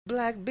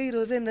Black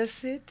Beatles in the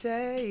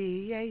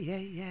city, yeah, yeah,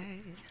 yeah.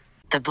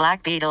 The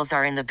Black Beatles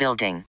are in the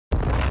building.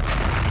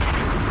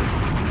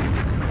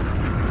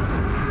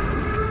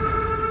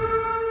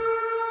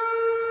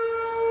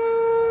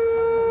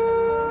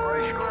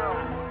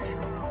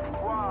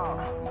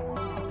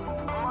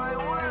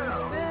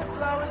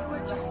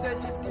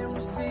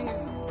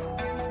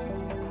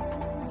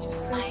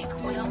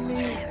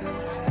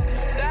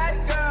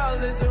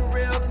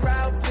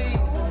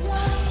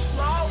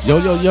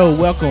 Yo,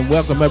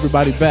 welcome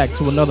everybody back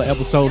to another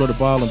episode of the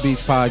Ball and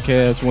Beats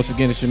podcast. Once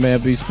again, it's your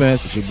man B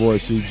Spence. It's your boy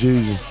C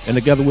Jesus. And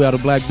together we are the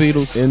Black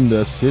Beatles. In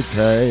the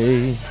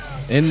city.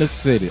 In the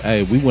city.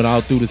 Hey, we went all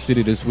through the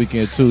city this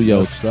weekend too, yo.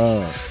 Yes,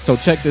 sir. So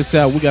check this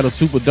out. We got a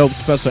super dope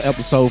special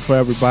episode for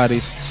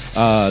everybody.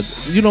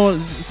 You know,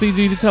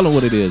 CG, tell them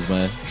what it is,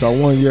 man. It's our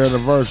 1 year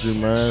anniversary,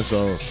 man.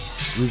 So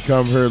we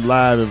come here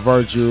live at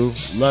Virtue.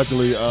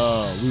 Luckily,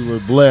 we were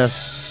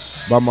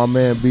blessed by my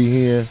man B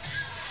Hen.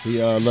 He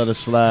let us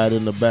slide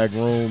in the back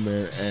room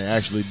and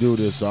actually do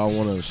this. So I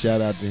want to shout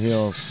out to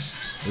him.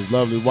 His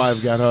lovely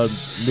wife got her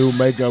new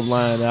makeup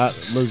line out.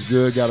 Looks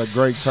good. Got a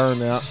great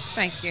turnout.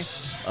 Thank you.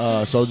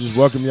 So just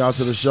welcome y'all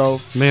to the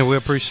show. Man, we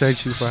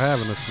appreciate you for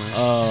having us,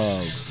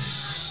 man.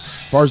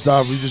 First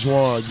off, we just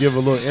want to give a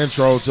little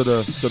intro to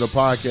the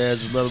podcast.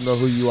 Just let them know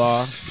who you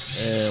are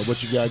and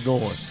what you got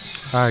going.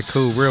 All right,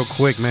 cool. Real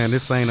quick, man.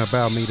 This ain't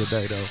about me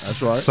today, though.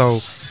 That's right.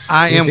 So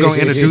I am going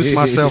to introduce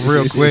myself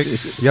real quick.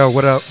 Yo,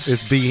 what up?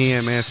 It's B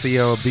Hen, man.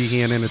 CEO of B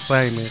Hen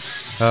Entertainment.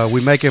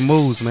 We making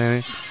moves,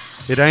 man.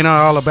 It ain't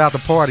all about the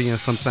partying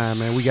sometimes,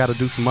 man. We got to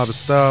do some other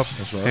stuff.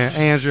 That's right. And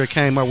Andrea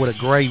came up with a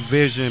great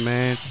vision,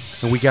 man.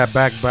 And we got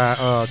backed by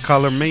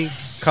Color Renee.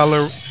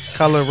 Color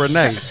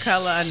Renee.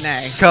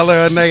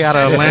 Color Renee out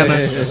of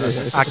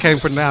Atlanta. I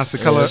can't pronounce the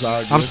color.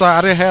 I'm sorry,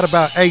 I done had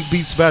about 8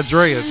 Beats by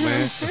Dreas,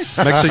 man.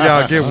 Make sure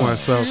y'all get one.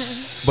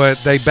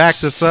 But they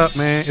backed us up,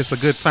 man. It's a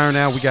good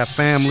turnout. We got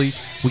family.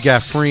 We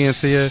got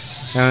friends here.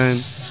 And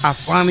I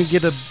finally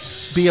get to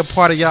be a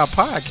part of y'all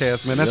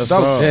podcast, man. That's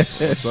dope.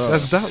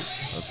 That's dope.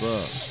 What's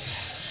up?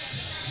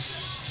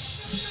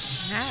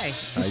 Hi.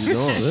 How you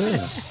doing?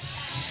 Yeah.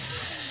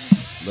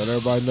 Let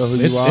everybody know who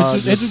you are.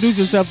 Introduce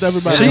yourself to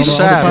everybody. She's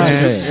shy,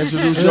 man.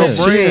 Introduce your brand.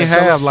 She ain't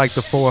have like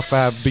the 4 or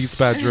 5 Beats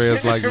by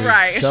Dreas like me.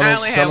 Right. Tell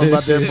them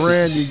about that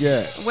brand you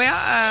got.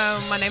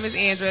 Well, my name is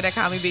Andrea. They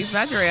call me Beats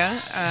by Drea.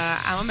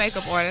 I'm a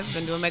makeup artist.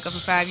 Been doing makeup for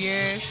 5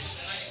 years.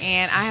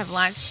 And I have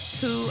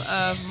launched 2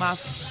 of my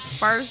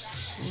first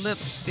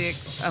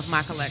lipsticks of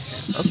my collection.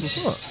 That's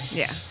what's up.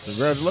 Yeah.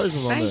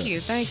 Congratulations on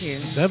that. Thank you.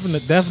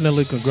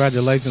 Definitely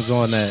congratulations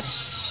on that.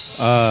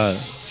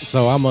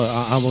 So I'm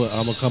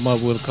gonna come up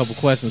with a couple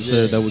questions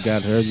here that we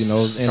got here. You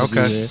know,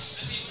 interview here.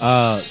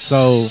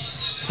 So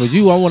for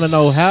you, I want to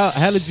know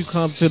how did you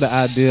come to the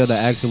idea to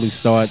actually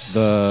start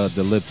the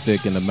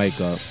lipstick and the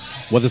makeup?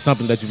 Was it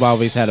something that you've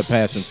always had a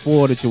passion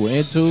for, that you were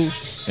into,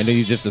 and then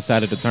you just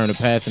decided to turn the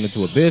passion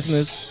into a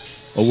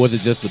business, or was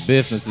it just a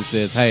business that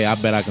says, "Hey, I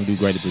bet I can do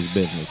great at this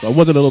business," or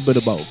was it a little bit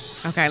of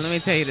both? Okay, let me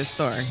tell you the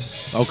story.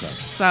 Okay.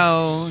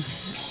 So,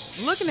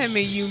 looking at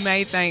me, you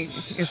may think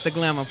it's the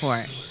glamour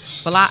part.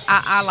 But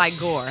I like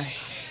gore.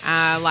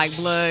 I like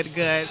blood,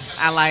 guts.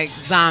 I like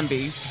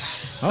zombies.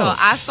 So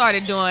I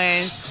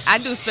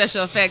do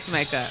special effects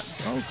makeup.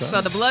 Okay.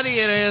 So the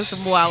bloodier it is, the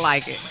more I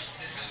like it.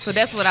 So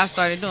that's what I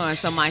started doing.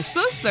 So my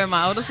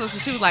older sister,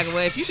 she was like,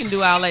 well, if you can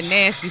do all that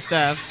nasty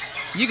stuff,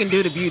 you can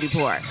do the beauty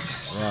part.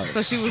 Right.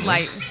 So she was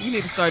like, you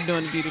need to start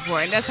doing the beauty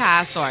part. And that's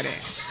how I started.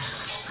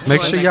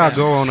 Make sure y'all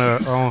go on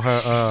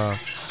her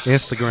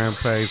Instagram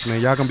page,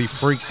 man. Y'all gonna be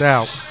freaked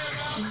out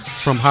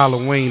from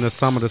Halloween or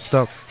some of the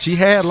stuff. She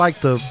had like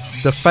the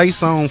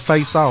face on,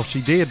 face off. She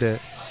did that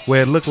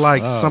where it looked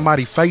like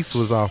somebody's face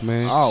was off,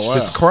 man. Oh, wow.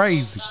 It's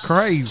crazy.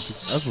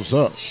 That's what's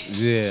up.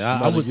 Yeah,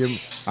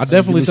 I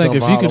definitely think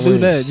if you can do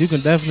that, you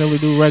can definitely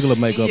do regular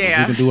makeup.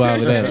 Yeah. You can do all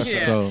of that.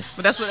 Yeah. So.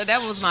 But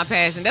that was my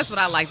passion. That's what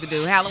I like to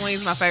do.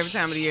 Halloween's my favorite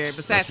time of the year,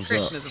 besides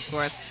Christmas, of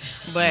course.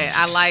 But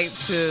I like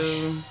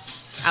to.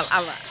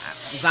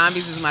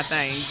 Zombies is my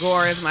thing.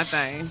 Gore is my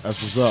thing.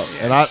 That's what's up.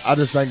 Yeah. And I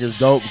just think it's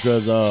dope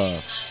because,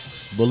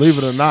 believe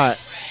it or not,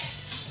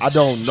 I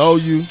don't know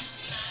you,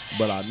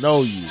 but I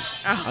know you.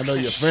 Oh. I know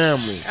your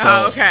family.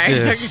 So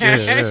Okay.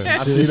 Yeah.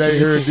 I see they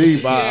here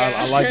deep.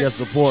 I like that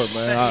support,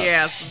 man.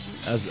 Yes.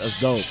 That's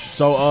dope.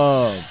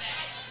 So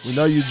we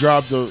know you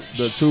dropped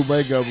the 2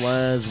 makeup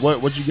lines.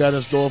 What you got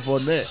in store for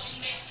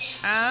next?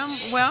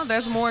 Well,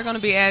 there's more going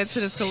to be added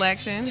to this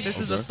collection. This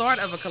is the start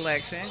of a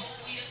collection.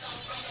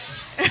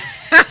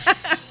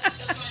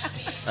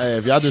 Hey,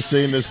 if y'all just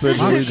seen this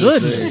picture, My we just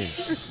goodness.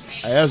 seen.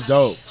 Hey, that's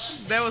dope.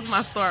 That was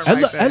my start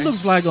right there. It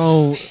looks like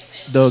on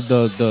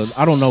the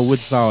I don't know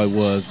which side it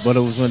was, but it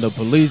was when the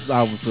police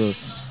officer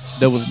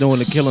that was doing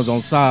the killings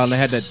on Saul and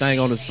had that thing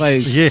on his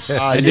face. Yeah.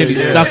 And then he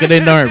stuck it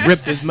in there and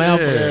ripped his mouth.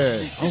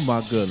 Yeah. Oh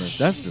my goodness,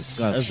 that's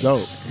disgusting. That's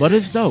dope. But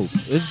it's dope.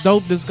 It's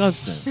dope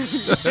disgusting.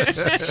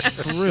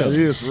 For real. It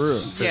is for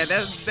real. Yeah,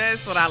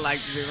 that's what I like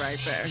to do right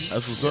there.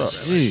 That's what's up.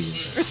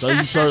 Jeez. So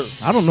you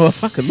serve. I don't know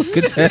if I could look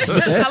at that.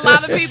 A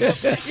lot of people,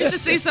 you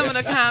should see some of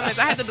the comments.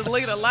 I had to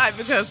delete a lot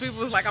because people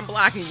was like, I'm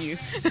blocking you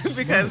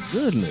because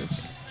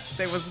Goodness.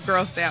 they was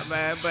grossed out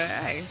by it. But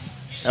hey,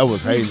 That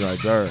was hating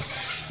right there.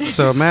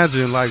 So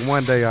imagine like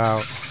one day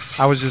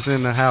I was just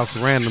in the house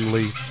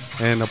randomly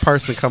and a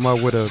person come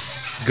up with a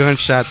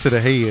gunshot to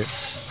the head.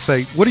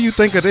 Say, what do you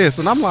think of this?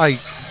 And I'm like,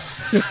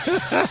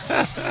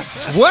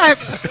 what?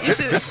 you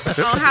should.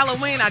 On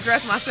Halloween, I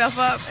dress myself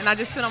up and I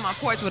just sit on my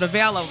porch with a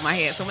veil over my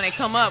head. So when they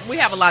come up, we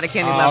have a lot of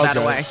candy left, by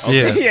the way.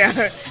 Okay.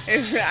 Yeah.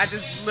 Yeah, I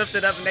just lift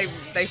it up and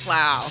they fly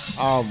off.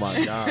 Oh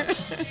my God.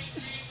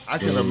 I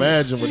can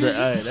imagine with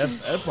that. Hey,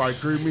 that probably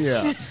creeped me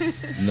out.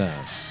 Nah.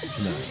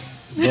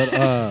 But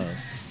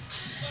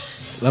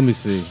let me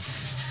see.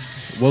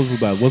 What was we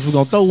about? Was we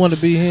gonna throw one to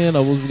be in,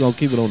 or was we gonna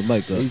keep it on the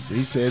makeup? He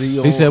said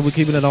He said we're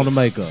keeping it on the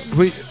makeup.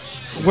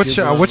 What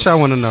y'all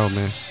want to know,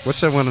 man?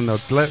 What y'all want to know?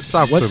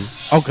 Talk to me.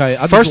 Okay.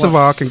 First of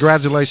all,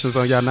 congratulations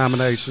on y'all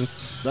nominations.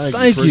 Thank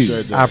you.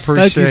 Appreciate that. I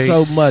appreciate. Thank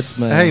you so much,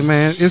 man. Hey,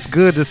 man, it's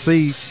good to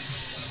see.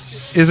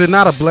 Is it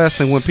not a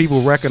blessing when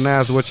people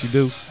recognize what you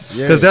do?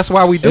 Yeah. Because that's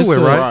why we do It's it,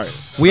 true. right?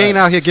 We ain't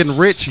out here getting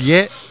rich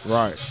yet.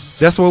 Right.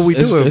 That's what we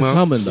do, It's man.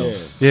 coming though.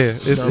 Yeah.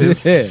 Yeah,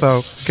 Yeah.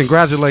 So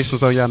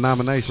congratulations on y'all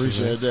nominations.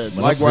 Appreciate that.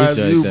 Well, I Likewise,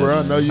 appreciate you, that, bro.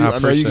 man. I know you. I I know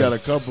you appreciate got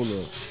it. a couple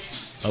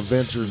of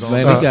adventures on.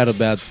 Man, he got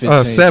about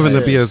 15. 7 to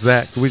Yeah. be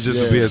exact. We just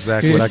to be Yeah.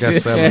 exact, but I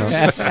got 7 of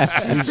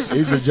them.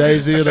 He's the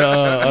Jay-Z of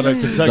the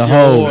Kentucky The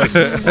whole, Awards.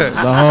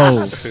 the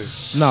whole.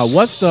 No,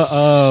 what's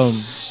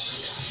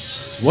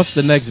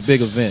the next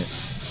big event?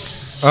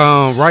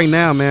 Right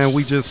now, man,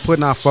 we just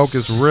putting our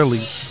focus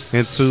really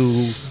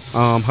into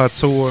her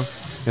tour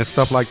and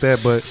stuff like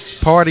that. But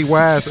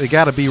party-wise, it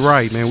got to be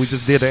right, man. We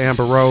just did the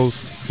Amber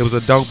Rose. It was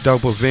a dope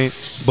event.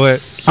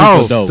 But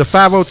Super dope. the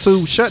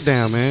 502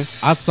 shutdown, man.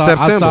 I saw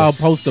September. a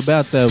post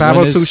about that.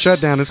 502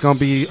 shutdown. It's gonna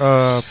be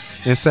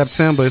in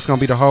September. It's gonna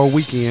be the whole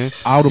weekend.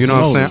 All the you know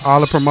what I'm saying? promoters. All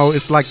the promote.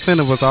 It's like 10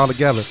 of us all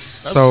together.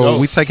 So dope.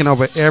 we taking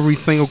over every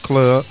single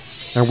club,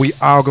 and we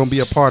all gonna be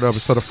a part of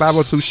it. So the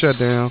 502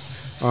 shutdown.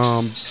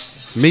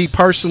 Me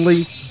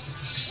personally,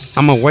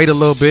 I'm gonna wait a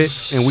little bit,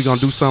 and we gonna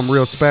do something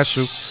real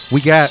special. We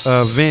got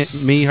an event,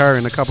 me, her,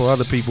 and a couple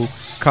other people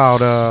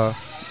called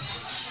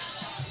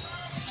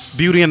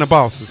Beauty and the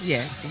Bosses.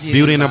 Yeah,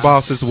 Beauty and the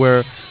Bosses,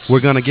 where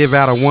we're going to give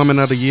out a Woman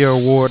of the Year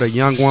award, a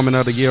Young Woman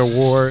of the Year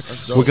award.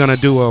 dope. We're going to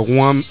do a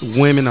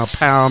women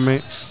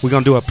empowerment. We're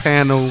going to do a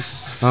panel.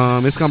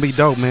 It's going to be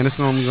dope, man. It's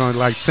going to be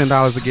like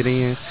 $10 to get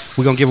in.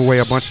 We're going to give away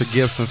a bunch of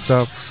gifts and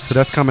stuff. So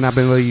that's coming, I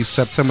believe,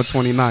 September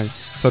 29th.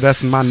 So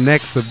that's my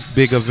next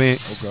big event.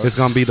 Okay. It's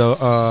gonna be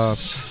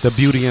the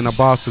Beauty and the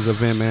Bosses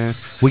event, man.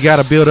 We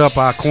gotta build up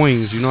our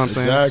queens. You know what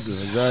I'm saying? Exactly.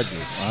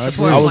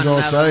 Support I was one gonna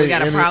another. say We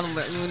got a any- problem,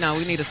 but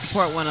we need to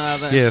support one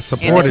another. Yeah, in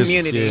support the is-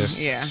 community. yeah.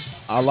 Yeah.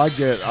 I like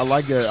that.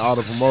 All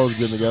the promoters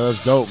getting together.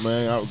 That's dope,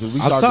 man. Because we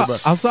I talk saw-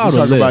 about I saw we the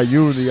talk list. about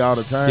unity all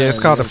the time. Yeah, it's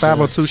called the you know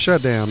what I'm 502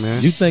 shutdown,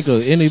 man. You think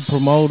of any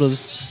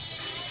promoters?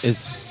 They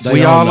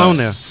We all on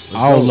there.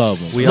 All of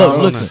them. We Look,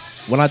 all on listen.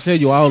 When I tell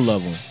you all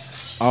of them,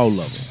 all of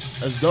them, saying?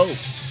 That's dope.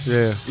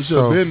 Yeah. We should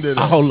have been there.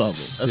 though. all of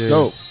them. That's Yeah.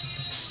 dope.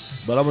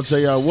 But I'm gonna tell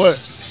y'all what.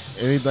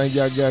 Anything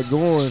y'all got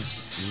going,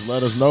 just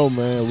let us know,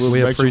 man. We'll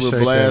We make sure appreciate we're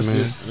that, blasted.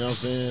 man. You know what I'm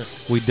saying?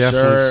 We Share it,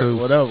 definitely too.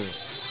 whatever.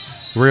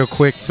 Real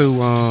quick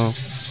too.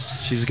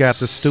 She's got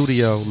the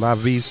studio, Live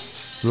VS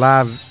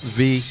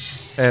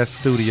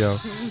Studio.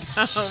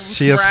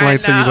 She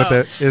explained to you what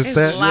that is. It's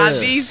That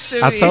Live Yeah.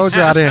 Studio. I told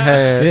you I didn't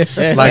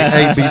have like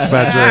 8 beats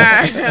by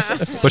Dre.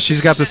 But she's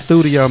got the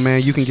studio,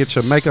 man. You can get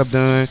your makeup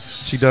done.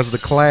 She does the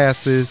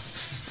classes.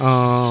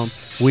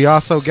 We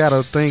also got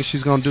a thing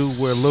she's gonna do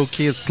where little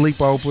kids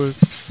sleepovers.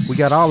 We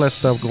got all that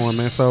stuff going,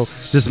 man. So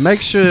just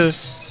make sure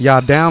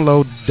y'all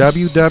download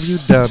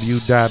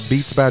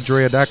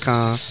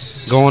www.beatsbydrea.com.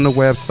 Go on the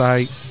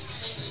website.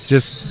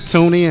 Just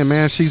tune in,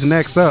 man. She's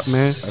next up,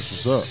 man.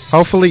 That's what's up.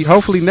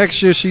 Hopefully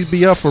next year she'll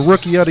be up for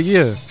Rookie of the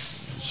Year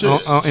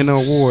Shit. in the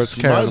awards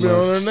She might be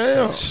category. on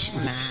there now.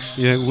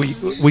 Yeah, we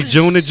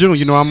June to June.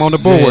 You know, I'm on the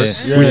board.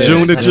 Yeah. We Yeah.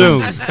 June to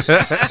June.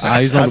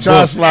 He's on I the try to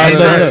board. slide Hey, it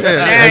look, in. look.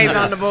 Now he's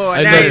on the board.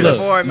 Hey, Now look, he's look, a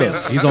board look.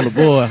 member. He's on the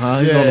board, huh?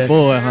 He's on Yeah. the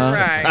board, huh?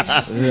 Right.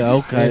 Yeah,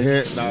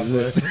 okay. Nah,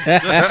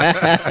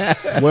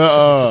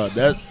 well,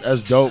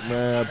 that's dope,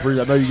 man. I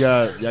know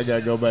y'all got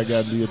to go back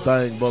out and do your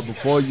thing. But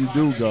before you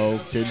do go,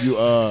 can you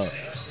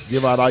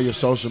give out all your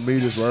social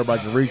medias where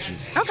everybody can reach you?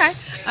 Okay.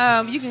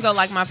 You can go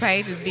like my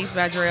page. It's Beats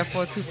by Drea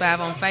 425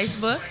 on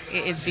Facebook.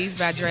 It's Beats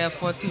by Drea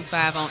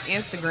 425 on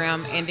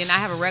Instagram. And then I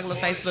have a regular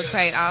Facebook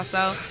page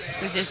also.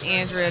 It's just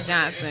Andrea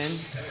Johnson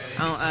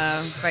on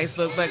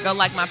Facebook. But go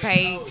like my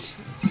page,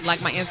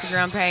 like my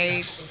Instagram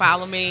page.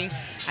 Follow me.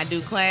 I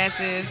do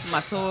classes, my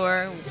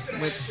tour,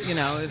 which,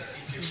 is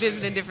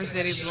visiting different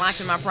cities,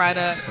 launching my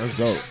product. That's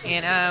dope.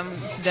 And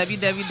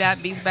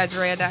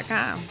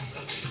www.beatsbydrea.com.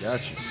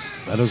 Got you.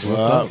 That is what's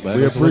up, man.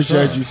 We That's what's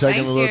appreciate up. you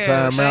taking a little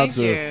time out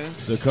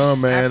to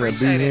come, man, and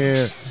be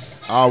here.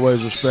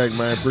 Always respect,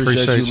 man.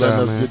 Appreciate you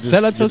letting us get this.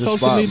 Shout out to get this social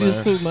spot,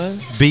 medias man. too, man.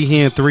 Be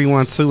Hen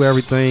 312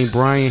 everything.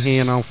 Brian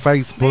Hen on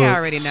Facebook. They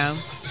already know.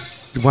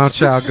 Why don't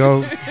y'all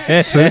go?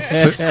 I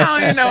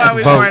don't even know why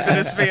we going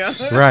through this spiel.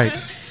 Right.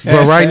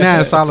 But right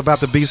now it's all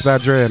about the Beats by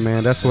Dread,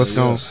 man. That's what's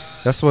gonna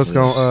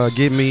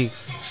get me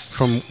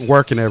from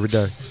working every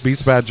day.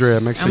 Beats by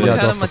Dread. Make sure I'm y'all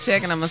gonna cut go. him a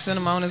check and I'm gonna send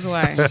him on his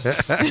way.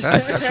 That's right.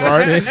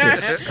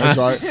 That's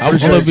right. I'm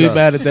gonna be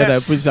mad at that. I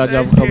appreciate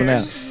y'all for coming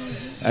out.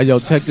 Hey, yo,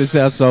 check this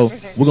out. So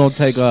we're gonna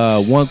take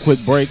one quick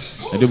break,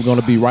 and then we're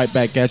gonna be right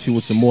back at you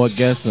with some more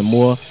guests and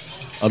more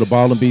of the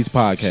Ball and Beats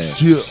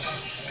podcast. Yeah.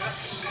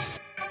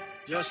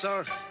 Yes,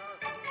 sir.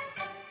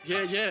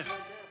 Yeah.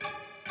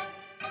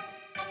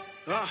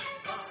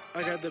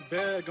 I got the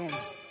bag on me.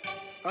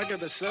 I got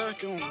the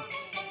sack on me.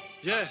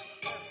 Yeah.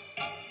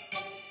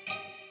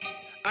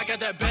 I got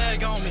that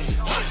bag on me.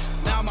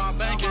 Now my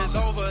bank is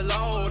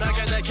overload. I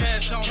got that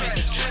cash on me.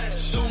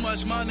 Too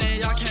much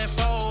money, I can't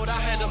fold. I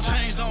had them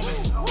chains on me.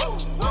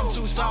 I'm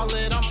too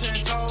solid, I'm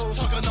 10 toes.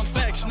 Talking them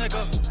facts,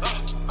 nigga.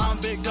 I'm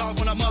big dog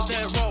when I'm up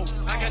that road.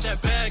 I got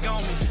that bag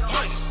on me.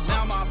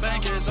 Now my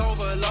bank is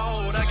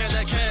overload. I got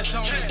that cash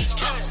on me.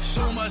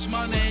 Too much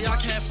money, I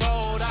can't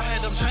fold. I had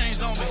them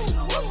chains on me.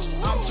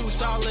 I'm too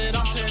solid,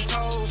 I'm 10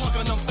 toes.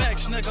 Talking them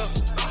facts, nigga.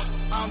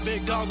 I'm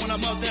big dog when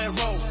I'm up that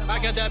road. I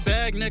got that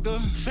bag, nigga.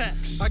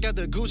 Facts. I got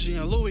the Gucci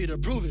and Louis to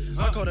prove it.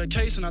 I caught a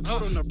case and I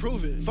told him to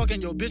prove it. Fucking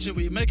your bitch and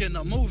we making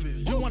a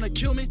movie. You wanna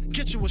kill me?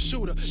 Get you a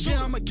shooter.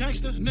 Yeah, I'm a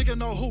gangster, nigga,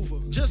 no Hoover.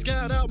 Just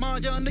got out, my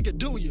young nigga,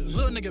 do ya?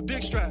 Little nigga,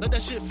 big strap, let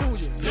that shit fool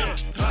you. Yeah,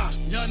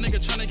 young nigga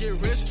tryna get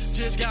rich.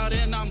 Just got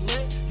in, I'm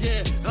lit.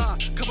 Yeah,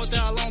 couple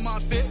thou on my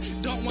fit.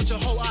 Don't want your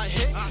hoe, I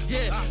hit.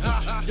 Yeah,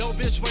 yo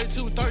bitch way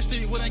too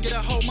thirsty. Wouldn't get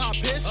a hoe, my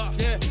piss.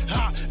 Yeah,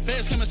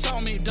 feds came and saw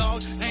me,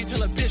 dog. Ain't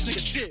tell a bitch, nigga,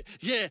 shit.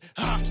 Yeah,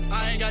 I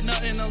ain't got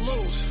nothing to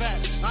lose.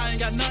 Facts. I ain't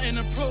got nothing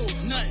to prove.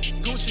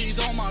 Nothing. Gucci's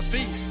on my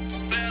feet.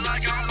 Feel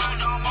like I'm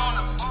on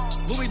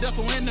Louis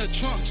Duffel in the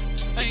trunk.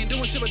 I ain't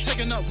doing shit but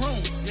taking up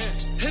room. Yeah,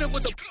 hit it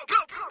with the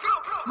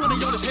money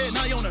on his head,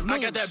 now you on the news. I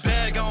got that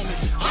bag on me.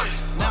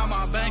 Now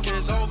my bank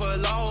is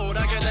overload.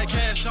 I got that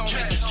cash on me.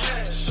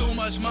 Too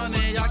much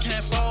money, I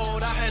can't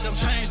fold. I had them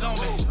chains on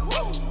me.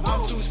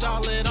 I'm too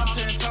solid, I'm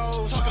 10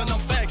 toes. Talking them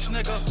facts,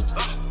 nigga.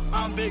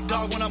 I'm big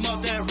dog when I'm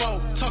up that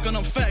road. Talking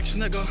them facts,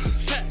 nigga.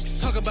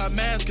 Facts. Talk about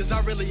math, cause I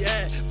really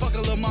add. Fuck a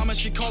little mama,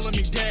 she calling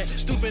me dad.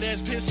 Stupid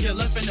ass piss, yeah,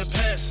 left in the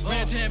past.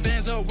 Ran 10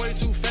 bands up way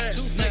too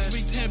fast. Next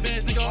week, 10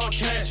 bands, nigga, all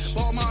cash.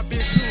 Bought my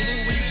bitch too,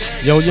 Louis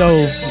bag.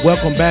 Yo,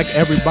 welcome back,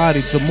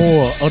 everybody, to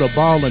more of the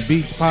Ball and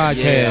Beats podcast.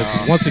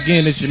 Yeah. Once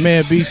again, it's your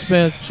man, B.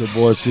 Spence. It's your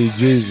boy, C.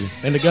 Jeezy.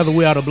 And together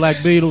we are the Black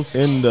Beatles.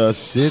 In the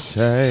city.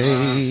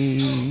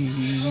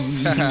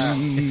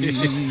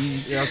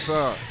 Yes,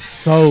 sir.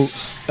 So,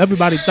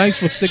 everybody, thanks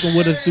for sticking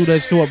with us through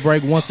that short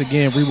break. Once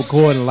again, we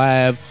recording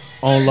live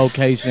on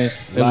location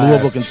in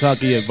Louisville,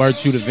 Kentucky at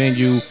Virtue, the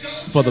venue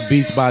for the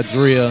Beats by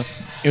Drea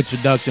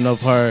introduction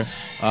of her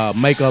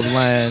makeup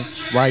line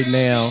right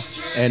now.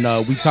 And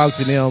we talked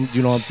to them,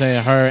 you know what I'm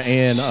saying, her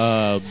and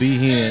B.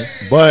 Hen.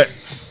 But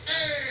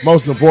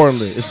most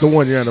importantly, it's the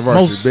 1 year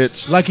anniversary,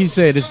 bitch. Like he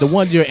said, it's the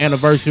 1 year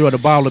anniversary of the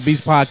Ball of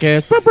Beats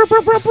podcast.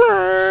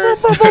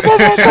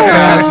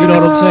 You know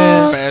what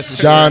I'm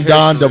saying?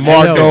 Don,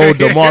 DeMarco.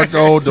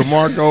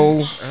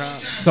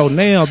 So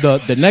now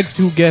the next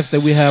two guests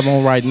that we have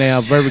on right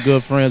now, very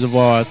good friends of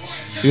ours.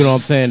 You know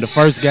what I'm saying? The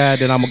first guy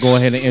that I'm going to go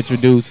ahead and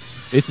introduce,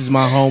 this is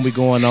my homie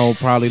going on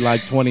probably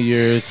like 20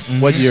 years.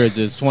 Mm-hmm. What year is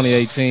this?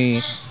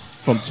 2018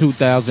 from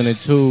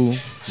 2002.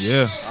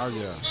 Yeah. Oh,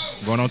 yeah.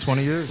 Going on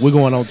 20 years? We're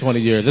going on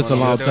 20 years. That's a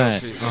long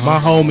time. My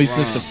homie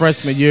since the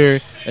freshman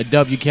year at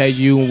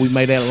WKU when we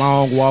made that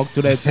long walk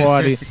to that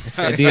party.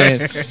 And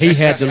then he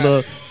had to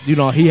look, you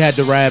know, he had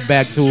to ride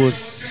back to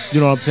us. You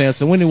know what I'm saying?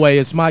 So anyway,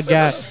 it's my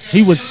guy.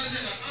 He was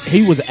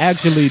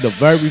actually the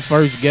very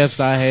first guest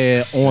I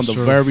had on the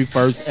very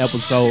first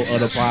episode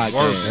of the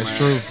podcast. That's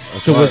true.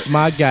 So it's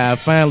my guy.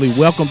 Finally,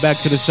 welcome back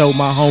to the show,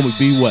 my homie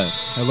B. West.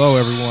 Hello,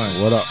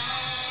 everyone. What up?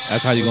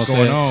 That's how you What's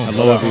gonna say going it. on?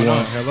 Hello,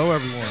 everyone. Hello,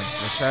 everyone.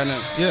 What's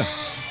happening? Yeah.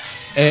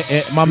 And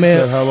my He man,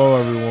 said hello,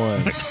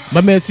 everyone.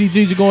 my man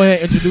CG, you go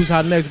ahead and introduce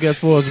our next guest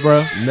for us,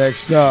 bro.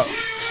 Next up,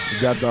 we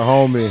got the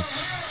homie.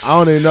 I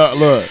don't even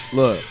know.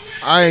 Look.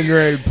 I ain't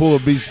ready to pull a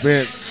B.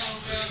 Spence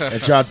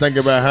and try to think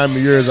about how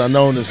many years I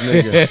known this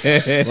nigga.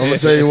 I'm gonna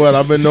tell you what,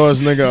 I've been knowing this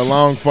nigga a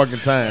long fucking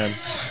time.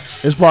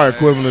 It's probably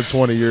equivalent to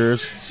 20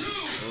 years.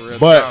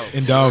 But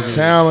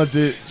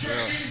talented.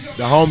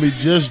 The homie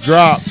just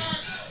dropped.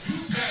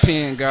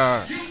 Pen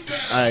God.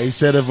 He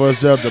said it for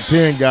himself, the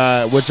Pen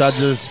Guy, which I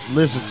just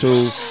listened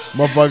to.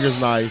 Motherfucker's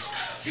nice.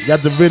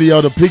 Got the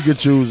video, the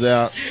Pikachu's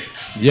out.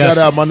 Yes. Shout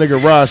out my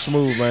nigga Rod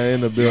Smooth, man,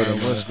 in the building.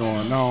 Man, what's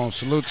going on?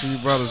 Salute to you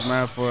brothers,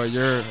 man, for a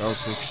year of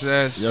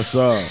success. Yes,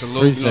 sir. Salute,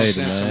 Appreciate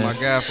it, to man. my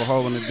guy for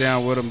holding it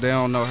down with him. They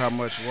don't know how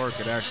much work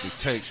it actually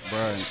takes, bro,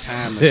 and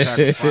time and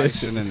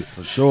sacrificing. And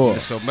For sure.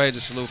 so major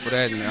salute for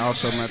that. And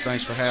also, man,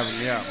 thanks for having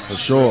me out, man. For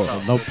sure.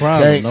 No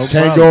problem.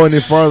 Can't go any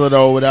further,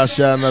 though, without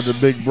shouting out the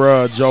big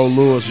bro, Joe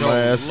Lewis,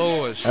 man.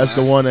 That's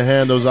the one that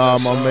handles all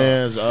my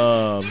man's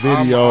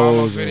videos.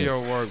 All my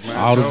video work, man.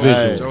 All the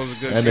visuals. Joe's a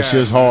good And guy, the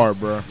shit's man. hard,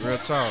 bro. Real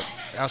talk.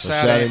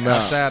 shout him out.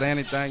 Outside of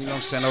anything, you know what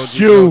I'm saying? OG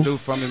Q. gonna do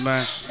for me,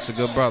 man. It's a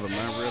good brother,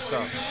 man. Real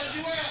talk.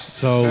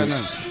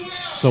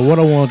 So what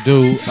I want to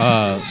do,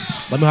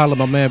 let me holler at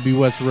my man B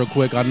West real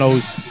quick. I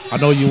know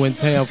you in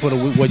town for the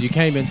week. Well, you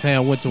came in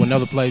town, went to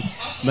another place.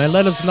 Man,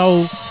 let us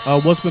know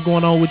what's been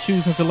going on with you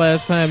since the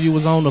last time you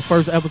was on the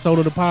first episode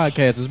of the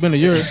podcast. It's been a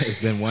year.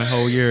 It's been one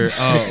whole year.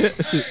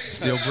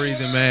 Still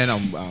breathing, man.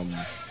 I'm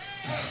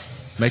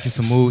making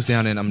some moves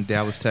down in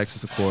Dallas,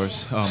 Texas, of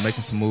course.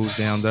 Making some moves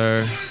down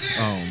there.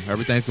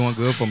 Everything's going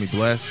good for me.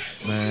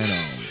 Blessed, man.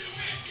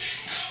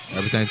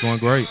 Everything's going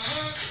great.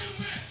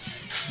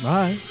 All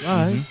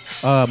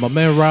right. My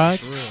man Rod,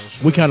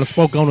 we kind of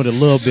spoke on it a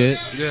little bit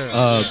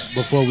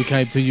before we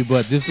came to you,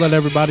 but just let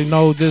everybody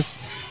know this,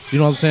 you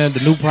know what I'm saying,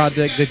 the new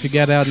project that you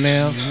got out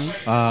now.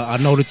 I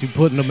know that you're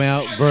putting them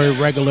out very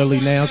regularly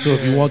now, so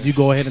if you want, you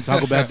go ahead and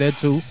talk about that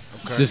too.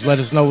 Okay. Just let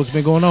us know what's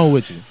been going on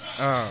with you.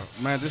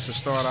 Man, just to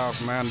start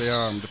off, man,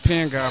 the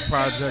Pen Guy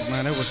project,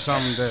 man, it was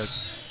something that,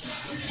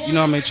 you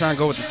know what I mean, trying to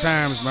go with the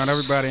times, man.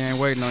 Everybody ain't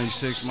waiting on you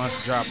 6 months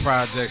to drop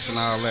projects and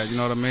all that, you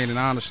know what I mean? And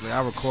honestly,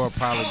 I record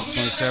probably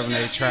between 7 to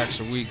 8 tracks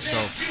a week, so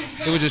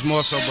it was just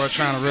more so, bro,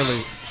 trying to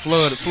really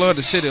flood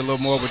the city a little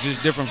more with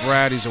just different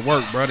varieties of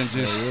work, bro, and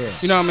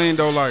just, you know what I mean,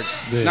 though, like,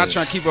 not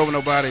trying to keep up with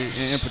nobody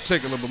in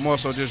particular, but more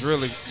so just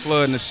really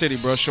flooding the city,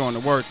 bro, showing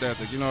the work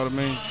ethic, you know what I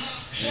mean?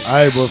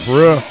 Hey, but for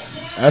real,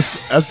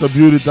 that's the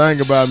beauty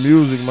thing about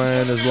music,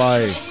 man. It's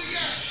like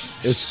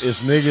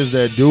it's niggas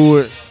that do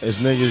it. It's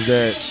niggas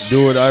that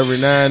do it every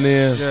now and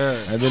then. Yeah.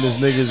 And then it's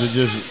niggas that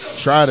just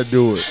try to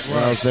do it. You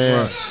know what I'm saying?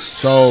 Right.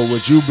 So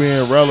with you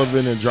being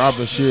relevant and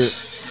dropping shit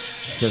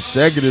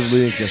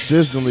consecutively and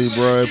consistently,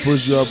 bro, it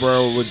puts you up,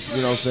 bro, with,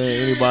 you know what I'm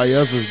saying, anybody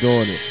else is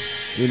doing it.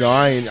 You know,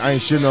 I ain't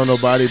shitting on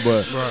nobody,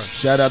 but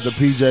shout out to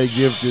PJ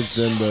Gifteds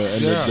and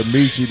the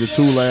Michi, the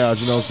Two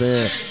Louds, you know what I'm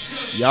saying?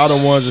 Y'all the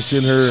ones that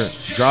sitting here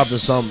dropping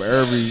something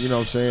every, you know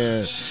what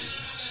I'm saying,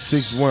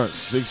 6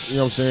 months, you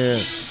know what I'm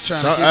saying?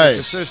 Trying to keep it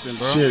consistent,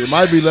 bro. Shit, it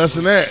might be less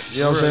than that,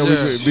 you know what I'm saying?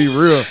 We could be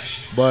real,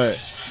 but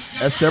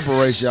that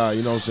separates y'all,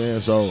 you know what I'm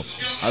saying? So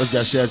I just got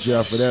to shout you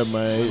out for that,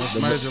 man. That's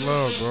major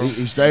love, bro.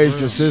 He stays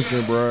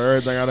consistent, bro.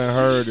 Everything I done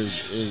heard,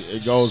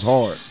 it goes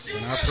hard.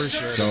 And I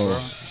appreciate it, bro.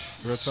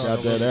 Real talk.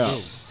 Shout that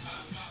out.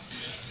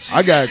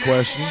 I got a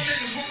question.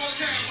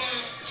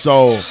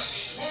 So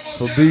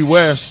for B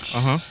West,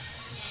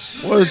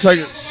 What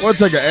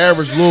take an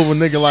average Louisville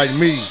nigga like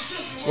me?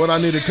 What I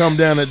need to come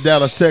down to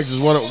Dallas, Texas?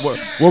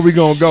 Where we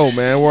gonna go,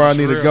 man? Where I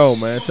need to go,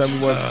 man? Tell me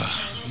what.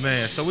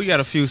 Man, so we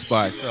got a few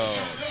spots.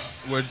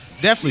 We're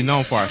definitely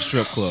known for our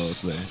strip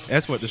clubs, man.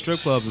 That's what the strip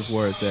clubs is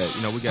where it's at.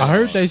 You know, we got. I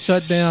heard they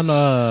shut down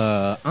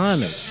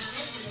Onyx.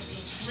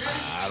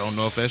 I don't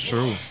know if that's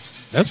true.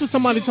 That's what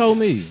somebody told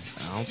me.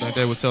 I don't think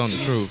they were telling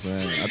the truth,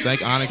 man. I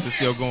think Onyx is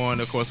still going.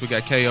 Of course, we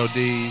got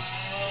KOD,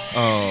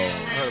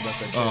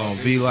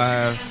 V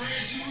Live,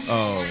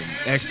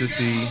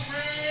 Ecstasy,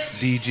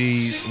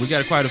 DGs. We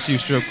got quite a few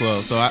strip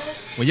clubs. So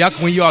when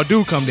y'all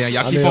do come down,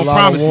 y'all keep on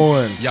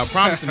promising. Y'all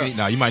promising me.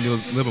 No, you might need a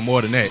little bit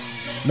more than that.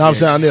 No, I'm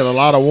saying I need a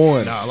lot of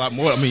ones. No, a lot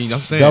more. I mean,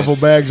 I'm saying duffel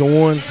bags of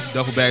ones.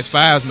 Duffel bags,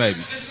 5s maybe.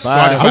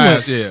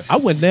 Fives. I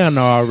went down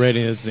there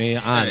already and seen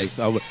Onyx.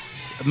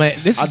 Man,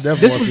 this was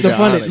the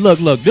funny. Onyx.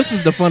 Look. This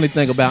was the funny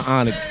thing about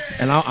Onyx,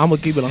 and I'm gonna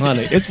keep it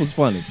 100. This was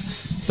funny.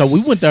 So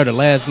we went there the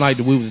last night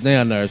that we was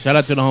down there. Shout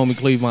out to the homie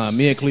Cleavon.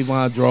 Me and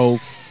Cleavon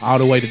drove all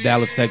the way to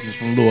Dallas, Texas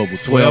from Louisville.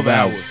 12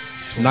 hours.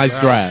 Nice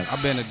drive.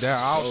 I've been to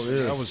Dallas.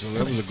 That was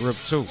a grip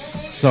too.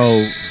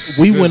 So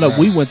we went up.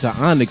 We went to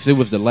Onyx. It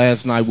was the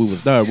last night we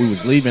was there. We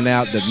was leaving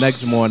out the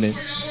next morning.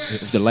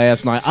 It was the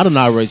last night. I done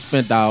already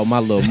spent all my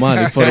little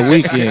money for the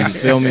weekend. You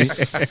feel me?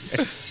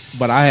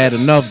 But I had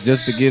enough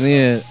just to get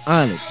in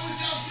Onyx.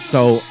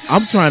 So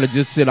I'm trying to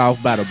just sit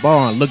off by the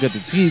bar and look at the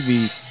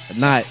TV and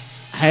not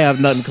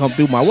have nothing come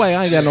through my way.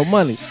 I ain't got no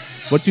money.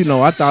 But, you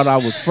know, I thought I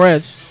was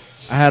fresh.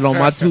 I had on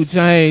my 2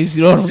 chains,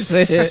 you know what I'm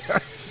saying?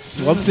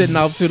 So I'm sitting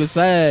off to the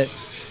side,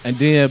 and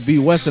then B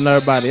West and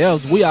everybody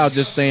else, we all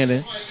just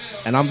standing,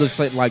 and I'm just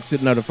like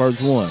sitting there the first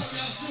one.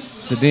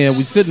 So then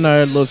we sitting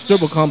there, a little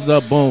stripper comes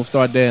up, boom,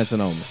 start dancing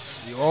on me.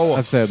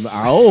 I said,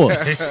 I owe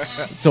her.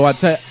 So I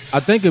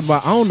think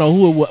about, I don't know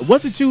who it was.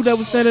 Was it you that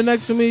was standing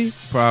next to me?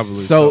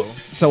 Probably. So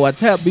I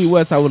tapped B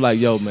West. I was like,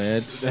 yo,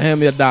 man, hand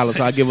me $1.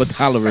 So I give her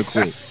 $1 real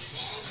quick.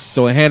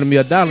 So he handed me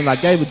 $1 and I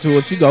gave it to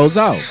her. She goes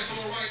out.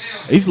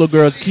 These little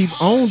girls keep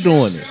on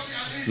doing it.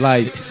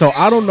 Like, so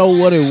I don't know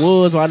what it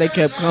was, why they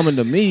kept coming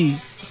to me.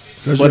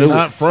 Because But you're it-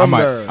 not from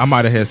there. I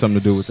might have had something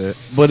to do with that.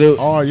 But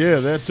Oh yeah,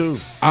 that too.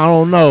 I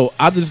don't know.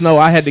 I just know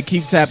I had to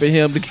keep tapping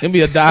him to give me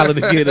 $1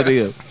 to get it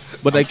in.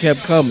 But they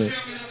kept coming.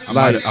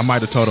 Like, I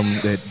might have told him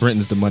that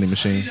Brenton's the money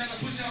machine.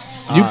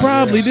 you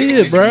probably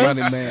did, bro.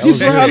 Money man. You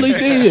probably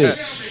did.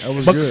 That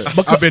was Bec- good.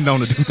 I've been known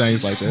to do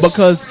things like that.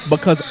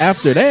 Because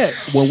after that,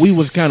 when we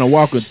was kind of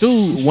walking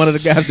through, one of the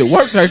guys that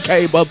worked there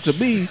came up to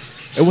me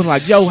and was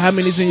like, "Yo, how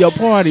many's in your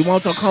party? Why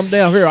don't y'all come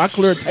down here? I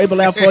clear a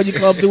table out for you.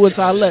 Come do it."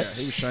 So I let,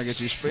 He was trying to get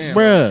you spin.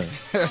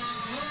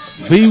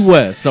 bruh. Be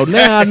West. So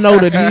now I know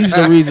that he's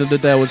the reason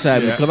that was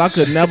happening because I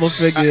could never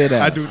figure it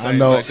out. I do things I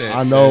know. like that.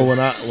 I know when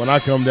I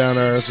come down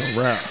there, it's a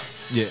wrap.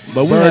 Yeah,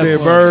 But we had Birdie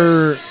fun.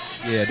 bird.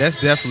 yeah,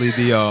 that's definitely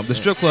the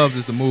strip clubs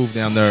is the move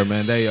down there,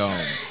 man. They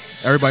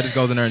everybody just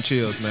goes in there and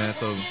chills, man.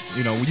 So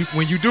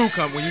when you do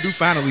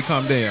finally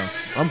come down,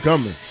 I'm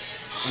coming.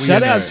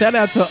 Shout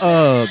out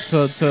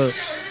to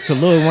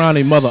Lil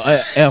Ronnie Mother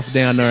F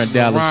down there in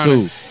Dallas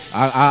Ronnie. too.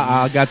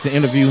 I got to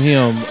interview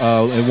him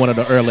in one of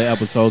the early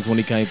episodes when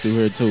he came through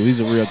here too. He's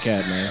a real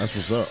cat, man. That's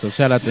what's up. So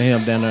shout out to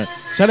him down there.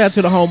 Shout out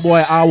to the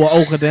homeboy Awa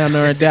Oka down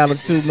there in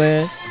Dallas too,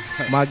 man.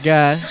 My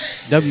guy,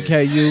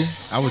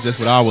 WKU. I was just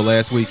with Awa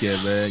last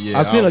weekend, man. Yeah,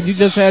 I seen Awa. you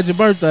just had your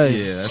birthday.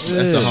 Yeah, that's the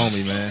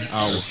homie, man.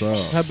 Awa. What's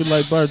up? Happy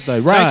late birthday.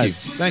 Raj,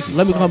 Thank you.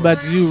 let me come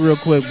back to you real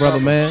quick, brother,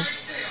 man.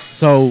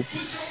 So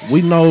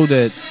we know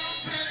that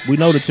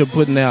you're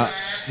putting out.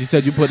 You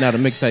said you're putting out a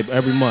mixtape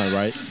every month,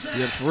 right?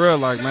 Yeah, for real,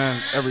 like,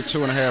 man, every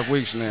 2.5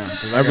 weeks now.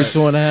 'Cause I Every got-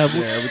 2.5 Yeah,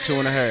 weeks. every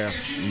 2.5.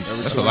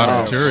 That's a lot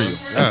of material.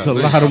 That's a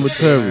Yeah. lot of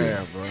material.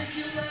 2.5, bro.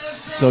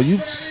 So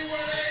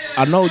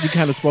I know you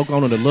kind of spoke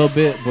on it a little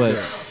bit, but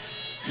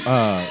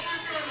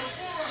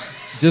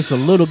just a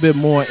little bit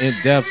more in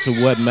depth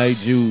to what made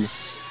you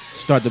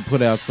start to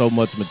put out so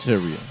much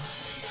material.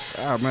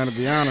 Man, to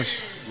be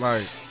honest,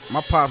 like,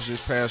 my pops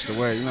just passed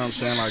away, you know what I'm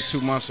saying, like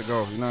 2 months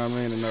ago, you know what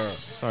I mean? And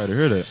Sorry to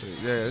hear that.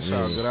 yeah, it's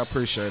all good. I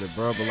appreciate it,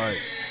 bro. But like,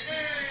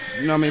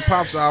 you know what I mean?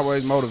 Pops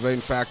always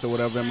motivating factor,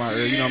 whatever in my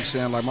ear. You know what I'm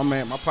saying? Like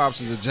my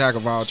pops is a jack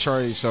of all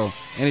trades, so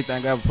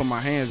anything I ever put my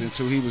hands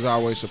into, he was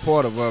always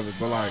supportive of it.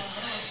 But like,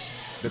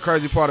 the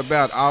crazy part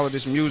about all of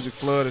this music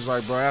flood is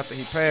like, bro, after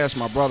he passed,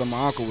 my brother,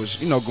 my uncle was,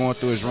 going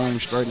through his room,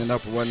 straightening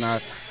up and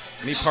whatnot.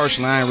 Me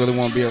personally, I ain't really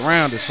want to be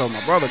around it. So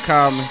my brother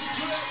called me.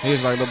 He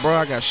was like, look, bro,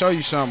 I got to show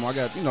you something. I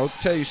got,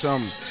 tell you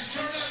something.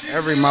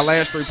 My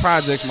last 3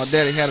 projects, my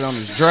daddy had it on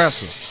his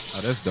dresser.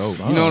 Oh, that's dope.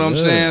 You know what I'm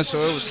saying? So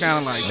it was kind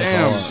of like,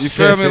 damn, you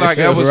feel me? Like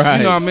that was, Right.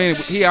 you know what I mean?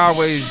 He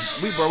always,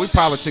 we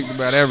politicked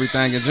about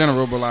everything in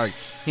general, but like,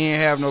 he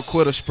ain't have no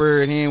quitter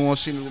spirit. He ain't want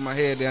to see me with my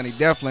head down. He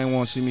definitely ain't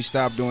want to see me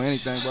stop doing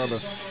anything, brother.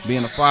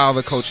 Being a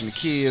father, coaching the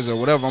kids, or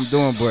whatever I'm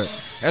doing. But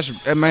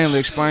that mainly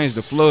explains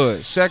the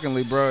flood.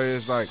 Secondly, bro,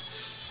 is like,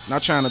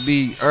 not trying to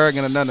be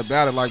arrogant or nothing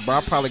about it. Like, bro,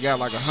 I probably got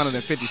like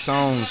 150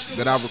 songs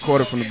that I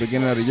recorded from the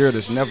beginning of the year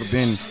that's never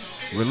been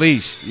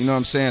released. You know what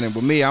I'm saying? And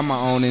with me, I'm my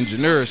own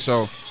engineer,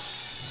 so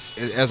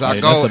as I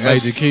go, that's a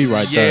major key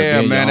right there. yeah,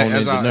 being man. your own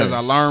As engineer. I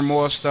learn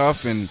more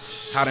stuff and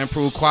how to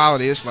improve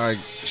quality, it's like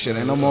shit.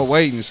 Ain't no more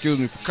waiting. Excuse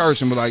me for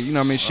cursing, but like, you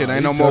know what I mean? Shit,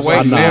 ain't no more I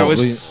waiting know. now.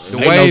 It's Ain't the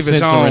wave no is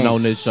censoring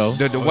on. this show.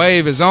 The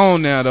wave is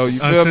on now, though. You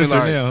feel me? Uncensored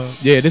Like, now, huh?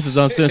 Yeah, this is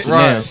uncensored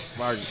right?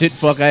 now. Like, Shit,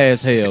 fuck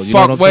ass hell. You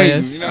fuck know what I'm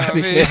waiting. saying? You know what I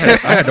mean? I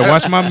had to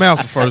watch my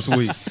mouth the first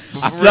week.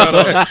 For real,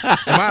 though. Am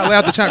I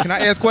allowed to chime? Can I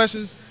ask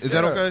questions? Is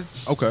that okay?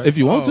 Okay. If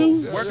you want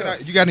to. Where can I?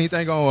 You got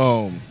anything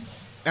on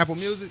Apple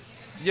Music?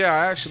 Yeah,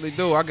 I actually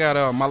do. I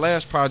got my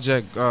last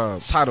project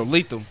titled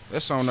Lethal.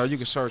 It's on there. You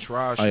can search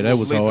Raj. Hey, that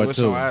was Lethal. hard, It's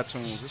too. on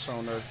iTunes. It's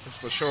on there.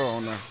 It's for sure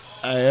on there.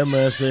 Hey, that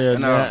man said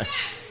And, nah,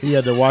 he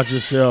had to watch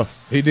himself.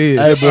 He did.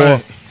 Hey, boy,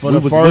 for we the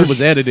was, first we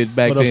was edited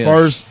back for the then.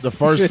 first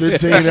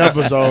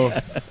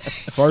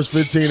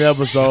 15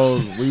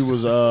 episodes,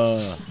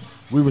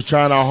 we was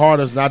trying our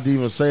hardest not to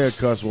even say a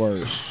cuss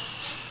word.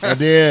 And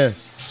then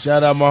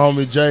shout out my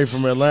homie Jay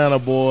from Atlanta,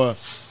 boy.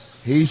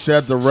 He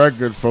set the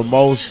record for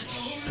most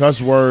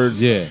cuss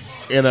words Yeah.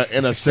 in a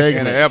In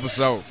segment. the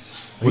episode.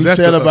 He Was that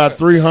said the- about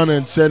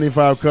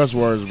 375 cuss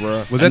words,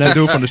 bro. Was that the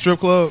dude from the strip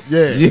club?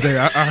 Yeah,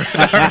 Yeah, I heard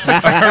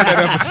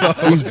that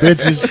episode. these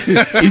bitches,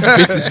 These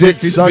bitches, dick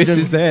these sucking.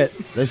 bitches that.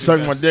 They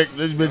suck my dick.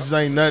 These bitches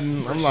ain't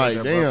nothing. I'm like,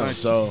 that, bro. damn. Thank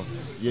you. So,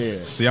 yeah.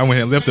 See, I went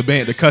ahead and left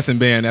the cussing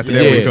band after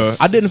that week. Yeah.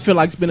 I didn't feel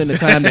like spending the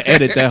time to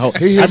edit that whole.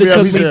 He I hit me just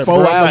up. took He me said, 4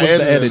 bro, I'm not hours to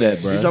edit editing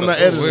that, bro. He said, I'm not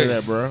So editing weird.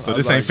 that, bro. So I this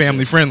was ain't like,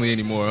 family friendly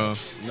anymore, huh?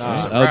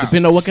 Nah.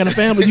 Depending on what kind of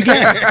family you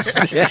got.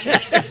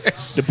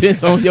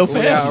 Depends on your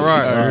family. Yeah,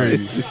 right.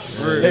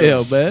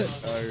 Hell, man.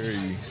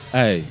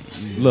 Hey,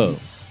 look.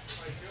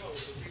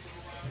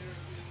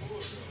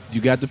 You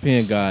got the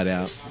Pen God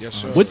out. Yes,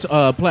 sir. Which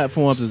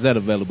platforms is that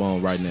available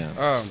on right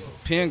now?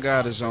 Pen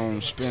God is on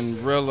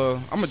Spinrilla.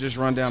 I'm gonna just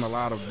run down a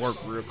lot of work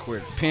real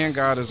quick. Pen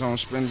God is on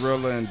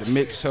Spinrilla and the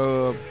Mix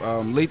Hub.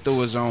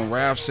 Lethal is on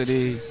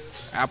Rhapsody,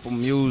 Apple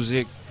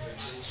Music,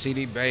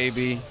 CD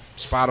Baby,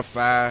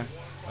 Spotify.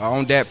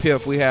 On that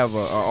Piff, we have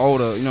a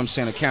older, you know what I'm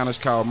saying, account is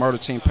called Murder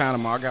Team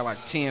Panama. I got like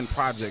 10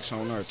 projects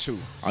on there too.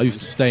 I used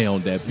to stay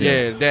on that Piff.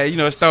 Yeah, that, you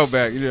know, it's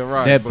throwback. You're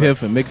right. That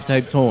Piff and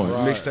Mixtape Torn.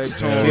 Right. Mixtape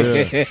Torn.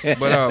 Yeah.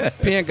 But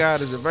Pen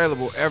God is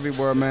available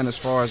everywhere, man, as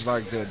far as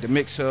like the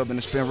Mix Hub and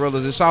the Spin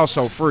Reelers. It's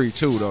also free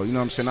too, though. You know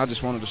what I'm saying? I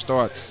just wanted to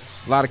start.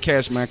 A lot of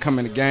cats, man, come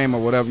in the game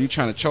or whatever. You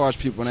trying to charge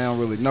people and they don't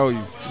really know you.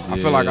 I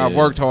feel like I've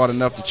worked hard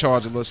enough to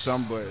charge a little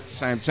something, but at the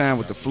same time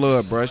with the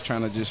flood, bro, it's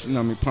trying to just, you know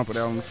what I mean, pump it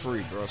out on the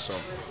free, bro. So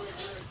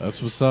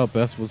that's what's up.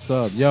 That's what's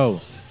up. Yo,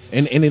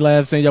 any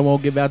last thing y'all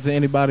want to give out to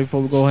anybody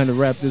before we go ahead and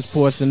wrap this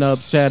portion up?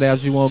 Shout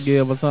outs you want to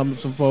give or something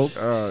to some folks?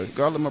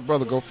 Gotta let my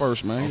brother go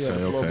first, man. He had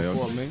the floor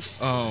before me.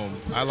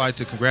 I'd like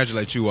to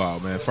congratulate you all,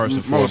 man, first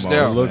and Most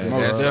foremost.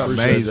 That's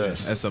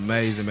amazing. That's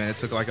amazing, man. It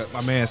took, like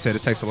my man said,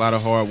 it takes a lot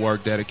of hard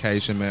work,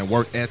 dedication, man,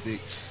 work ethic.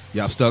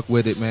 Y'all stuck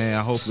with it,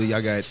 man. Hopefully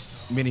y'all got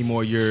many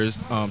more years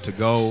to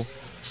go.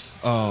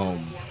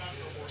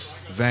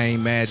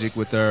 Vain Magic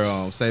with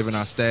their Saving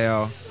Our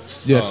Style.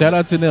 Yeah, shout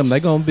out to them. They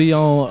gonna be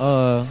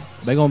on.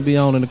 They gonna be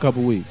on in a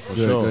couple weeks.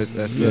 Sure.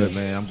 That's good,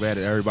 man. I'm glad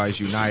that everybody's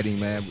uniting,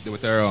 man,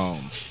 with their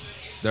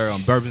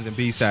bourbons and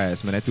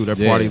B-sides, man. They threw their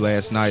party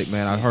last night,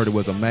 man. I heard it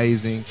was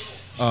amazing.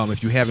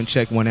 If you haven't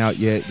checked one out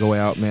yet, go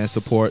out, man.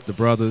 Support the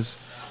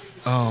brothers.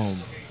 I'm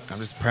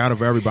just proud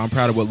of everybody. I'm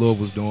proud of what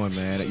Louisville's doing,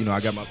 man. You know, I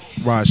got my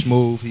Raj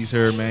Smooth. He's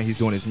here, man. He's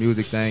doing his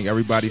music thing.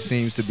 Everybody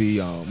seems to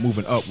be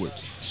moving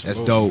upwards.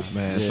 That's dope,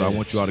 man. Yeah. So I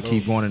want you all to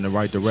keep going in the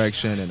right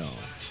direction. And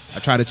I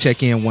try to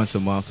check in once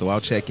a month, so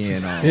I'll check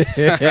in with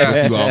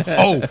you all.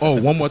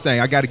 Oh, one more thing.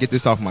 I got to get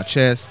this off my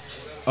chest.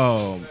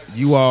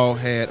 You all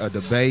had a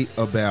debate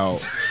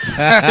about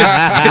Jay-Z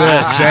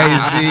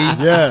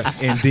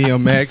and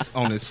DMX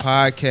on this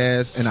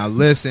podcast, and I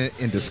listened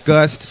in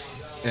disgust,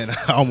 and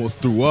I almost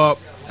threw up.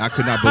 I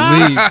could not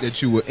believe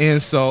that you would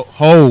insult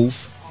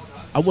Hove.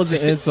 I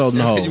wasn't insulting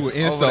Hove. You would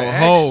insult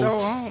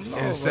Hove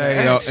and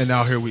say, and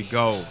now here we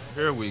go.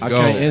 I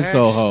can't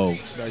insult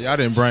Hove. No, y'all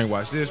didn't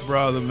brainwash this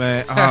brother,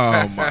 man.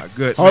 Oh, my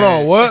goodness. Hold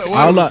on, what?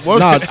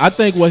 No, I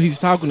think what he's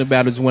talking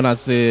about is when I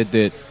said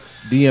that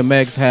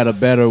DMX had a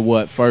better,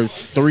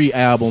 first 3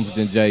 albums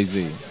than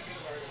Jay-Z.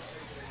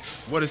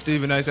 What is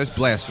Stephen A? That's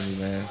blasphemy,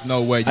 man. There's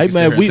no way you can sit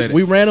here and say that.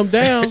 We ran them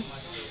down.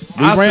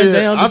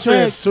 I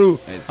said 2.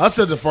 I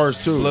said the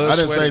first 2. I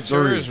didn't say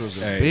 3.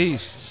 Was a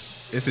beast.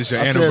 This is your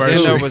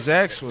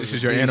anniversary. This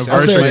is your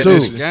anniversary. I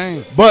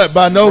said 2. But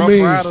by no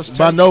means.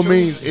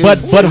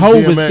 But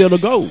Hove is still the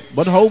GOAT.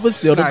 But Hove is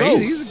still the GOAT.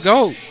 He's a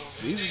GOAT.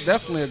 He's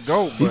definitely a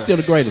GOAT. He's still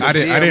the greatest. I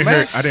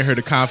didn't hear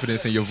the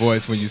confidence in your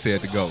voice when you said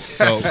the GOAT.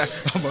 So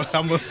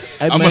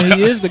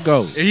he is the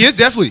GOAT. He is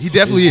definitely. He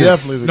definitely is.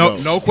 Definitely the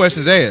GOAT. No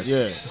questions asked.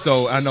 Yeah.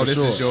 So I know this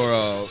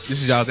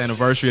is y'all's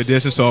anniversary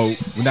edition. So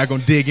we're not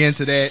gonna dig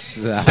into that,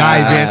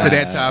 dive into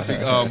that topic.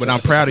 But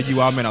I'm proud of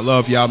you all, man. I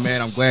love y'all,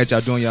 man. I'm glad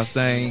y'all doing y'all's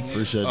thing.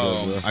 Appreciate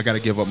that, bro. I got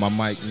to give up my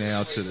mic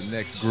now to the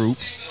next group.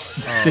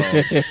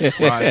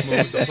 Ryan Smooth,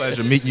 it's a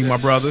pleasure meeting you, my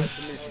brother.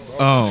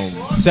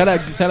 Shout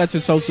out to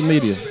social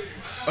media.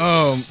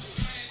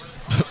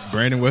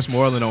 Brandon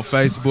Westmoreland on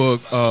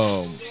Facebook,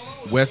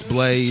 West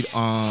Blade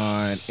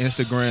on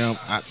Instagram.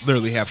 I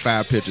literally have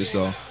 5 pictures,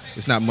 so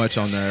it's not much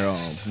on there.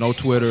 No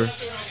Twitter.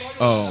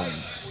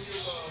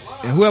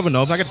 And whoever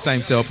knows, I got the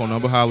same cell phone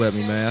number. Holler at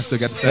me, man. I still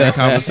got the same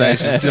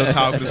conversation. Still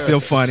talking. It's still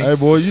funny. Hey,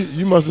 boy,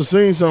 you must have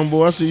seen something,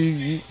 boy. I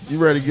see you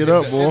ready to get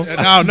up, boy.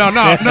 No.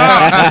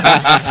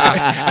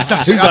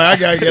 He's like, I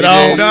got to get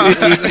on. I'm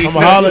going to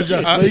holler at you.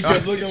 He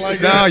kept looking like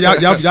that.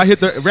 Y'all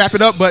hit the wrap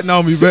it up button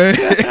on me, man.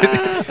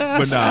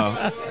 But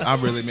no,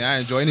 I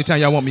enjoy. Anytime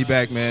y'all want me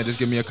back, man, just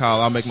give me a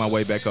call. I'll make my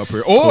way back up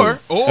here. Or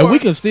and we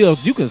can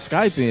you can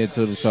Skype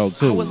into the show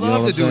too. I would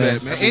love to do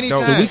that, man.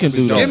 Anytime. So we can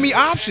do that. Give me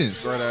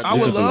options. I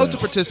would love to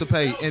participate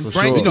and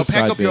bring,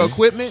 pack up your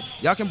equipment.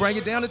 Y'all can bring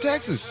it down to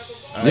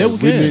Texas. Yeah, we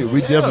can.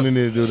 We definitely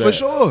need to do that for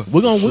sure.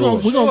 We're gonna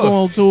go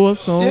on tour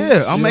soon.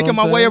 Yeah, I'm making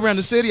my way around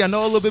the city. I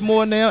know a little bit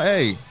more now.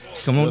 Hey,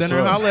 come on down there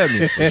and holler at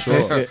me. For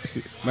sure.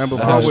 Man,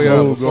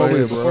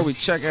 before we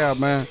check out,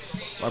 man,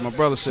 like my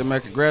brother said,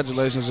 man,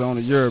 congratulations on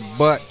the year,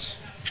 but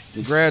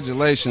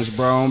congratulations,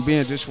 bro, on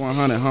being just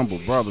 100 humble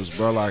brothers,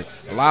 bro. Like,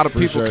 a lot of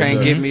people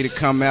can't get me to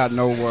come out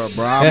nowhere,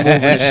 bro. I move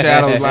in the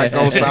shadows like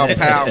Ghost Out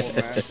Power,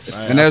 man.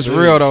 And that's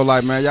real, though.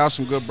 Like, man, y'all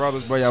some good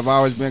brothers, bro. Y'all have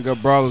always been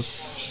good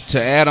brothers.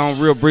 To add on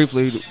real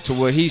briefly to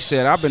what he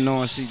said, I've been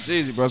knowing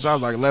C-Jeezy, bro, so I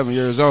was like 11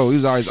 years old. He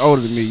was always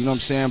older than me, you know what I'm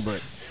saying?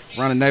 But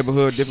around the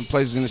neighborhood, different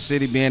places in the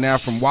city, being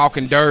out from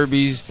walking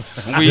derbies.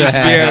 We used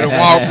to be able to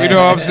walk, you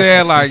know what I'm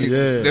saying? Like,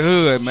 the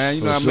hood, man,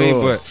 you know what I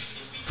mean? But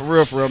for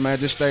real, man,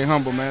 just stay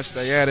humble, man.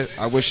 Stay at it.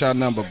 I wish y'all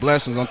nothing but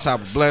blessings on top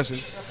of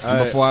blessings.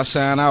 And before I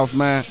sign off,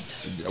 man,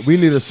 we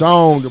need a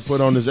song to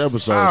put on this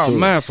episode, too. Oh,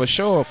 man, for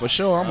sure.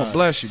 I'm going to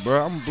bless you,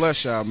 bro. I'm going to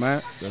bless y'all,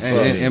 man.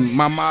 And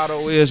my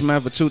motto is,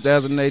 man, for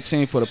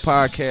 2018 for the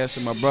podcast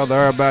and my brother,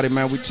 everybody,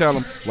 man, we tell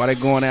them while they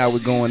going out, we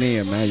going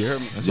in, man. You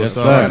heard me? Yes,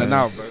 sir.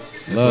 Out, bro.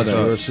 Love that.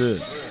 Real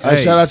shit. Hey,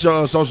 shout out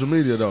your social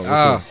media,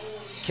 though.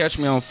 Catch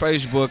me on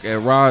Facebook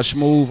at Raj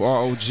Smooth,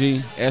 ROG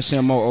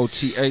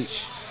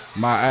SMOOTH.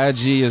 My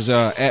IG is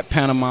at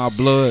Panama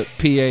Blood,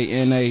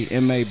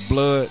 Panama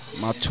Blood.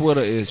 My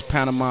Twitter is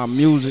Panama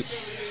Music,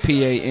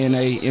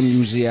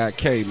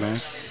 PANAMUZIK, man.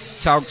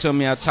 Talk to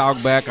me, I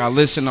talk back. I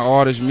listen to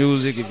artist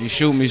music. If you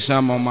shoot me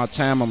something on my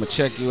time, I'm going to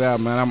check you out,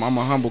 man. I'm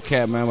a humble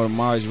cat, man, but I'm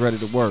always ready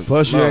to work.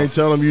 Plus, you ain't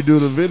tell them you do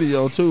the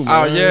video, too,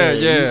 man. Oh,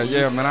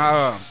 yeah,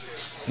 man.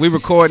 We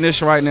recording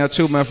this right now,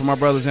 too, man, for my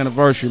brother's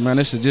anniversary, man.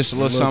 This is just a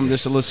little something,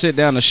 just a little sit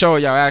down to show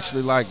y'all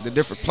actually, like, the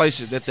different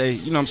places that they,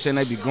 you know what I'm saying,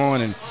 they be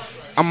going. And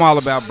I'm all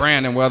about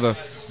branding, whether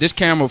this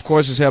camera, of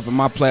course, is helping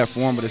my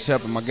platform, but it's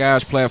helping my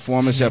guys'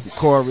 platform. It's helping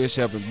Corey. It's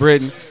helping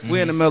Brittany.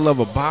 We're in the middle of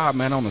a bar,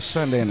 man, on a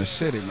Sunday in the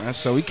city, man.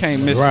 So we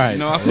can't miss it. You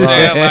know what I'm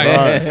saying?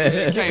 Like,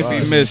 it can't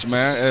be missed,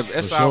 man.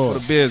 That's all for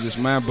the business,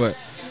 man. But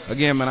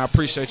again, man, I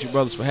appreciate you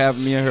brothers for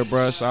having me in here,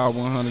 bro. It's all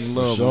 100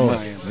 love.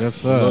 Yes,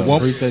 sir.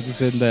 Appreciate you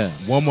sitting down.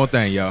 One more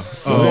thing, y'all.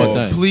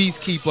 Please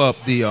keep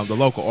up the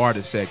local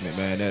artist segment,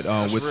 man. That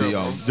with the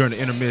during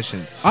the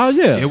intermissions. Oh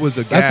yeah, it was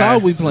a guy. That's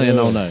all we playing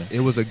on there. It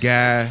was a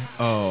guy.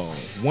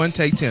 One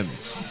Take Timmy.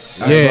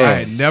 I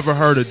had never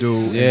heard of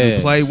dude. Yeah. And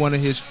you play one of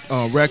his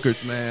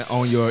records, man,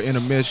 on your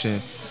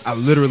intermission. I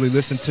literally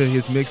listened to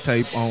his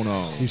mixtape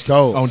on he's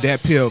cold on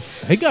Dat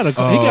Piff. He got a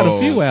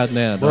few out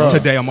now, bro.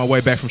 Today on my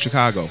way back from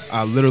Chicago,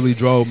 I literally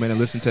drove, man, and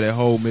listened to that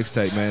whole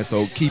mixtape, man.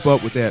 So keep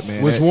up with that,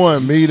 man. Which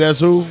one? Me?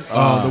 That's who?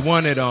 The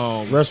one that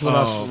Rest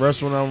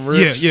when I'm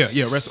rich.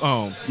 Yeah. Rest.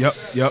 Yep.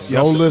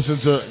 Go listen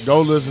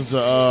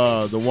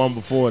to the one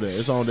before that.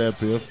 It's on that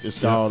Piff. It's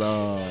called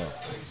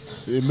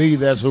Me.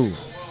 That's who.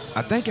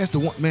 I think that's the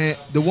one, man.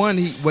 The one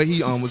he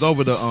was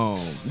over the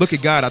Look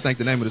at God. I think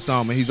the name of the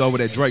song, man. He's over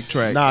that Drake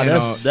track. Nah,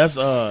 that's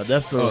the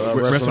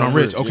Restaurant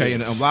Rich. Okay,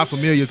 and a lot of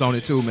familiars on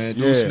it too, man.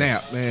 Dude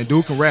snap, man.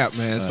 Dude can rap,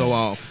 man. So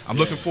I'm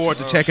looking forward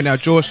to checking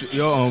out your records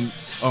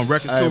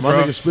too, bro.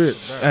 My nigga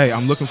spits. Hey,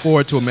 I'm looking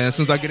forward to it, man. As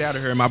soon as I get out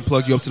of here, I'm about to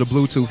plug you up to the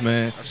Bluetooth,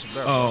 man.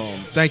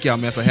 Thank y'all,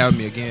 man, for having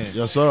me again.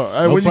 Yes, sir.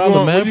 Hey, no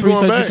problem, man.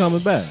 Appreciate you coming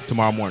back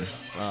tomorrow morning.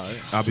 All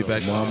right. I'll be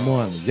back tomorrow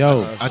morning.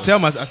 Yo, I tell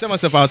myself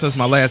this is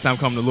my last time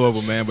coming to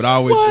Louisville, man. But I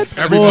always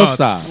every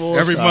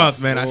month,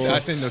 man. I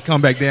tend to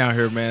come back down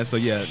here, man. So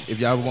yeah, if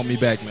y'all want me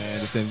back,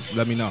 man, just then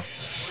let me know.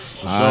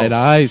 All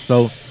right.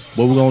 So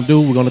what we're gonna do?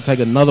 We're gonna take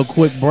another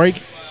quick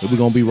break, and we're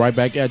gonna be right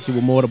back at you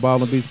with more of the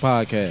Ball and Beats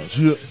podcast.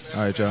 Yeah.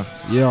 All right, y'all.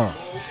 Yeah.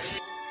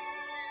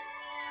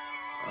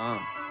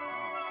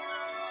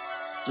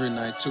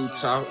 392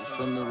 Talk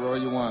from the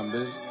Royal One,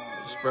 bitch.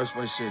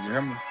 Expressway shit, you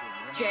hear me?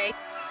 Jay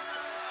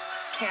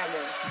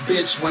Cameron.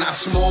 Bitch, when I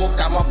smoke,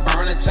 I'ma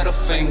burn it to the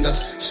fingers.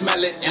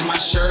 Smell it in my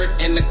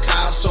shirt, in the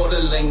car, sorta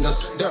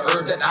lingers. The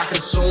herb that I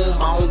consume,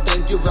 I don't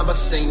think you've ever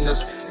seen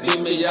this. Beat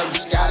me up,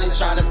 Scotty,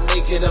 trying to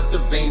make it up to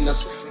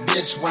Venus.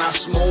 Bitch, when I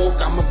smoke,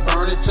 I'ma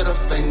burn it to the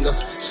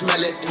fingers.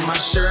 Smell it in my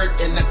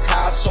shirt, in the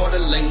car, sorta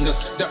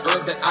lingers. The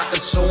herb that I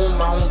consume,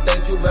 I don't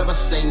think you've ever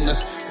seen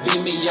this.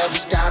 Beat me up,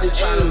 Scotty,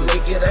 trying to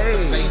make it up to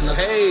Venus.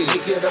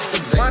 Make it up to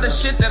Venus. For the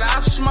shit that I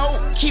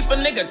smoke, keep a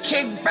nigga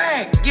kick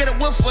back. Get a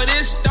whiff for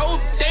this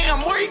dope, damn,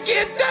 where you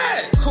get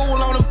that? Cool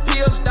on the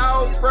pills,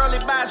 dog, early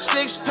by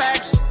 6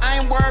 packs. I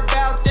ain't worried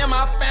about them,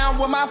 I found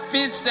where my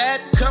fit's at.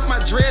 Cut my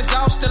dreads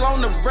off, still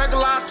on the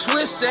regular, I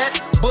twist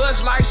that.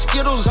 Buzz like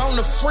Skittles on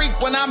the freak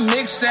when I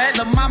mix that.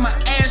 The mama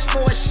asked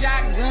for a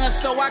shotgun,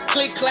 so I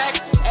click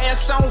clack.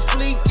 Ass on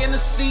fleek in the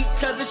seat,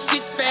 cause the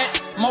shit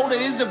fat. Motor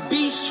is a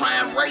beast, try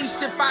and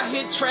race if I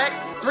hit track.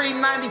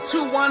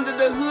 392 under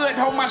the hood,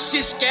 hold my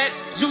shit scat.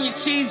 Junior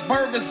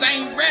cheeseburgers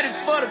ain't ready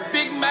for the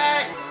Big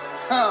Mac.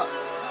 Huh.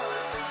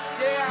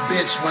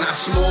 Bitch, when I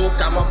smoke,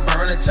 I'ma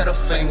burn it to the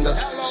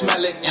fingers.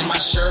 Smell it in my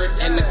shirt,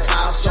 in the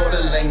car,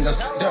 sorta lingers.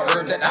 The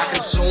herb that I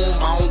consume,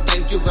 I don't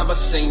think you've ever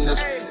seen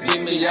this.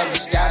 Beat me up,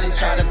 Scotty,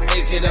 try to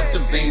make it up to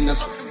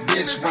Venus.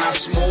 Bitch, when I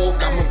smoke,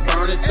 I'ma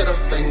burn it to the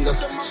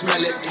fingers.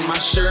 Smell it in my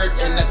shirt,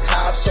 in the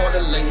car,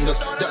 sorta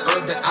lingers. The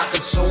herb that I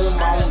consume,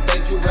 I don't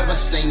think you've ever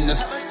seen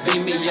this.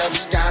 Beat me up,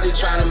 Scotty,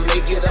 try to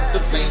make it up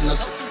to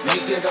Venus.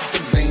 Make it up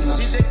to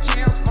Venus. DJ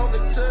Cam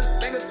smoking to his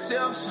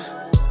fingertips.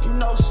 You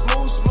know,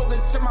 smooth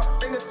smoking to my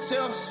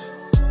fingertips.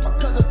 My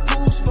cousin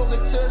Pooh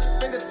smoking to his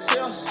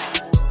fingertips.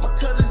 My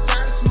cousin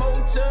Johnny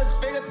smoking to his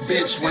fingertips.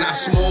 Bitch, when I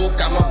smoke,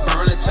 I'ma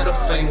burn it to the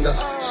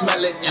fingers.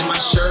 Smell it in my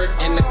shirt,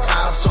 in the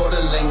car,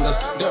 sorta lingers.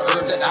 The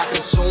herb that I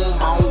consume,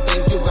 I don't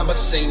think you've ever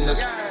seen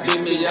this.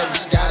 Beat me up,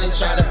 Scotty,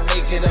 try to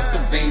make it up to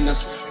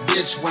Venus.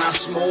 Bitch, when I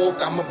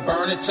smoke, I'ma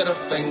burn it to the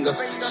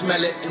fingers.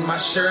 Smell it in my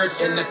shirt,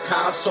 in the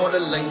car, sorta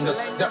lingers.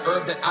 The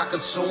herb that I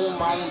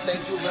consume, I don't think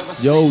you've ever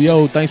seen.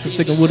 Yo, thanks for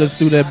sticking with us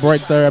through that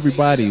break there,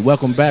 everybody.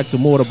 Welcome back to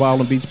more of the Ball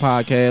and Beats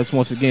podcast.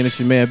 Once again, it's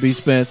your man, B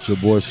Spence. Your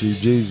boy, C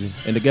Jeezy.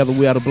 And together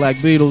we are the Black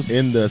Beatles.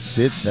 In the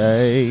city.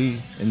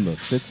 In the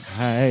city.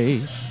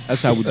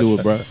 That's how we do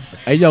it, bro.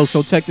 Hey, yo,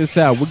 so check this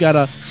out.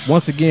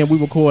 Once again, we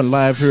recording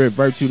live here at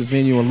Virtue, the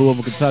venue in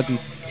Louisville, Kentucky.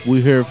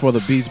 We're here for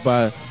the Beats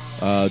by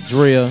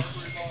Drea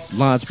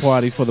launch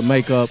party for the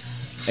makeup.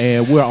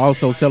 And we're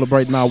also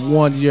celebrating our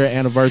 1-year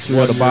anniversary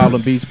of the Ball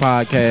and Beats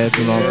podcast.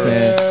 You know what I'm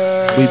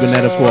saying? We've been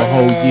at it for a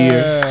whole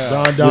year.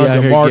 Don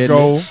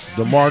DeMarco.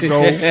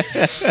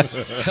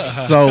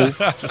 So,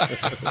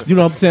 you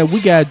know what I'm saying?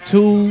 We got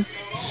two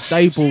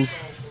staples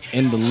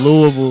in the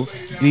Louisville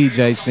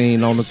DJ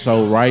scene on the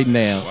show right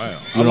now. Wow.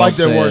 You know I like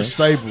what I'm that word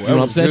saying? staple. You know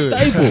what I'm saying?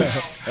 Staples.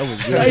 That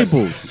was good.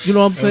 Staples. You know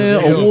what I'm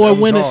saying?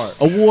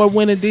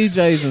 Award-winning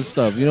DJs and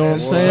stuff. You know what I'm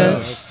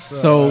saying?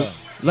 So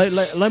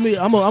let me.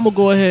 I'm gonna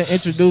go ahead and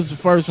introduce the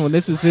first one.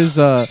 This is his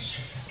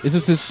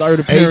third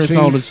appearance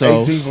on the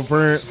show. 18th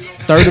appearance.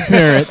 Third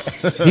appearance.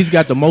 He's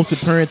got the most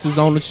appearances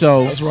on the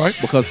show. That's right.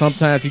 Because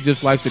sometimes he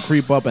just likes to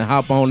creep up and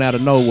hop on out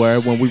of nowhere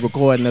when we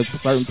recording at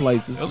certain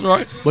places. That's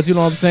right. But you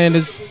know what I'm saying?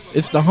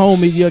 It's the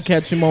homie. You'll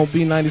catch him on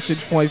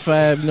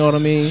B96.5. You know what I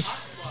mean?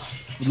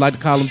 He'd like to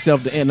call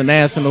himself the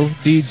international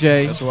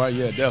DJ. That's right.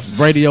 Yeah, definitely.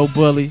 Radio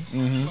bully.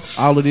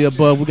 All of the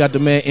above. We got the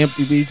man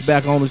Empty Beach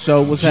back on the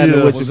show. What's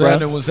happening with you, bro?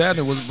 What's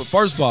happening? But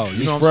first of all,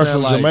 you know what fresh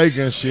I'm saying? from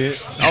Jamaica and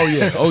shit.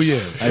 Oh yeah.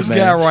 This man.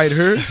 guy right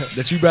here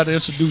that you about to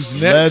introduce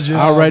next. Legend.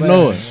 I already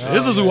know it.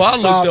 This is who I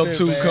looked up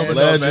to coming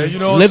up, man. You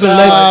know what Living I'm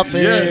Legend.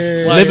 saying?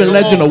 Yes. Like, Living come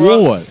Legend on, bro.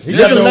 Award. He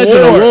got Living the Legend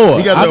award. Award.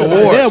 He got the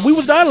award. Yeah, we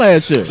was there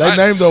last year. They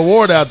named the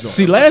award after him.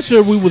 See, last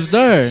year we was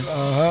there.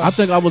 I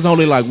think I was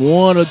only like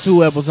 1 or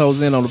 2 episodes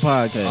in on the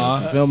podcast.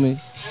 You feel me?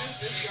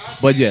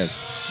 But yes,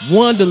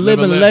 won the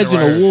Living Legend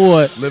right.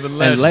 Award Living and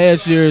Legend.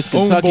 last year's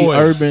Kentucky Boys.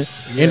 Urban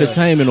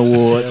Entertainment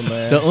Awards.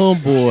 man. The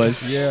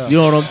Boys. Yeah. You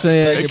know what I'm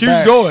saying? It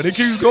keeps going. It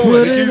keeps going.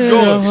 Put It it keeps in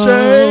going. a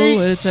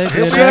hole and take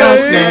it Shake. out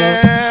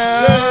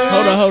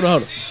slow. Hold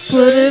on.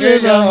 Put it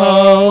in a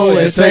hole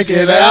and take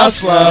it out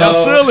slow. Y'all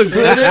silly.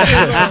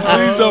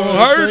 Please don't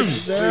hurt him.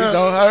 Please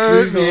don't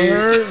hurt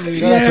me.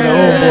 Shout out to the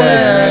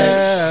homeboys,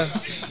 man.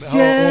 The whole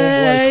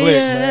homeboy clique,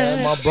 man.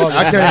 My brother.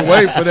 I can't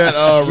wait for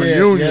that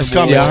reunion. Yeah, it's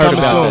coming. Yeah, I it's heard coming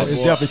about soon. that. It's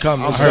definitely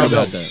coming. It's I heard coming.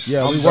 about that.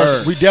 Yeah,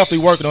 I'm we definitely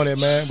working on it,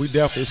 man.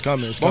 It's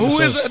coming. It's But coming who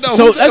soon. is that though?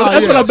 So Who's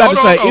that's what I'm about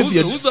to say. Hold on.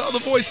 Who's the other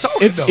voice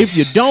talking though? If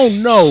you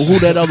don't know who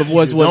that other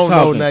voice was don't know,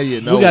 talking, now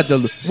you know. we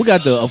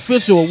got the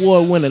official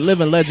award winning,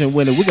 Living Legend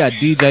winner. We got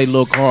DJ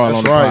Lil Carl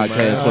on the right, podcast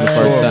man. for the Man,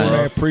 first man,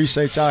 time.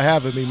 appreciate y'all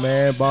having me,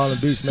 man. Ball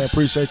and Beats, man.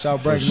 Appreciate y'all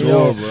bringing me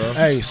sure, on. bro.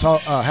 Hey, so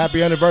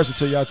happy anniversary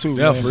to y'all too,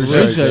 Yeah, man.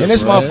 appreciate it, And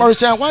this is bro. my first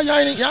time. Why y'all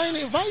ain't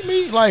invite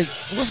me? Like,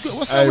 what's good?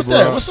 What's Hey, up with bro.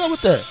 that? What's up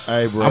with that?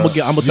 Hey, bro. I'm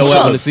gonna throw it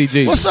on the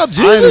CG. What's up, I ain't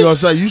even Jesus? gonna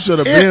say you should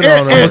have been And,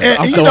 on her.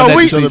 I'm you throwing know that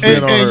we shit up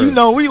in on her. and you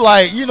know we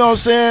like, you know what I'm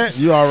saying?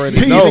 You already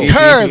Peas know. and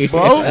curves,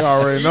 bro. You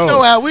already know. You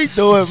know how we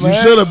do it, man.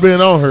 You should have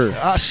been on her.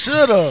 I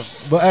should have.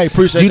 But hey,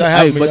 appreciate y'all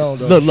having me on,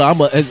 though. look, I'm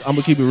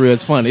gonna keep it real.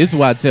 It's funny. This is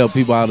why I tell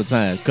people all the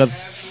time because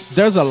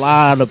there's a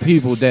lot of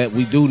people that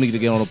we do need to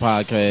get on the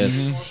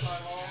podcast.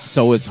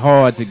 So it's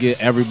hard to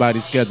get everybody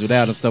scheduled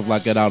out and stuff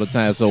like that all the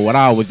time. So what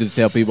I always just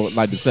tell people,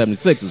 like the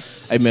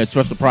 76ers, hey man,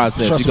 trust the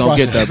process. Trust You're the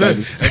gonna get there, process.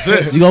 baby. That's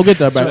it. You're gonna get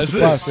there, baby. That's it.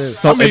 Process.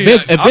 So I mean,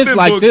 events I've been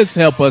like booked- this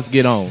help us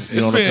get on. You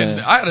know what I'm saying?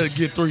 I had to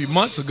get 3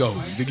 months ago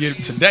to get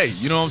it today.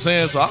 You know what I'm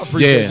saying? So I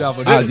appreciate y'all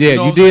for this. Yeah, know you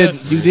what I'm did.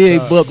 saying? You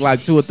did book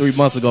like 2 or 3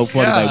 months ago for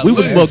Yeah, today. We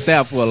was man. booked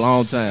out for a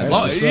long time.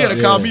 Oh, he had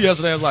to call Yeah. me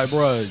yesterday. I was like,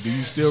 bro, do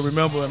you still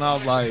remember? And I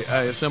was like,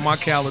 hey, it's in my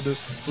calendar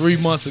 3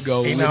 months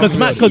ago. Because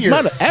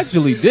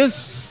actually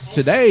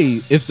today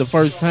is the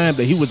first time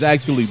that he was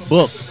actually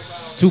booked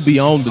to be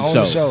on the On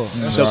show. the show.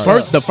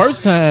 That's The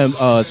first time,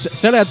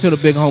 shout out to the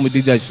big homie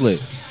DJ Slick.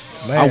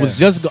 Man.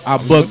 I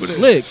booked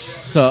Slick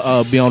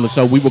to be on the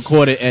show. We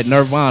recorded at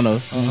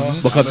Nirvana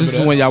because this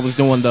is when y'all was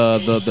doing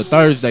the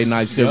Thursday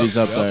night series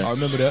up there. I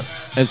remember that.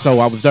 And so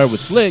I was there with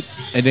Slick,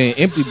 and then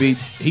Empty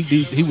Beats, he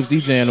was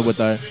DJing with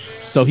her.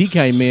 So he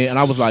came in, and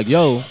I was like,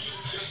 yo,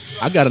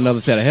 I got another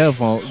set of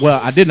headphones.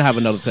 Well, I didn't have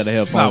another set of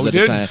headphones at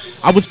the time.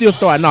 I was still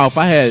starting off.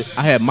 I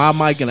had my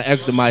mic and an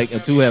extra mic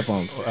and 2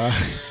 headphones.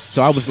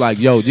 So I was like,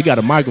 yo, you got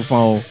a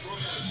microphone.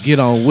 Get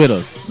on with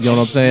us. You know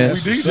what I'm saying?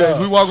 We DJs.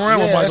 We walk around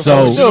with microphones.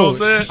 So- You know what I'm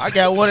saying? I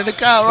got one in the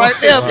car right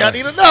there. If y'all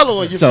need another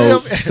one, you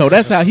feel me? So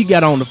that's how he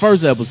got on the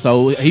first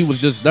episode. He was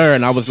just there,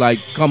 and I was like,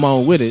 come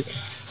on with it.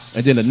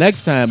 And then the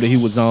next time that he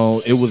was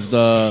on, it was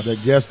The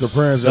guest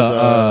appearance at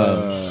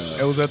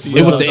It was at the.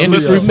 it was the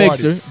industry party.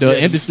 mixer,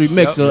 industry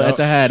mixer Yep. at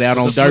the Hideout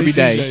on The free Derby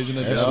Day. DJs and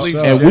the Yeah. sleep.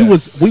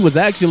 And we was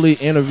actually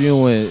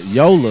interviewing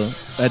Yola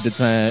at the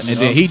time, and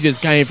then he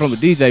just came from the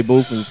DJ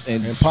booth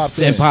and popped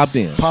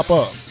in. Pop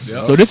up.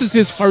 So this is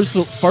his first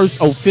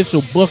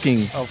official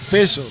booking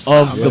Official.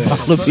 of the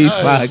Ball of Peace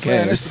Man, that's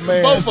podcast. the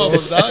man. Both of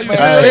us, dog. You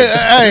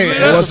Hey,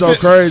 and what's so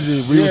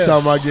crazy? We was Yeah.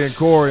 talking about getting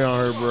Corey on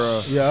her,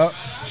 bro. Yeah.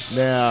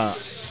 Now,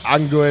 I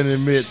can go ahead and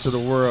admit to the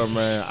world,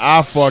 man,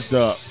 I fucked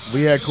up.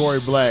 We had Corey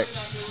Black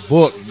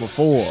booked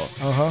before,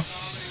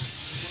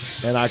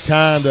 and I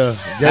kind of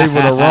gave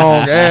her the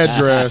wrong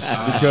address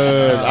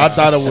because I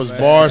thought it was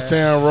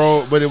Bardstown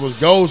Road, but it was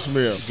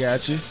Goldsmith.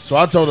 Got you. So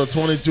I told her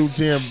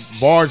 2210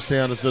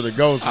 Bardstown instead of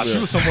Goldsmith. she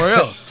was somewhere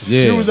else.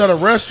 Yeah. She was at a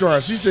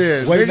restaurant. She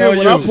said, Wait, nigga, no,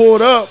 when you. I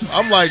pulled up,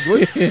 I'm like,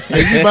 what?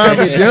 Hey, you buying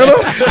me dinner?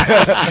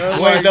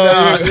 I'm Wait, like, no,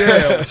 nah, you.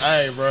 yeah.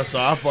 Hey, bro, so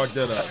I fucked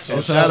that up. So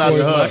That's shout how out it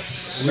to goes, her. man.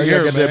 We We got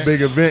here, that man.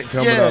 big event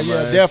coming up,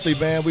 man.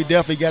 Definitely, man. We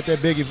definitely got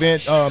that big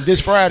event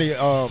this Friday.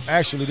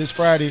 Actually, this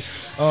Friday,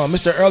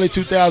 Mr. Early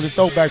 2000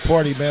 Throwback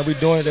Party, man. We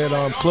doing it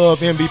at Club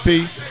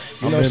MVP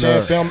You know what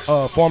I'm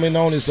saying? Formerly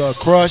known as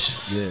Crush.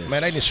 Yeah.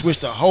 Man, they done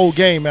switched the whole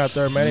game out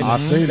there, man.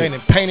 They done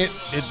painted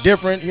it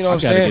different. You know what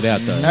I'm saying?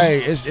 Get out there. Hey,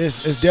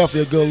 it's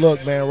definitely a good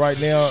look, man. Right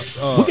now,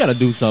 we gotta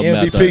do something.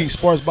 MVP out there.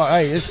 Sports Bar.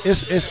 Hey, it's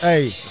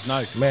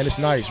nice, man. It's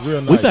nice,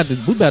 real nice.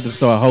 We about to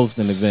start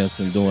hosting events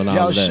and doing all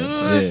Y'all of that. should.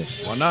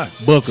 Yeah. Why not?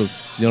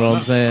 Bookers. You know what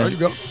I'm saying? There you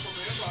go.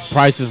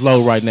 Price is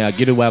low right now.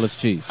 Get it while it's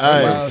cheap.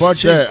 Hey, fuck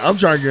that. I'm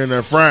trying to get in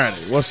there Friday.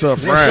 What's up,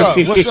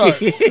 Friday? What's up?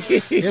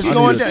 It's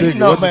going down. You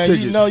know,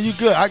 man. You know you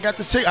good. I got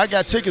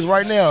tickets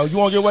right now. You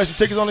want to give away some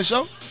tickets on the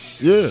show?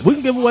 Yeah. We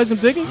can give away some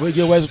tickets. We'll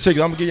give away some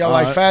tickets. I'm going to give y'all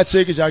like 5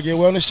 tickets. Y'all get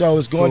away on the show.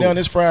 It's going down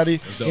this Friday.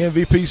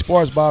 MVP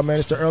Sports Bar, man.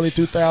 It's the early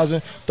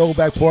 2000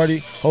 throwback party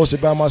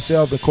hosted by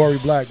myself and Corey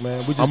Black, man.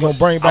 We just going to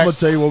bring back. I'm going to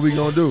tell you what we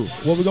going to do.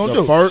 What we going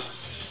to do? First,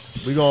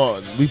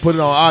 we put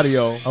it on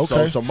audio.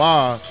 Okay. So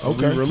tomorrow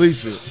we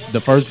release it. The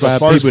first five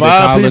people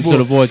that call into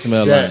the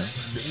voicemail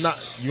line.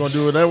 You gonna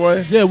do it that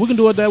way? Yeah, we can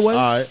do it that way.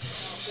 All right.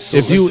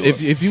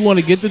 If you want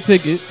to get the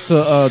ticket to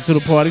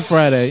the party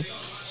Friday,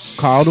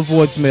 call the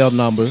voicemail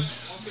number.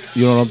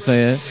 You know what I'm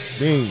saying?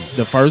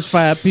 The first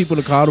 5 people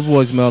to call the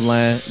voicemail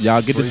line,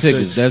 y'all get the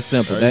tickets. That's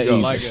simple. That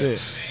easy. Like I said,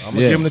 I'm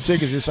gonna give them the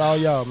tickets. It's all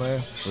y'all,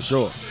 man. For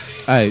sure.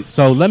 Hey,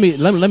 so let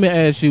me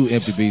ask you,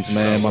 Empty Beast,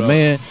 man.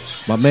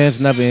 My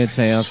man's never in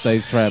town,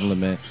 stays traveling,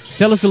 man.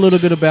 Tell us a little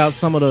bit about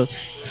some of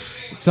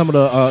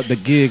the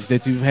gigs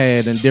that you've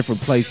had in different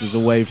places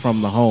away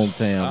from the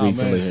hometown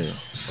recently here.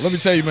 Well, let me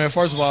tell you, man.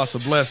 First of all, it's a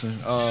blessing.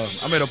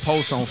 I made a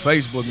post on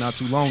Facebook not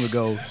too long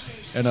ago,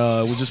 and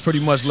we're just pretty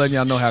much letting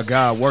y'all know how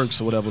God works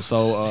or whatever.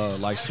 So,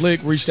 like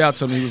Slick reached out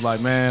to me. He was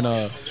like, "Man,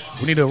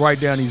 we need to write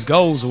down these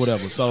goals or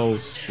whatever." So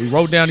we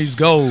wrote down these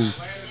goals.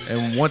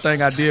 And one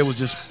thing I did was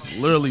just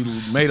literally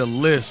made a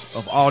list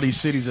of all these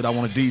cities that I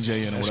want to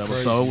DJ in or whatever.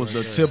 Crazy, so it was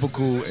the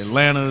typical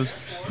Atlantas,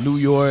 New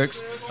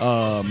Yorks,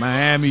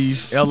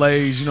 Miamis,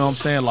 LAs, you know what I'm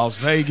saying, Las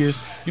Vegas.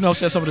 You know what I'm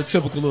saying, some of the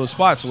typical little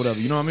spots or whatever,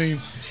 you know what I mean?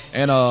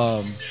 And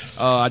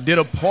I did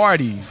a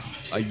party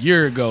a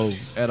year ago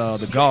at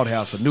the Gaud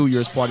House, a New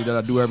Year's party that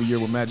I do every year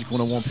with Magic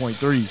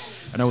 101.3.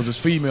 And there was this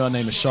female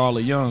named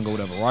Charlotte Young or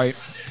whatever, right?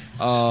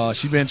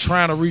 She been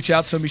trying to reach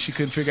out to me. She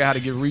couldn't figure out how to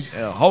get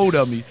a hold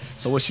of me.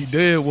 So what she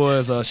did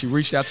was she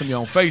reached out to me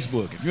on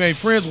Facebook. If you ain't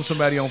friends with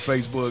somebody on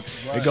Facebook,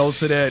 it goes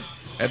to that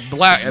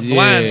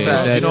blind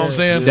side. You know what I'm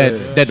saying?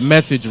 That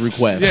message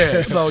request.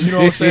 Yeah. So you know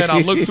what I'm saying?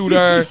 I looked through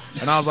there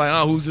and I was like,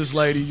 "Oh, who's this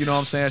lady?" You know what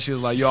I'm saying? She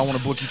was like, "Yo, I want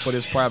to book you for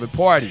this private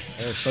party."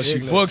 So she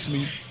books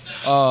me.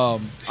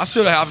 I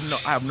still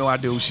have no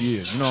idea who she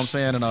is. You know what I'm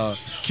saying? And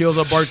kills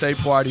her birthday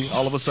party.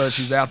 All of a sudden,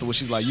 she's afterwards.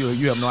 She's like,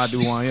 you have no idea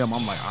who I am.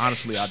 I'm like,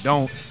 honestly, I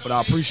don't. But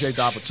I appreciate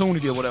the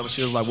opportunity or whatever.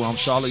 She was like, well, I'm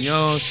Charlotte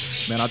Young.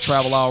 Man, I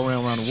travel all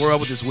around the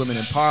world with this women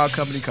empowerment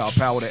company called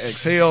Power to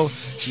Exhale.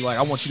 She's like,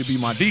 I want you to be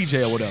my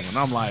DJ or whatever. And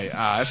I'm like,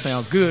 that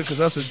sounds good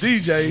because us as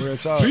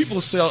DJs, people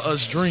sell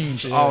us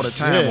dreams all the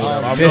time. You know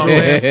what I'm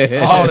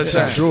saying? All the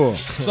time. Sure.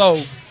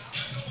 So,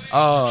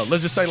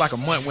 let's just say like a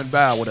month went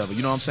by or whatever.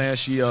 You know what I'm saying?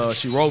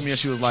 She wrote me and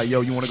she was like,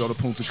 yo, you want to go to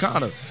Punta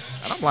Cana?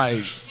 And I'm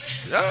like,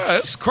 yeah,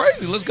 it's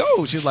crazy. Let's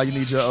go. She's like, you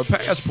need your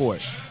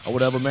passport or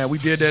whatever, man. We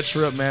did that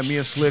trip, man. Me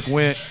and Slick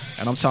went,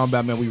 and I'm talking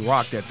about, man, we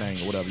rocked that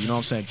thing or whatever. You know what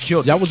I'm saying?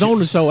 Killed Y'all was on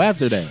the show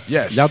after that.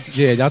 Yes. Y'all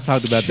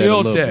talked about that a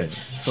little bit.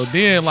 So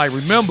then, like,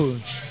 remember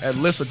that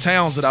list of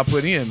towns that I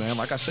put in, man.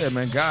 Like I said,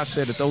 man, God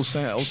said that those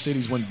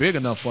cities weren't big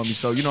enough for me.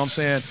 So, you know what I'm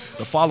saying?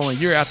 The following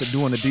year after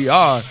doing the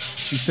DR,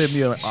 she sent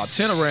me an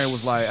itinerary and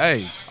was like,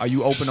 hey, are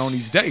you open on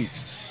these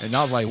dates? And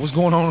I was like, what's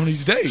going on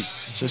these dates?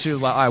 So she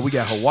was like, all right, we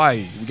got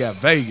Hawaii, we got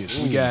Vegas,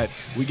 we got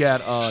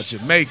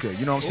Jamaica,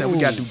 you know what I'm saying? We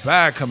got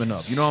Dubai coming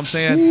up, you know what I'm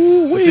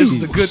saying? But this is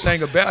the good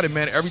thing about it,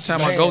 man. Every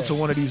time I go to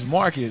one of these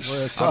markets,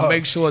 I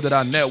make sure that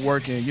I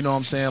network and, you know what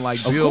I'm saying,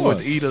 like build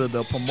with either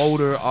the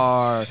promoter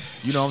or,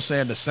 you know what I'm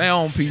saying, the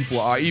sound people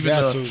or even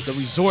the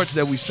resorts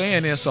that we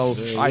staying in. So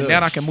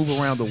now I can move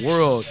around the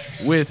world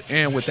with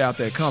and without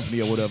that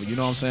company or whatever, you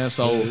know what I'm saying?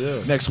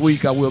 So next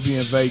week I will be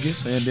in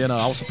Vegas, and then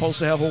I was supposed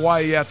to have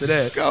Hawaii after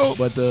that.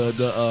 But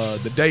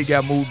the date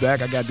got moved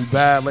back. I got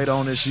Dubai later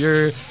on this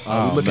year.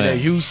 We're looking at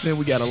Houston.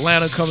 We got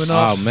Atlanta coming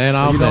up. Oh, man.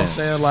 So, you know what I'm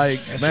saying? Like,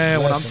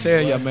 man, when I'm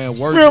telling you, man,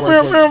 work.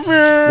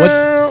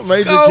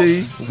 Major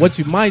key. What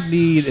you might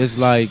need is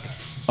like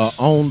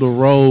on the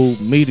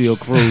road media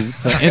crew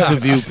to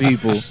interview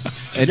people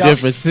in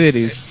different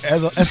cities.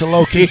 That's a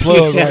low key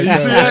plug, right? You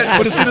see that?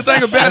 But see, the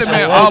thing about it,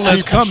 man, all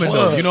that's coming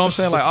though. You know what I'm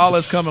saying? Like all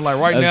that's coming. Like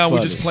right now,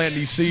 we're just planting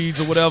these seeds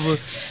or whatever,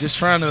 just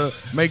trying to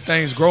make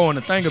things grow. And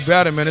the thing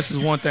about it, man, this is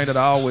one thing that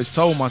I always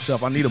told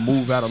myself: I need to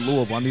move out of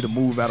Louisville. I need to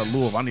move out of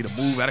Louisville. I need to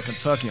move out of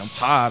Kentucky. I'm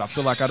tired. I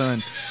feel like I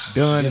done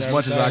as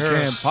much as I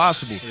can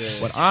possible.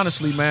 But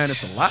honestly, man,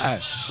 it's a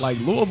lie. Like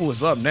Louisville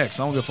is up next.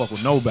 I don't give a fuck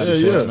what nobody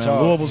says,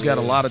 man. Louisville's got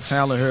a lot of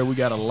talent here. We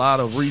got a lot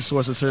of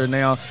resources here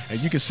now, and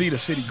you can see the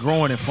city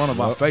growing in front of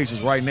our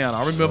faces right now. And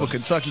I remember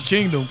Kentucky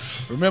Kingdom.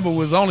 Remember,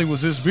 was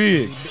this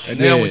big, and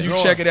now when you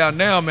check it out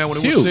now, man, when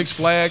it was Six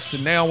Flags to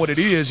now what it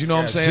is, you know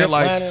what I'm saying?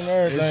 Like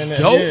it's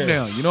dope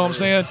now. You know what I'm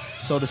saying?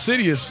 So the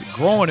city is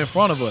growing in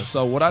front of us.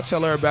 So what I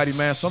tell everybody,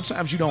 man,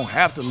 sometimes you don't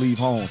have to leave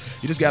home.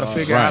 You just got to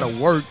figure out how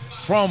to work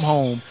from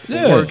home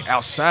and work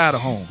outside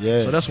of home. Yeah.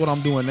 So that's what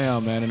I'm doing now,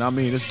 man. And I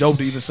mean, it's dope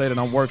to even say that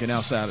I'm working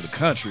outside of the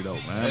country, though,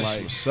 man.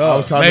 Like, I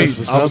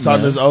was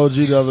talking to this OG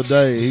the other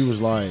day. He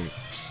was like,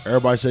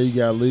 everybody say you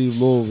gotta leave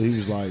Louisville. He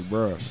was like,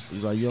 bruh,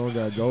 he's like, you don't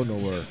gotta go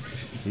nowhere.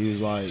 He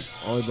was like,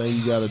 only thing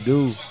you gotta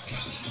do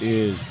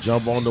is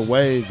jump on the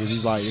wave, because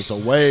he's like, it's a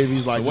wave.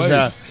 He's like, you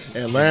got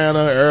Atlanta,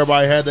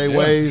 everybody had their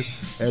wave,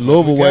 and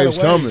Louisville wave's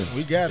coming.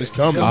 We got it. It's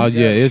coming. Oh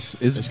yeah,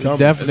 it's coming.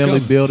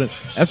 definitely building.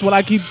 That's what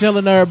I keep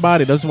telling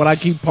everybody. That's what I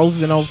keep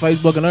posting on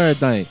Facebook and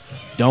everything.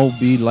 Don't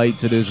be late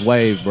to this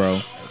wave,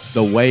 bro.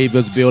 The wave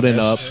is building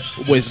up.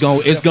 It's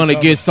gonna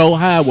get so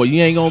high where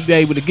you ain't gonna be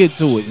able to get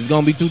to it. It's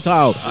gonna be too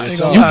tall. You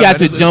got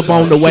to jump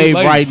on the wave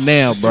right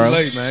now, bro. It's too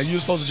late, man. You were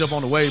supposed to jump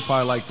on the wave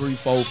probably like 3,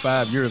 4,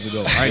 5 years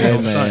ago. I ain't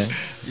gonna stunt.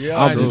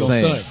 Yeah, I'm just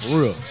saying, for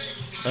real.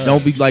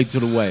 Don't be late to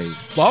the wave.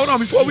 But hold on,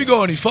 before we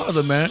go any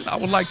further, man, I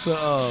would like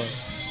to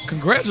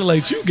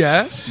congratulate you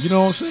guys. You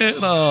know what I'm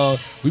saying?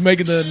 We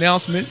making the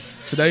announcement.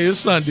 Today is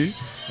Sunday.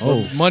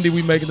 Oh, Monday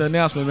we making the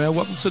announcement, man.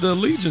 Welcome to the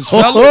Allegiance,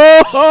 fellas.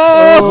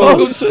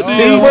 Welcome to the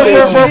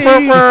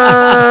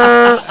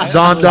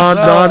Don,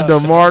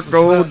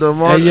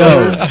 DeMarco. Hey,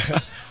 yo.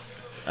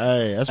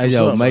 Hey, that's what's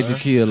up, major man.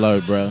 key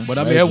alert, bro. But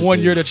I mean, that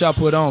 1 year that y'all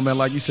put on, man,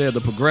 like you said,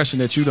 the progression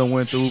that you done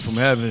went through from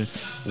having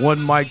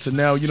one mic to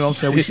now, you know what I'm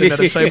saying? We sitting at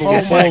a table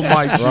with 4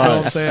 mics, you know what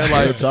I'm saying?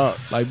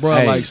 Like,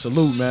 bro, like,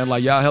 salute, man.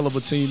 Like, y'all hell of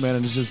a team, man,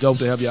 and it's just dope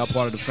to have y'all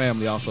part of the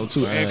family also,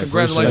 too. Man, and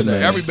congratulations to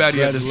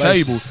everybody at this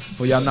table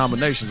for y'all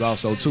nominations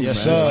also, too, man.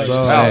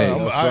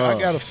 I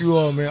got a few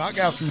of them, man. I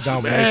got a few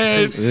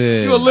nominations, too.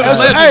 Yeah. You a living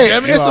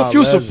legend, it's a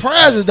few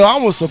surprises, though. I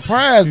was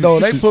surprised,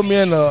 though. They put me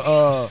in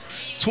the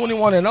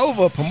 21 and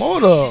over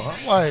promoter.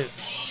 I'm like,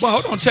 well,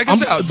 hold on, check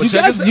us out. You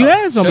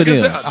had some of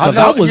them. I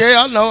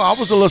know. I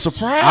was a little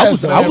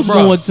surprised. I was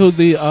going to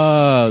the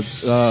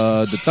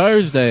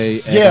Thursday.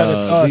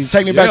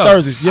 Take Me Back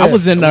Thursdays. Yeah. I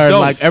was in there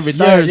like every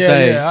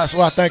Thursday. Yeah. That's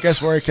why I think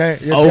that's where it came.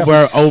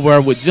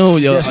 Over with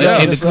Junior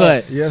in the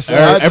cut. Yes,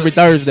 every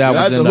Thursday I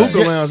was in there. The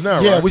hookah lounge now,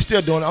 right? Yeah, we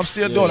still doing it. I'm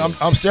still doing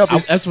it. I'm still.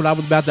 That's what I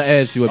was about to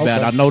ask you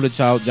about. I know that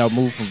y'all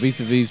moved from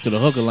Vis-a-Vis to the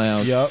hookah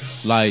lounge. Yep.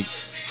 Like,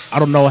 I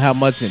don't know how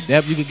much in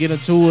depth you can get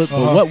into it,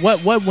 but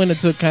what went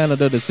into kind of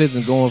the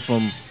decision going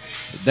from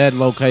that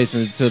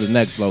location to the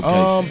next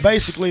location?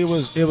 Basically, it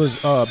was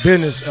a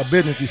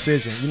business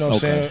decision. You know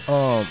what I'm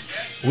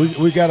saying?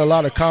 We got a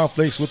lot of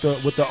conflicts with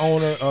the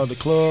owner of the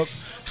club.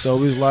 So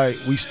it was like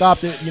we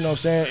stopped it, you know what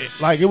I'm saying?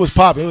 Like it was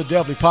popping. It was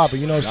definitely popping,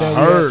 you know what I'm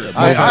saying?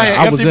 I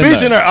had empty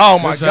beats in there. Oh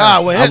my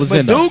God.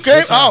 When dude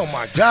came, oh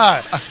my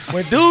God.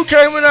 When dude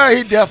came in there,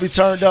 he definitely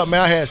turned up,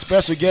 man. I had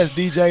special guest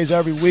DJs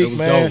every week,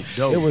 man.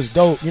 It was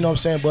dope, you know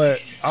what I'm saying?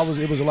 But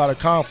it was a lot of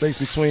conflicts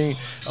between you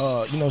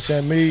know what I'm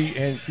saying, me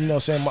and you know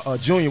what I'm saying,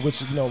 Junior,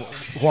 which you know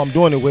who I'm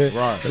doing it with.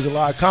 Right. There's a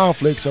lot of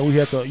conflicts, so we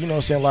had to, you know what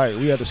I'm saying, like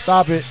we had to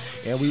stop it,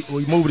 and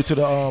we moved it to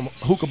the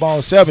Hookah Bar on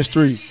 7th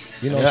Street.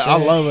 You know what I'm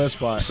saying? I love that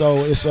spot.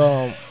 So it's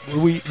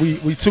we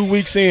 2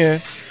 weeks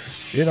in,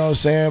 you know what I'm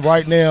saying?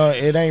 Right now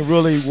it ain't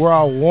really where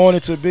I want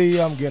it to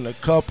be. I'm getting a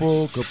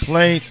couple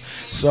complaints.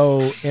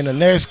 So in the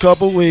next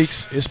couple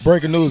weeks, it's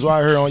breaking news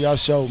right here on y'all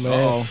show,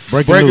 man.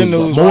 Breaking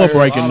news. More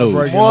breaking news.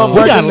 We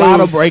got a lot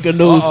of breaking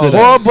news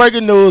today. More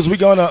breaking news. We're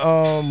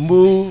gonna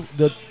move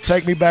the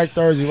Take Me Back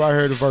Thursday right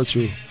here to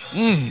Virtue.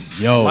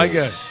 Yo. My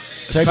God.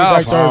 Take Me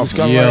Back Thursday's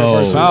coming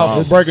right.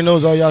 It's breaking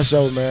news on y'all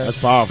show, man. That's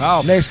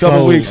powerful. Next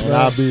couple weeks, man.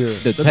 I'll be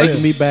here. The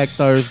Take Me Back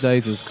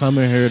Thursdays is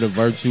coming here to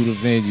Virtue, the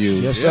venue.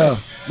 Yes, sir.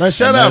 Man,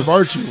 shout out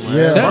Virtue, man.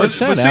 Yeah, But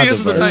see, this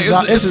is the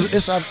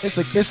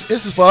thing.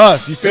 This is for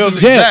us. You feel me?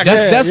 Yeah,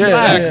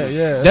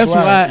 that's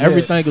why why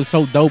everything is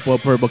so dope up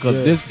here,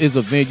 because this is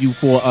a venue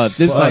for us.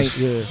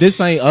 This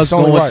ain't us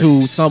going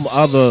to some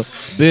other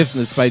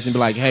business space and be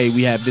like, hey,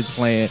 we have this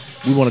plan,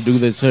 we want to do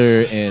this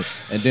here, and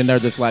then they're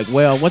just like,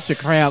 well, what's your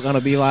crowd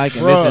gonna be like,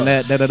 and this and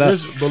that,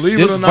 Believe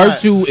it or not,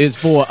 Virtue is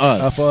for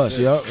us. For us,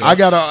 yeah. I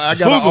got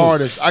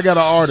an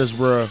artist,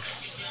 bro,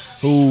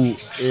 who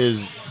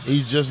is.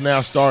 He's just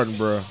now starting,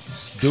 bro.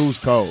 Dude's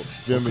cold.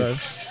 Feel me?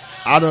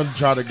 I done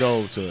try to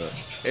go to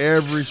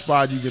every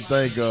spot you can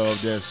think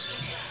of that's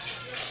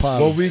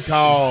what we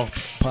call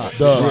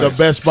the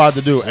best spot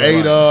to do.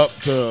 8 Up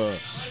to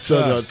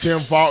the Tim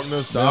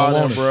Faulkners to all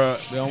them, bro.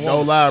 No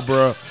lie,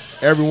 bro.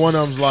 Every one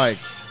of them's like,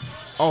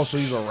 oh, so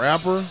he's a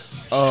rapper?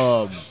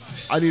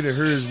 I need to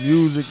hear his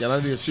music and I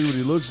need to see what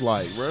he looks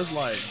like, bro. It's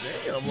like,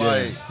 damn,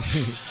 like.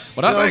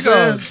 But I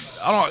think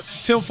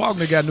Tim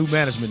Faulkner got new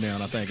management now,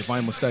 I think, if I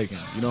ain't mistaken.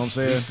 You know what I'm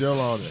saying? He's still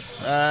on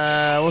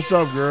it. What's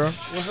up, girl?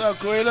 What's up,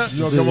 Quita?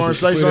 You gonna come on and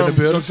say something?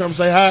 You gonna come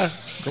say hi?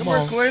 Come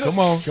on, Quita. Come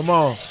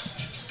on.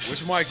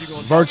 Which mic you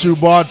gonna Virtue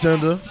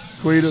bartender,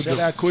 Quita. Shout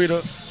out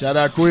Quita. Shout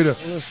out Quita.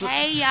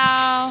 Hey,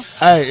 y'all.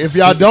 Hey, if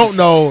y'all don't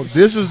know,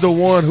 this is the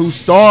one who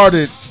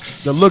started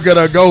the Look at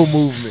Her Go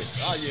movement.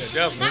 Oh yeah,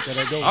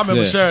 definitely. I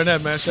remember sharing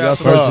that, man. Shout out Yes,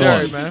 to sir.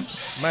 Jerry, man.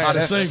 Man, Out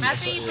of that's- singles. I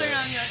see you put it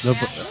on your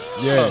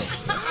Yeah.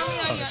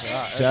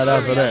 Shout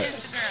out for that.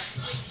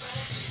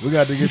 We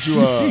got to get you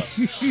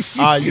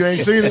you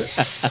ain't seen it?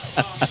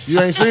 You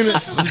ain't seen it?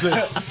 Let me see.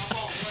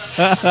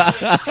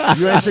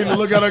 You ain't seen the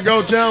Look at Her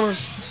Go challenge?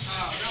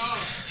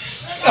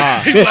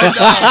 He's like,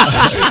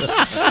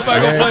 nah.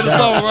 Somebody gonna play the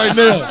song right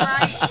now.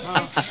 I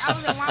was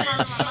at Walmart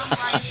with my mama,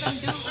 right? And some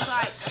dude was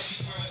like,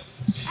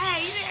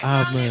 hey, you didn't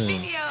Oh, film man. that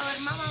video.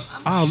 And my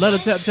mom, Oh, let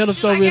her tell the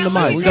story in the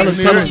mic. we Tell gotta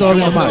the hear it. story in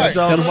the Come on, mic.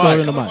 tell Tell the the story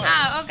mic. in the mic.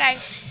 oh, okay.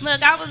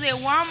 Look, I was at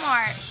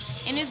Walmart.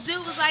 And this dude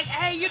was like,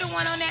 hey, you the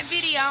one on that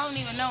video. I don't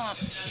even know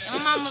him.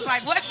 And my mom was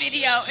like, what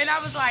video? And I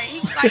was like, he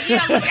was like,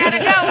 yeah, we gotta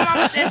go. My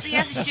mama said, see,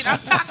 that's the shit I'm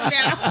talking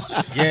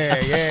about.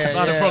 Yeah.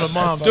 Not in front of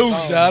mom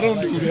dudes now. I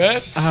don't do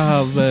that.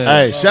 Oh man.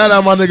 Hey, shout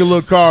out my nigga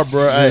Lil Car,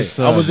 bro. Hey, Yes,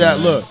 sir, I was at,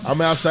 man. look,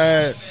 I'm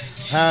outside,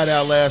 hired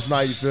out last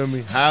night, you feel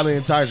me? Highly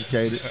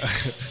intoxicated.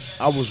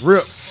 I was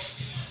ripped.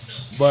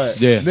 But,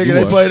 Yeah, nigga, you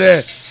they were. play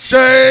that.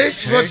 Shake.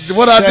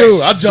 What I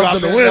do? I jumped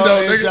in the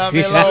window, nigga.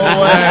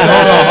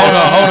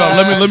 Hold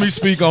on. Let me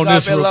speak on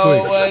this real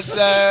quick. One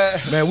time.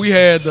 Man, we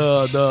had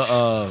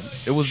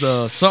it was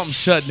the something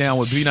shut down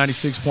with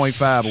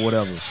B96.5 or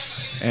whatever.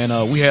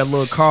 And we had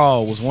Lil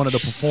Carl was one of the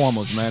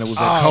performers, man. It was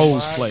at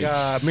Cole's place.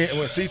 God. Me,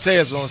 when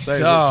C-Tez was on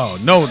stage. Oh,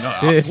 no.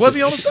 Was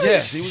he on the stage?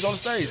 Yes, he was on the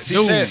stage.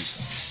 Dude,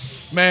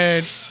 C-Tez.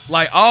 man,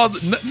 like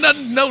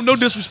no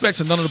disrespect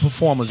to none of the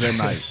performers that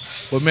night.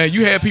 But man,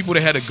 you had people that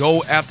had to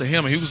go after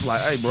him, and he was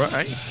like, "Hey, bro,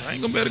 I ain't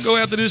gonna be able to go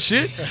after this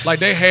shit." Like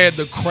they had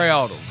the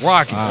crowd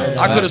rocking.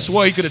 I could have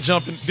swore he could have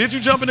jumped in. Did you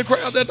jump in the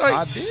crowd that night?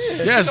 I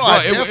did. Yes, You know, bro. I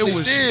It definitely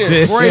was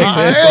did. crazy.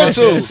 I had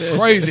to.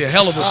 Crazy, a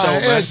hell of a show, I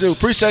man. had to.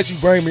 Appreciate you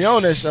bringing me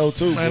on that show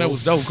too. Man, that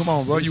was dope. Come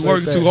on, bro. You Appreciate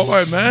working that. too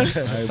hard, man.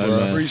 Hey, I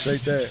bro.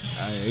 appreciate that.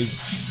 Hey,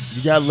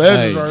 you got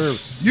legends Hey. right here.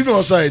 You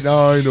gonna say,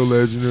 no, I ain't no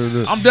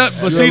legend. I'm done.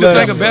 But You're see, a the thing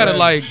legend, about it, right?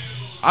 like,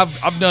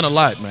 I've done a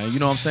lot, man. You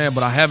know what I'm saying?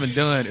 But I haven't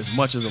done as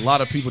much as a lot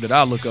of people that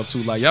I look up to.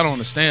 Like, y'all don't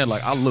understand.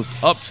 Like, I look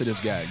up to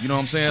this guy. You know what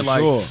I'm saying? For Like,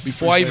 sure.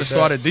 before I even Appreciate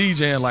started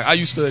DJing, like, I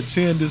used to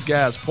attend this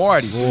guy's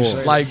party.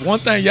 Appreciate Like, one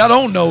thing y'all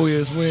don't know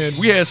is when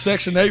we had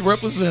Section 8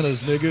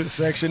 representatives, nigga.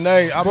 Section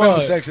 8. I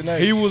remember Bruh, Section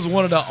 8. He was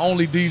one of the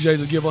only DJs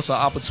to give us an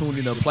opportunity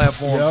and a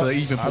platform Yep. to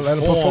even I perform, let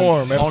him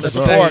perform, man. on the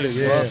Support stage.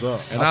 it, yeah.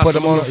 And I, put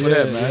him salute on him for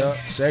that, man.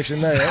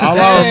 Section 8. All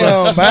I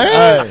remember,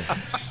 man.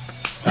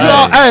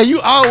 Hey. You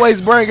always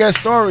bring that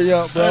story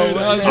up, bro. Hey,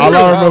 that's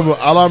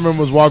All I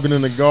remember was walking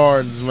in the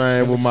gardens,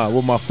 man, with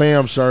my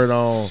fam shirt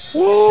on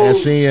and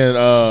seeing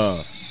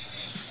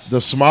the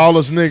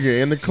smallest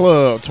nigga in the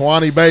club,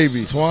 Twani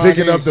Baby,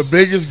 picking up the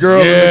biggest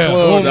girl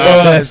in the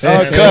club.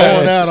 Uncut.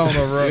 Going out on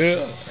her, bro.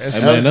 Yeah. That's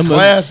Hey, man, them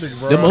classic,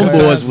 bro. Them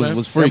boys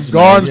was freaky. Them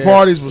gardens man.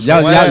 parties was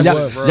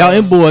classic, bro.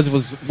 Y'all boys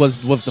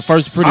was the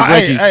first pretty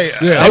Rickies.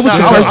 Yeah. They was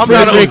the first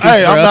pretty Rickies.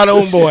 I'm not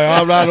an boy.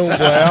 I'm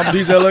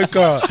DJ Lil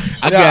Car.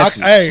 I got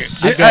you.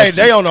 Hey,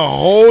 they on a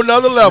whole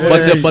nother level.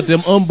 But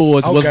them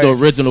boys was Okay. the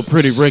original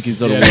pretty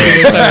Rickies of the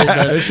Yeah,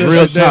 world. they shut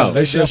Real shit down. talk.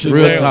 They shut shit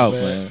Real down, talk,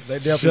 man. man. They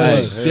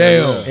definitely. Hey,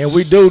 Damn. And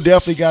we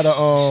definitely got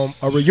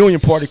a reunion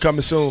party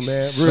coming soon,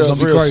 man. Real gonna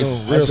be crazy.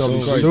 soon. That's Real gonna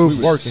be soon. stupid.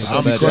 We working.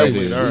 I'll be We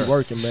crazy.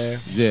 working, man.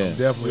 Yeah.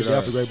 Definitely, We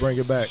definitely gonna bring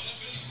it back.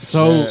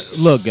 So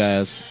look,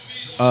 guys.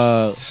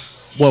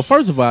 Well,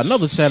 first of all,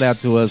 another shout out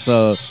to us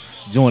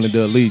joining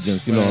the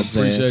Allegiance. You know what I'm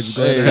saying? Appreciate you.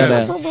 Glad to Shout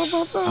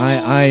have out.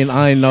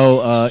 I ain't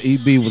know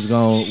EB was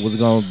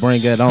gonna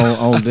bring it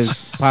on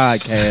this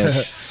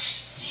podcast.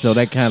 So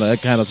that kind of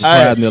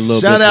surprised me a little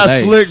shout bit. out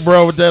today. Slick,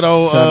 bro, with that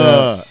old Shout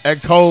out.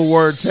 that cold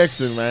word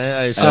texting, man.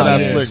 Hey, shout out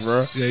yeah. Slick,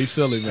 bro. Yeah, he's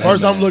silly, man.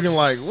 First, I'm looking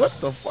like, what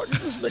the fuck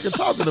is this nigga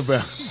talking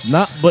about?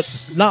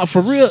 Not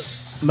for real,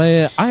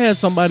 man. I had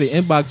somebody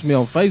inbox me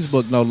on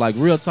Facebook. No, like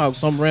real talk.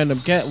 Some random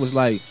cat was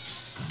like,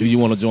 "Do you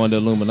want to join the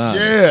Illuminati?"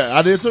 Yeah,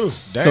 I did too.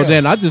 So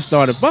then I just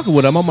started fucking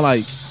with him. I'm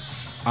like,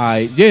 all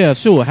right, yeah,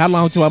 sure. How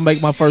long till I make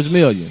my first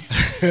million?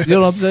 You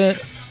know what I'm saying?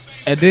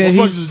 And then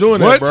What fuck is doing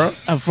that, bro?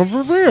 For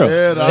real.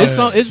 Yeah,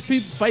 nah. It's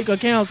people, fake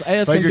accounts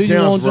asking, Fake do you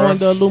accounts, want to bro. join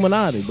the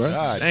Illuminati, bro?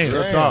 Damn.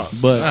 Real talk.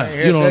 But I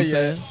ain't you know had what I'm that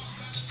yet. saying?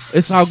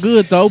 It's all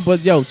good though. But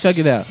yo, check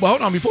it out. But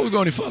hold on, before we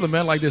go any further,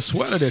 man, like this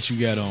sweater that you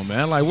got on,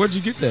 man, like where'd you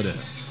get that at?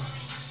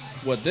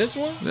 What, this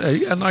one? Yeah,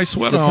 you got a nice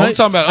sweater The on. I'm tank?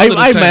 talking about Hey, under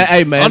the hey, tank.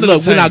 man, man, Under the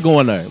look, we're tank. not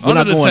going there. We're Under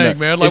not the going tank,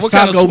 there. man. Like, It's what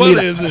kind of Taco sweater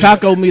Meat- is it?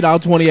 Taco Meat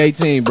out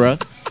 2018, bro.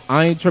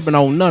 I ain't tripping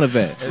on none of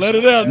that. Let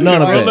it out, None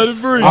nigga, of bro. it. Let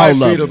it breathe. All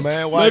White of Peter, it.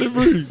 man. Let White it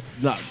breathe.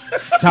 Nah,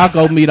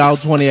 Taco Meat out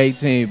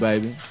 2018,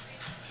 baby.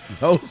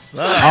 No,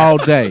 sir. All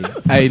day.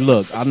 Hey,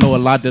 look, I know a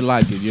lot that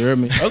like it. You hear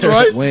me? That's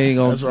right. We ain't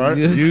gonna. That's right.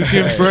 You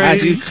can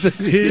break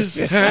his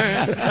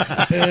hand.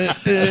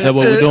 Is that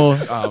what we're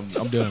doing?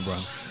 I'm done, bro.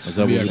 Is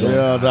that what we're doing?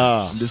 Yeah,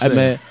 nah.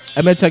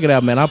 Hey man, check it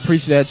out, man. I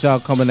appreciate y'all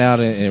coming out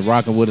and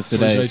rocking with us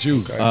today. Appreciate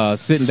you. Okay.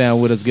 Sitting down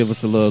with us, give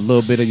us a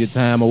little bit of your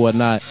time or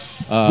whatnot.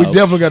 We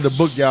definitely got to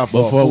book y'all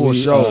for a full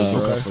show,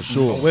 bro, for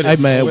sure. Hey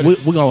man,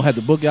 we're gonna have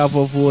to book y'all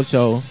for a full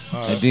show,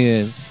 and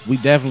then we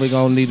definitely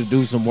gonna need to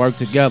do some work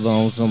together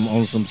on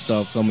some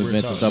stuff, some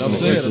events and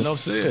stuff. Enough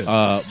said.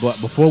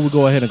 But before we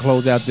go ahead and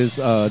close out this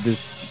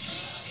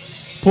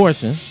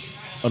portion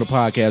of the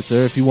podcast,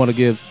 sir, if you want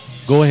to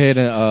go ahead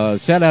and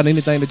shout out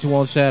anything that you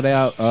want to shout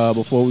out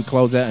before we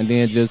close out, and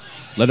then just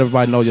let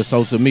everybody know your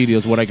social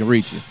medias where they can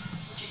reach you.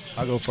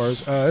 I go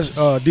first. It's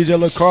DJ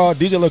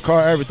Lil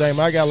Carl, everything.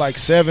 Man, I got like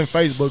 7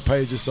 Facebook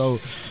pages, so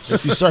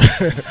if you search,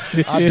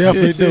 I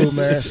definitely do,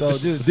 man. So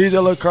just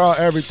DJ Lil Carl,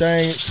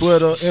 everything.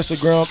 Twitter,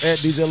 Instagram at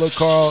DJ Lil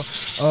Carl.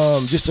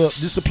 Just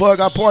to plug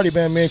our party,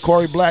 man. Me and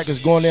Corey Black is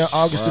going there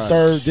August the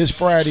 3rd, this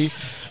Friday.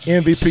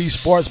 MVP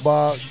Sports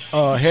Bar.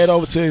 Head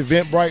over to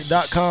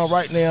eventbrite.com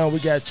right now. We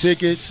got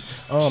tickets.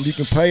 You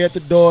can pay at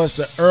the door. It's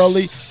an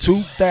early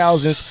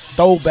 2000s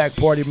throwback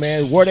party,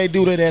 man. Where they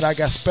do that, I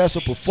got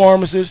special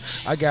performances.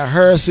 I got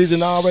her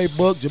season already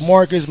booked.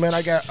 Jamarcus, man.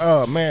 I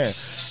got man.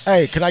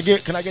 Hey, can I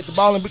get the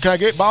Ballin'? Can I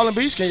get Ballin'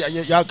 Beach?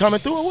 Y'all coming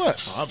through or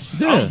what? I'm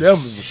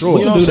definitely for sure.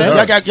 You know what I'm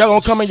saying? Y'all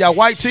gonna come in y'all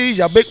white tees,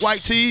 y'all big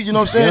white tees. You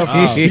know what I'm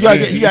saying? You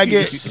gotta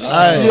get. You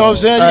know what I'm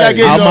saying? You gotta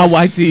get all my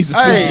white tees is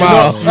too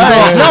small.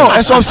 No,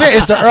 that's what I'm saying.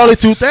 It's the early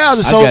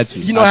 2000s. So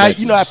you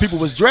know how people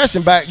was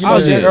dressing back. You know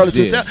what I'm saying? Early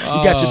 2000s.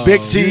 You got your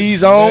big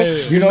tees on.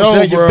 You know what I'm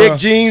saying? Your big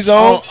jeans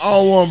on. I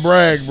don't want to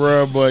brag,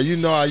 bro, but you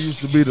know I used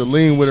to be the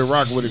lean with it,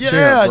 rock with it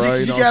champ, bro.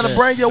 You gotta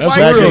bring your white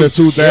tee. Back in the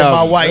 2000s.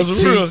 My white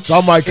tee. So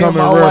I might come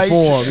in rare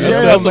form.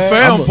 That's the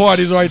fam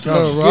parties right there,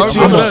 bro.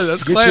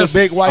 That's get you a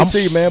big white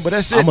tee, man. But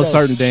that's it. I'm a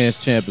certain dance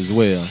champ as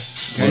well.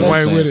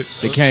 With it.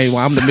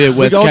 I'm the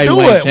Midwest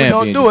K-Wayne champion. We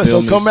gonna do it.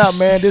 So come out,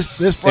 man. This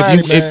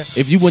Friday, man.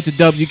 If you went to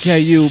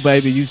WKU,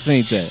 baby, you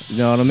seen that. You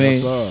know what I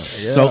mean? Yeah,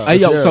 so hey,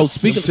 yo. So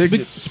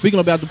speaking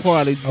about the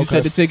party, you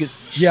said the tickets.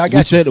 Yeah, I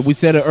got you. We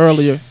said it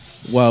earlier.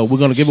 Well, we're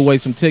gonna give away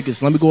some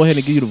tickets. Let me go ahead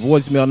and give you the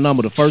voicemail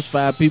number. The first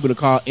 5 people to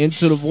call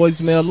into the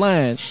voicemail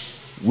line,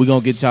 we're going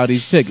to get y'all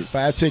these tickets.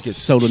 5 tickets.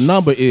 So the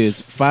number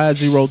is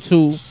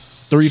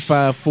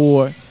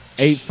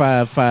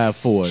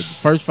 502-354-8554. The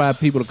first 5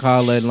 people to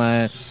call that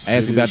line,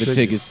 ask about the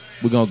tickets,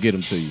 we're going to get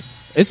them to you.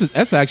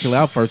 That's actually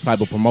our first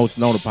type of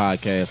promotion on the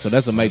podcast, so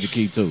that's a major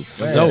key, too.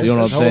 Man, you know what I'm saying?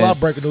 There's a whole lot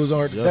of breaking news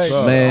on today.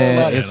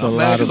 Man, it's a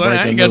lot of breaking news.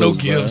 I ain't got no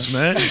gifts,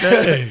 man.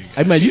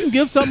 Hey, man, you can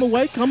give something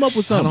away. Come up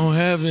with something. I don't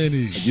have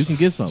any. You can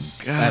get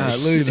something. God,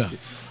 look at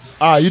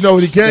that. You know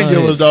what he can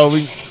give us, though?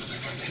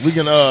 We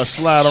can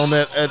slide on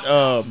that at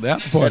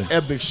that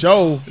epic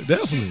show.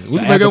 Definitely. We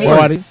can make it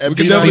work. We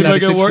can definitely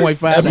make it work.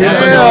 Yeah,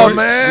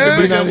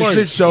 man. We can make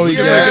it show. We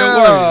can make it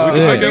work. We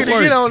can make it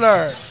work. Get on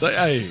there. So,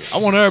 hey, I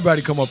want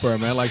everybody to come up there,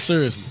 man. Like,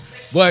 seriously.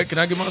 But can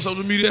I get my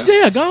social media?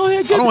 Yeah, go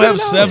ahead. I don't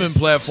have 7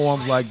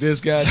 platforms like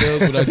this guy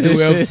does, but I do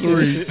have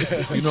 3. You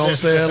know what I'm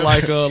saying?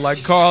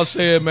 Like Carl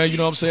said, man. You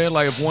know what I'm saying?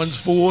 Like if one's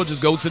full,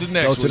 just go to the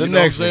next one. Go to the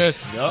next one. Yep.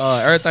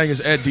 Everything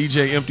is at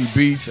DJ Empty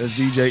Beats. That's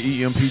DJ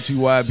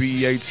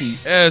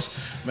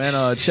EMPTYBEATS.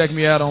 Man, check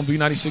me out on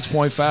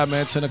B96.5,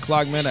 man. 10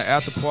 o'clock, man. The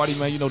after party,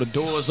 man. You know the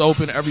doors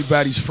open.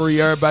 Everybody's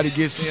free. Everybody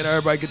gets in.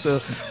 Everybody get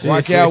to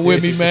rock out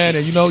with me, man.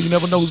 And you know, you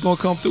never know who's gonna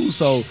come through.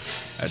 So.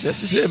 That's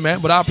just it, man.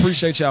 But I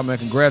appreciate y'all, man.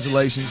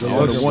 Congratulations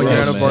on the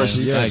 1-year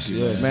anniversary. Thank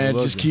you, man.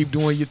 Just keep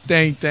doing your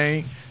thing.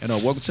 And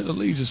welcome to the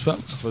Legions,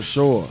 fellas. For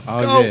sure.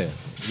 Oh, Go. yeah.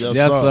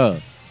 Yes,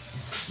 sir.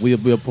 We'll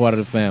be a part of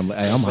the family.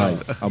 Hey, I'm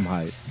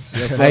hyped.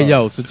 Yes, hey,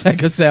 yo, so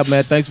check us out,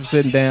 man. Thanks for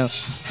sitting down.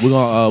 We're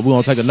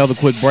gonna take another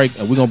quick break,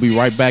 and we're going to be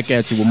right back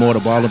at you with more of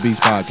the Ballin'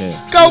 Beats podcast.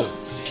 Go!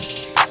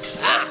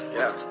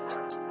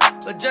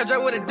 But Judge,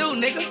 what it do,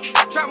 nigga?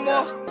 Drop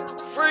more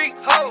free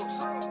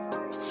hoes.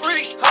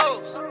 Free hoes.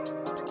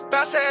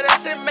 Bounce that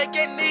ass and make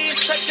it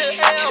knees touch your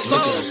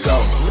elbows.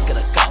 Look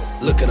at her go,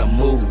 look at her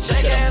move,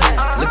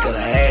 look at her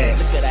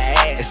ass,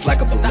 it's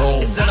like a balloon.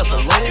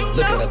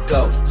 Look at her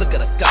go, look at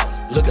her go,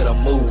 look at her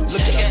move,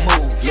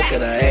 look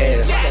at her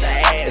ass,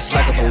 it's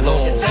like a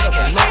balloon.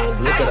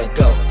 Look at her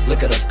go,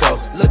 look at her go,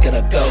 look at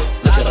her go,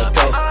 look at her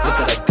go, look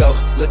at her go,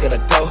 look at her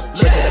go,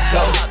 look at her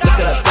go,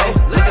 look at her go,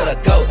 look at her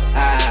go.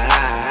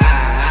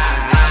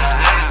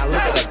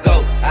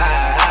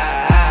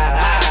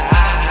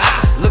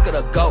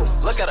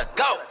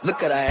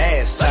 Look at her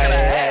ass,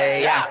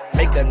 yeah.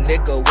 Make a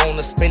nigga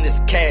wanna spend his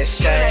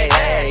cash,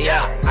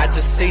 yeah. I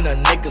just seen a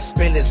nigga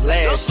spend his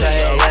last,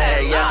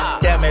 yeah.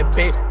 Damn it,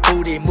 big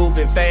booty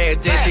moving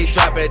fast, then she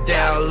drop it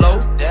down low,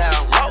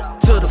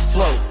 to the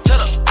floor.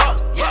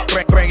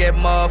 Bring it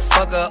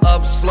motherfucker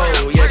up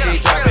slow, yeah. She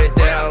drop it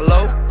down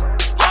low,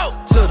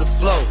 to the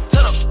floor.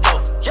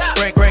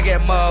 Bring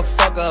it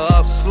motherfucker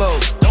up slow.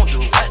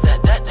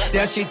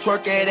 Then she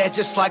twerk that ass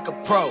just like a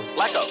pro.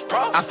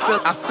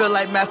 I feel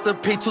like Master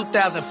P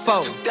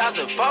 2004.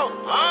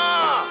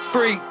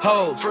 Free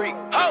hoes. Free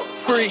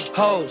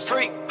hoes.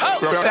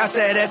 Bounce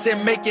that ass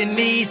and make your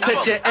knees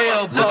touch your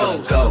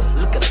elbows.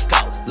 Look at her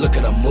go. Look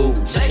at her move.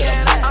 Look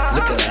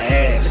at her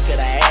ass.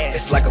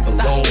 It's like a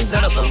balloon.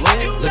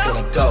 Look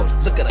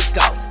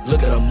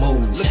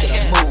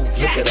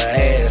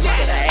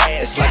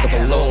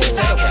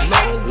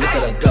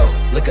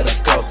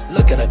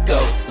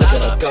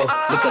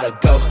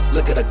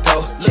look at her go,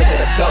 look at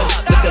her go,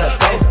 look at her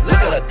go, look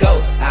at her go.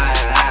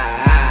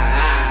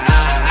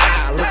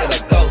 Look at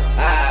her go.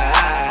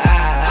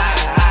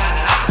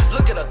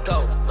 Look at her go,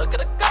 look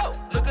at her go,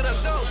 look at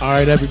her go. All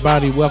right,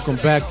 everybody, welcome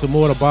back to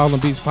more of the Ball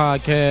and Beats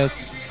podcast.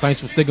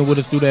 Thanks for sticking with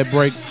us through that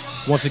break.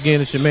 Once again,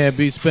 it's your man,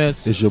 B.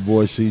 Spence. It's your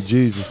boy, C.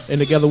 Jesus. And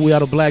together we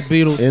are the Black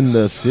Beatles. In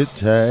the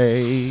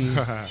city.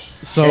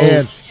 So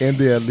and in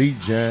the Elite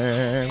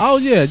Jam. Oh,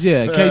 yeah.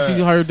 In case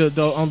you heard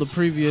on the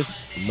previous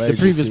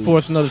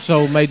portion of the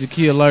show, Major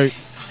Key Alert,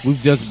 we've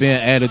just been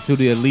added to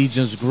the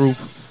Allegiance group.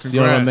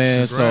 You know what I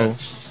mean?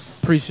 Congrats.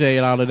 So appreciate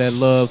all of that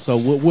love. So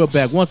we're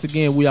back. Once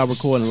again, we are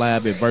recording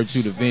live at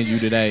Virtue, the venue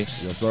today.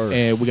 Yes, sir.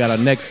 And we got our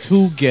next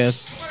two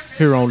guests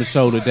here on the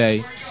show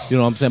today. You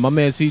know what I'm saying? My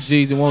man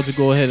CG's, and won't you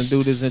go ahead and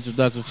do this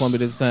introduction for me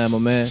this time, my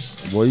man?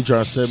 Boy, you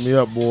trying to set me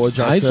up, boy.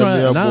 I ain't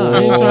trying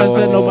to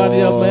set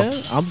nobody up,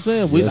 man. I'm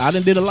saying, I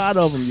done did a lot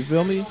of them, you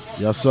feel me?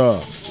 Yes,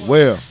 sir.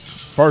 Well,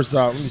 first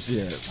off, let me see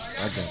it.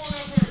 I can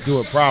do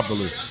it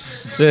properly.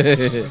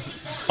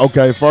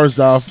 Okay, first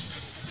off,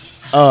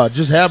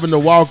 just happened to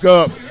walk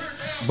up,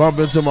 bump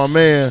into my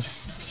man,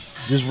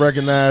 just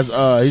recognize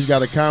he's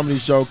got a comedy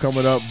show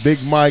coming up,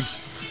 Big Mike's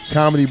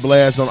Comedy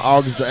Blast on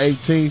August the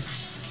 18th.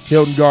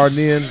 Hilton Garden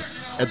Inn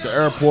at the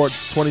airport,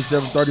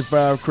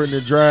 2735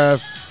 Crittenden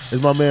Drive. Is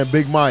my man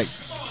Big Mike.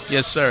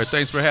 Yes, sir.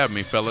 Thanks for having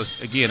me,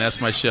 fellas. Again, that's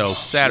my show,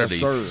 Saturday,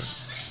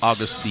 Yes,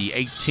 August the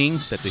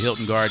 18th at the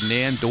Hilton Garden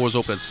Inn. Doors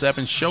open at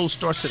 7. Show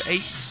starts at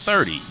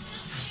 8:30.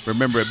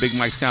 Remember, at Big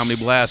Mike's Comedy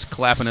Blast,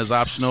 clapping is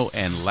optional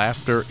and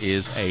laughter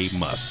is a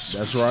must.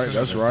 That's right.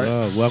 That's right.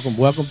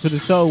 Welcome to the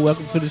show.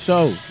 Welcome to the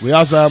show. We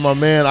also have my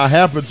man. I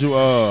happened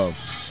to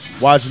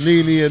watch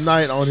Nene at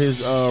Night on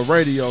his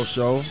radio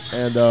show,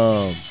 and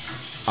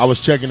I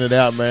was checking it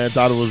out, man.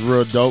 Thought it was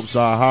real dope,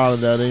 so I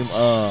hollered at him.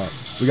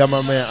 We got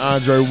my man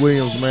Andre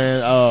Williams,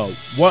 man.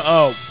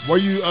 Where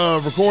you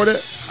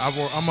recorded?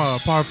 I'm a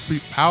Power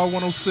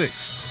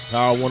 106.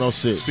 Power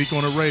 106. Speak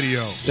on the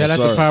radio. Shout out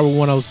to Power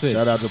 106.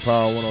 Shout out to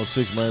Power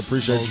 106, man.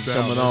 Appreciate you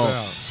coming no on.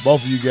 doubt.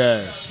 Both of you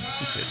guys.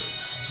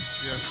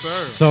 Yes,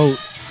 sir.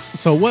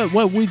 So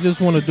what we just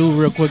want to do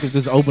real quick is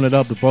just open it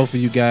up to both of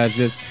you guys.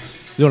 Just,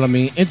 you know what I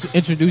mean?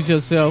 Introduce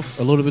yourself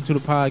a little bit to the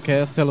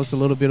podcast. Tell us a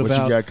little bit What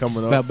about you got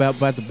coming up.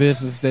 about the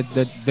business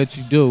that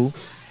you do,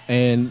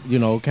 and you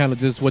know, kind of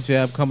just what you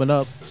have coming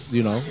up.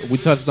 You know, we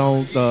touched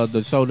on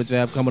the show that you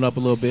have coming up a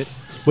little bit,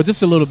 but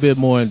just a little bit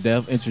more in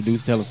depth.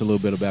 Tell us a little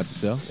bit about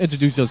yourself.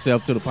 Introduce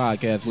yourself to the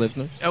podcast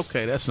listeners.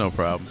 Okay, that's no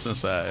problem.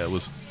 Since I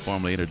was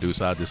formally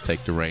introduced, I'll just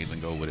take the reins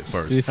and go with it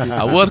first.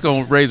 I was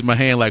going to raise my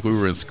hand like we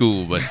were in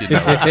school, but you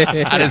know,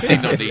 I didn't see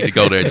no need to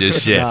go there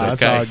just yet. Nah, okay?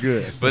 that's all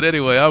good. But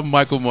anyway, I'm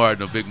Michael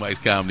Martin of Big Mike's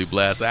Comedy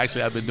Blast.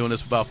 Actually, I've been doing this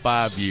for about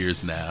 5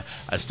 years now.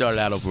 I started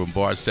out over on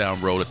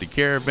Bardstown Road at the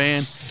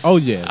Caravan. Oh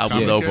yeah, I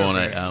was over on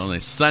a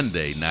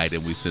Sunday night,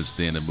 and we since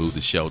then have moved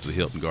the show to the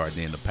Hilton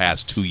Garden in the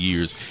past 2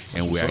 years,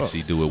 and we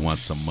actually do it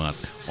once a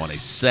month on a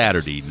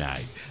Saturday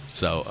night.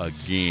 So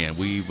again,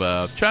 we've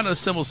trying to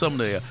assemble some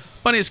of the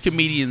funniest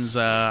comedians.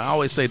 I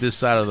always say this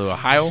side of the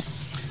Ohio,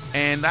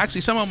 and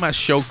actually some of them have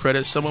show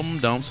credits, some of them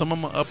don't. Some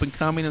of them are up and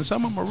coming, and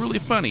some of them are really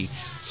funny.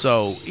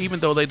 So even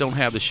though they don't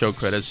have the show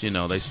credits, you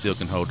know, they still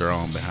can hold their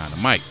own behind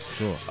the mic.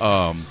 Sure.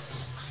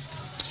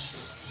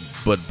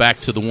 But back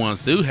to the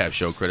ones that do have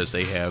show credits,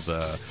 they have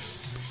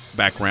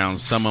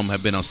backgrounds. Some of them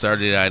have been on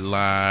Saturday Night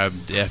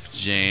Live, Def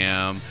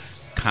Jam,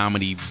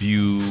 Comedy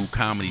View,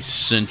 Comedy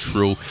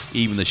Central,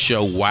 even the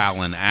show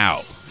Wildin'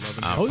 Out.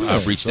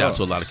 I've reached out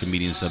to a lot of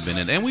comedians that have been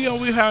in, and we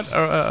had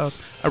a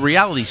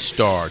reality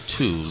star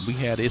too. We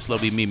had It's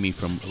Lovely Mimi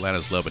from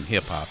Atlanta's Love and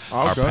Hip Hop,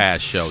 our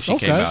past show. She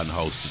came out and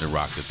hosted and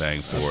rocked the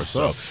thing for us.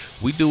 So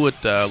we do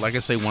it, like I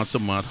say, once a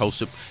month.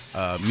 Hosted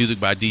music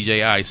by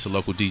DJ Ice, a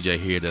local DJ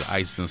here, that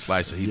Ice and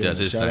Slicer. He does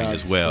his thing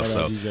as well.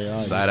 So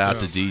shout out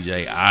to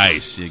DJ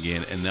Ice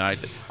again. And I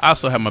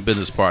also have my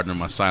business partner,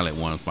 my silent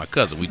one, my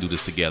cousin. We do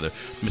this together.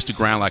 Mr.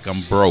 Ground Like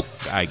I'm Broke,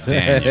 Ike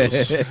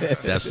Daniels.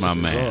 That's my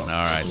man. All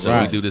right. So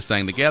we do this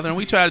thing together, and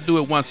we try to do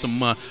it once a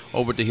month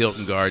over at the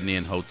Hilton Garden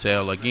Inn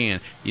Hotel.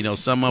 Again, you know,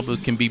 some of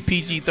it can be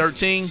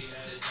PG-13,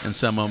 and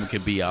some of them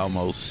can be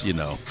almost, you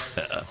know,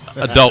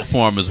 adult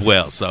form as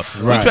well. So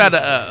we try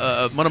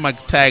to, one of my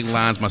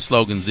taglines, my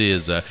slogans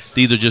is,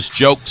 these are just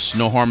jokes,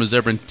 no harm is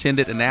ever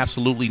intended, and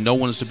absolutely no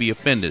one is to be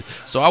offended.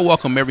 So I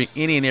welcome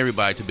any and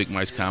everybody to Big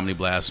Mike's Comedy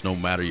Blast, no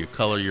matter your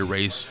color, your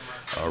race,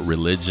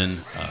 religion.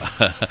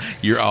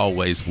 You're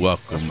always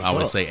welcome. I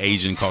would say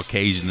Asian,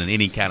 Caucasian, and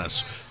any kind of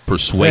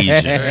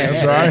persuasion.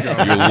 That's right.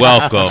 You're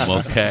welcome,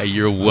 okay?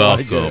 You're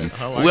welcome.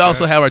 We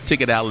also have our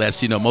ticket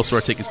outlets. You know, most of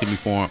our tickets can be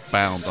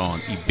found on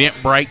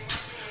Eventbrite,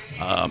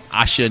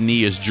 Asha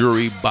Nia's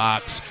Jewelry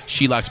Box,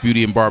 Shelock's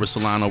Beauty and Barber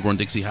Salon over on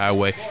Dixie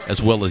Highway,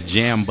 as well as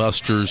Jam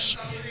Busters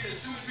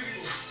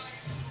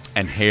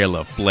and Hair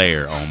Love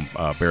Flair on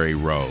Berry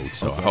Road.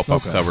 So I hope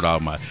I've covered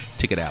all my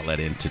ticket outlet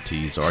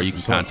entities. Or you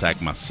can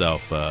contact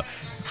myself,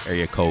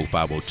 area code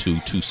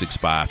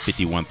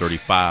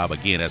 502-265-5135.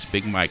 Again, that's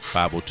Big Mike,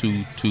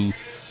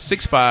 502-265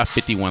 6'5",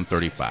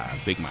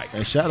 5135. Big Mike.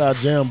 And shout out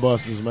Jam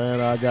Busters, man.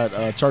 I got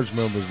church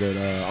members that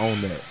own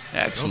that.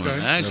 Excellent,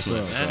 Okay.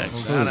 excellent. Yes, sir.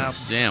 Excellent. Shout out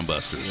to Jam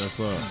Busters. Yes,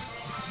 sir.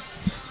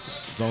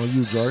 It's on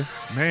you, Dre.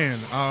 Man,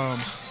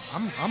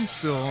 I'm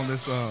still on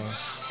this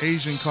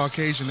Asian,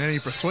 Caucasian, any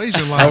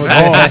persuasion line. I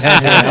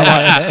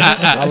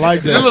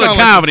like that. A little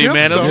comedy,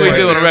 man. That's what we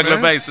do on a regular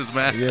basis,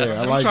 man. Yeah,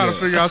 I I'm like trying that.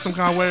 to figure out some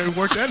kind of way to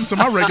work that into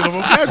my regular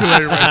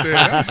vocabulary right there.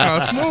 That's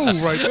kind of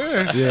smooth right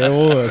there. Yeah, it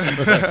was.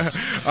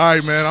 All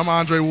right, man. I'm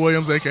Andre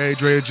Williams, a.k.a.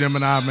 Dre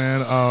Gemini,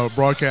 man.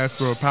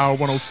 Broadcaster of Power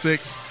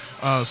 106.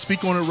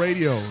 Speak On It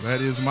Radio.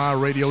 That is my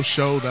radio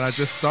show that I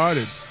just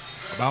started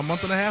about a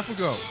month and a half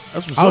ago.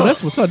 That's what's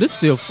That's what's up. This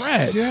still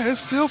fresh. Yeah,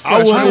 it's still fresh. I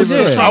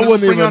wouldn't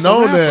Bring even out the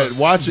know rapper. that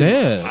watching.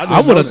 Yeah, didn't I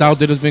would know have that. thought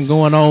that it's been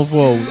going on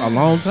for a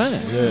long time.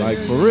 Yeah. Like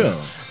for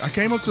real. I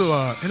came up to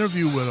an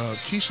interview with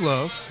Keish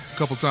Love a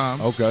couple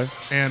times. Okay.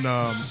 And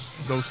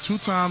those 2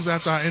 times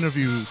after I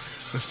interviewed,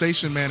 the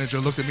station manager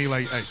looked at me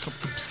like, hey, come,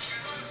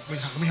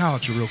 let me holler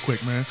at you real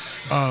quick, man.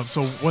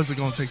 So what's it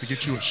going to take to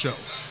get you a show?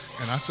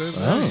 And I said,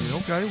 hey,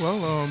 okay,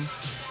 well,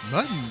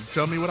 nothing.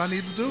 Tell me what I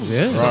need to do.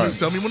 Yeah. Right.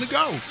 Tell me when to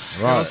go. You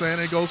know what I'm saying?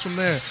 It goes from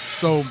there.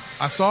 So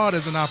I saw it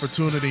as an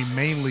opportunity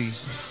mainly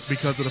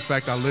because of the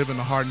fact I live in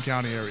the Hardin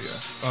County area,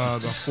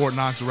 the Fort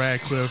Knox,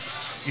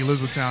 Radcliffe,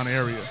 Elizabethtown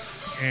area.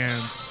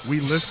 And we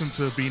listen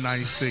to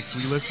B96.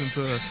 We listen to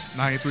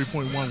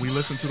 93.1. We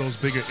listen to those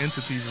bigger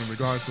entities in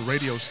regards to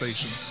radio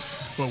stations.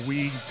 But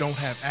we don't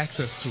have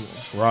access to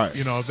them. Right.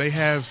 You know, if they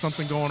have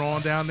something going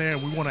on down there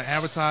and we want to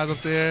advertise up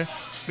there,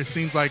 it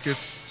seems like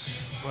it's,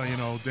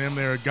 damn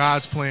near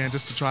God's plan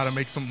just to try to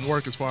make something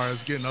work as far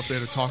as getting up there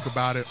to talk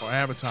about it or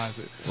advertise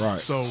it. Right.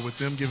 So with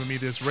them giving me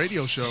this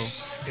radio show,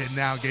 it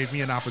now gave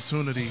me an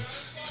opportunity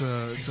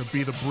to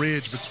be the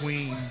bridge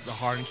between the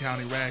Hardin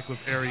County,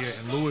 Radcliffe area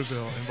and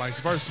Louisville and vice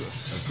versa.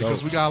 Because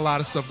dope. we got a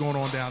lot of stuff going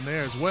on down there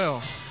as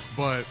well,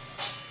 but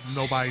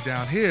nobody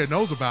down here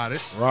knows about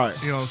it. Right.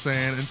 You know what I'm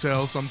saying?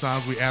 Until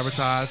sometimes we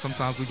advertise,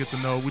 sometimes we get to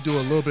know. We do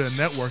a little bit of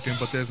networking,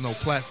 but there's no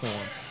platform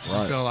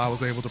Right. until I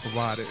was able to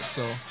provide it.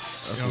 So, you know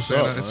what I'm what's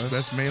saying? up, man.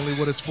 That's mainly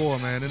what it's for,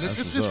 man. And That's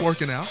it's what's up.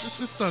 working out.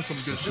 It's done some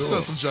good. sure. It's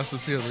done some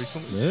justice here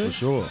recently. Yeah. For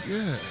sure.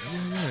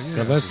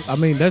 Yeah. 'Cause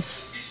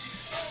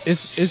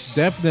it's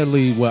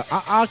definitely what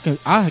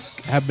I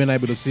have been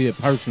able to see it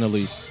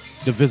personally,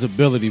 the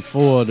visibility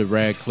for the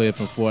Radcliffe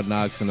and Fort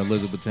Knox and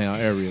Elizabethtown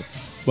area,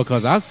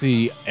 because I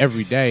see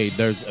every day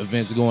there's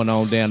events going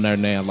on down there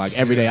now. Like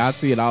every day I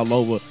see it all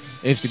over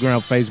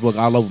Instagram, Facebook,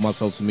 all over my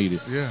social media.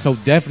 Yeah. So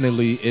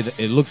definitely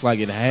it looks like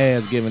it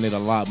has given it a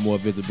lot more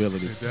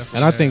visibility, definitely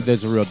and I think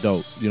has. that's real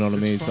dope. You know what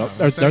I mean? fun. So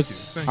there's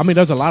Thank you.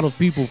 there's a lot of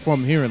people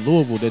from here in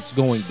Louisville that's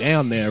going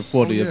down there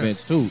for the yeah.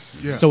 events too.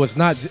 Yeah. So it's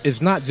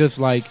not just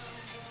like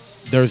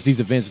there's these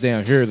events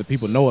down here that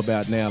people know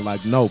about now.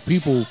 Like, no,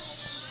 people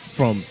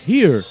from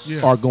here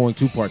Yeah. are going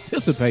to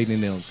participate in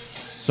them.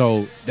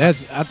 So I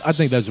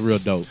think that's real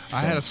dope.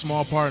 I had a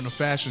small part in the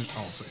fashion.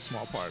 I won't say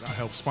small part. I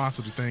helped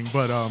sponsor the thing,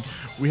 but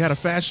we had a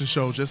fashion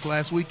show just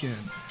last weekend.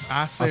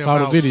 I saw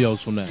about, the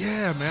videos from that.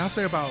 Yeah, man. I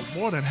say about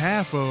more than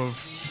half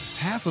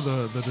of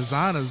the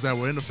designers that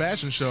were in the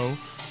fashion show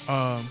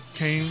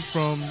came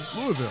from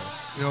Louisville.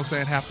 You know what I'm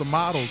saying? Half the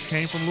models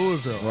came from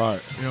Louisville.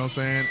 Right. You know what I'm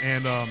saying?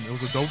 And it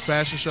was a dope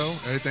fashion show.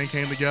 Everything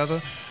came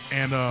together.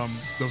 And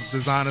the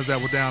designers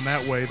that were down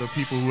that way, the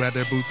people who had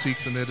their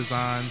boutiques and their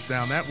designs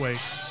down that way,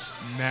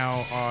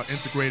 now are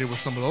integrated with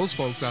some of those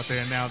folks out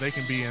there. And now they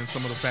can be in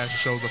some of the fashion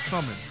shows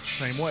upcoming,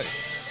 same way.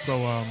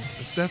 So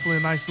it's definitely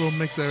a nice little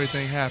mix of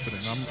everything happening.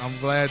 I'm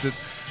glad that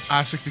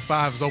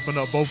I-65 has opened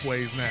up both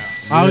ways now.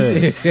 Oh,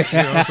 Yeah.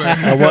 You know what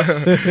I'm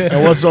saying?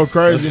 And what's so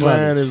crazy, That's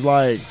funny. man, is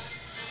like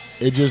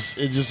it just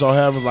so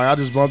happens. Like I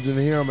just bumped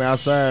into him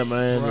outside,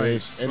 man.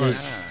 Right,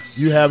 It's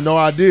you have no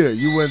idea.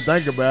 You wouldn't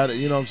think about it.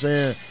 You know what I'm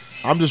saying?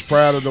 I'm just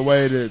proud of the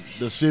way that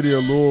the city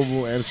of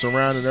Louisville and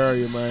surrounding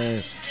area,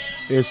 man,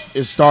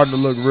 it's starting to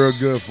look real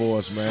good for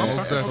us, man.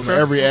 Okay. From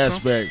every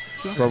aspect,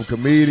 from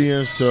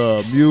comedians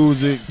to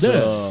music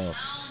to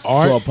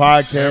Art, to a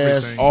podcast,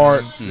 everything,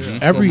 art, man.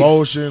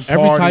 promotion,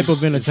 every parties. type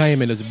of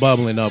entertainment is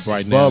bubbling up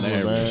right now. in the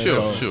bubbling, area. man.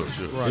 Sure, So,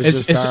 sure. It's It's,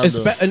 just time it's,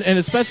 to- and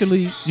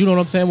especially, you know what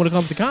I'm saying, when it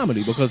comes to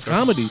comedy, because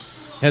comedy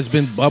has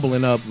been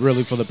bubbling up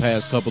really for the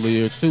past couple of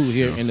years too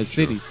here in the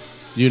city.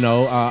 You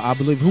know, I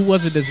believe, who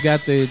was it that's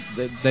got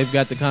they've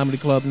got the comedy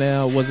club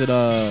now? Was it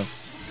I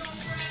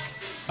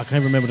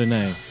can't remember the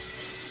name.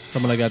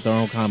 Someone that got their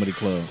own comedy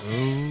club.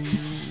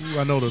 Ooh,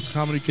 I know there's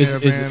Comedy Is-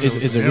 Caravan.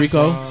 is there it was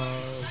Rico?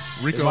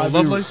 Rico It might be-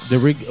 Lovelace?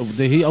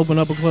 Did he open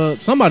up a club?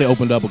 Somebody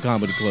opened up a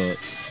comedy club.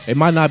 It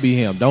might not be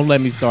him. Don't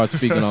let me start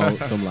speaking on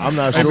some. I'm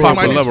not Hey, sure.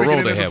 might be Level speaking Road,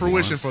 it they into have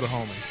fruition one. for the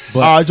homie. But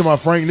you talking about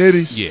Frank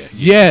Nitty's? Yeah.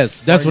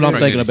 yes, that's what I'm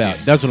Frank thinking Nitty, about.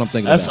 yeah. That's what I'm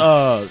thinking That's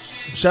about.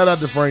 shout out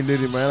to Frank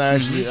Nitty, man.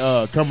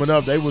 Actually, coming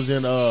up, they was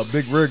in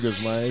Big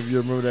Riggers, man. If you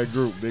remember that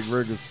group, Big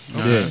Riggers.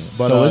 Yeah.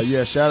 But So it's-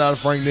 yeah, shout out to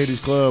Frank Nitty's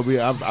club.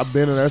 I've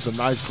been in there. It's a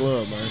nice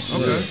club, man.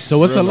 Okay. Yeah.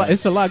 So it's Real a lot. nice.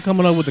 It's a lot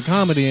coming up with the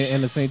comedy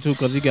in the scene too,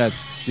 because you got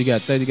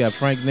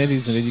Frank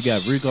Nitty's, and then you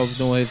got Rico's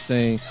doing his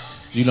thing,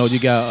 You know, you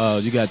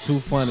got Too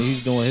Funny.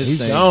 He's doing his He's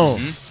thing. gone.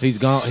 He's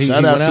gone.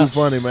 Shout out Too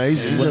Funny, man.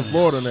 He's in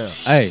Florida now.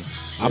 Hey,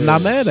 I'm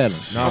not mad at him.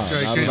 No,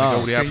 Okay, not can, at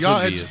all.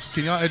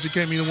 can y'all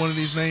educate me to one of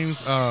these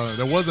names?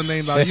 There was a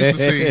name that I used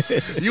to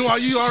see. You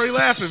already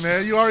laughing,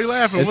 man. You already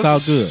laughing. It's all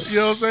good. You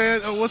know what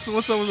I'm saying?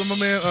 What's up with my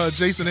man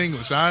Jason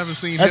English? I haven't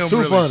seen That's him Too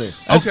really. Funny.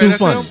 That's Okay, Too that's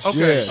Funny. him? Okay.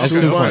 Yeah, that's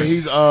okay. Too Funny.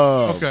 He's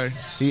Okay.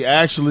 He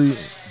actually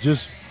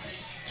just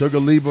took a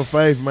leap of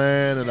faith,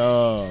 man, and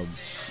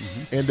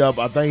end up.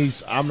 I think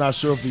I'm not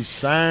sure if he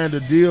signed a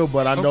deal,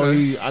 but I know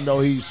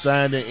he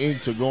signed an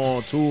ink to go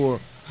on tour.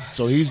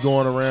 So he's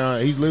going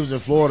around. He lives in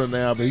Florida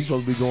now, but he's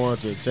supposed to be going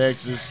to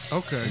Texas.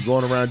 Okay. And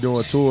going around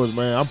doing tours,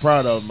 man. I'm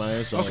proud of him,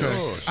 man. So,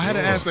 Okay. I had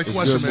to ask that It's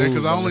question, good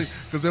man, move,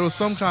 because there was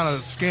some kind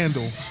of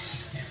scandal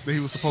that he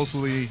was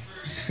supposedly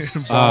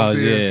involved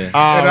in. yeah. And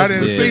I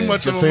didn't yeah. see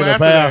much of him Katina after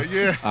Powell. that.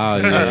 Yeah. Oh,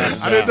 yeah.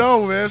 I didn't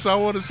know, man. So I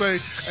want to say,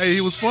 hey,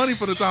 he was funny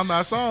for the time that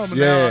I saw him, and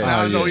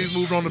now I know he's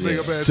moved on to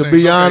bigger bad To things.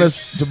 be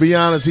Okay.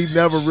 honest, he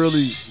never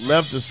really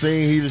left the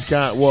scene. He just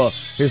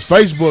his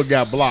Facebook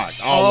got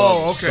blocked.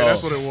 All okay,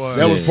 that's what it was.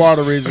 That was part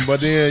of the reason. But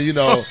then,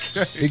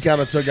 he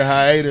kind of took a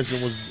hiatus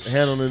and was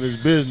handling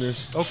his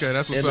business. Okay,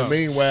 that's what's In the up.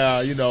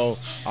 meanwhile,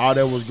 all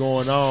that was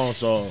going on,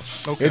 so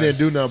Okay. it didn't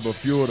do nothing but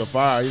fuel the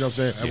fire. You know what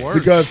I'm That saying? works.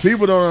 Because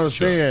people don't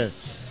understand.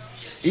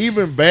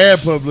 Even bad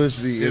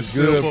publicity It's is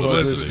still good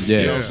publicity. Yeah.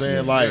 You know what I'm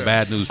saying? Like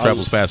Bad news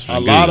travels faster a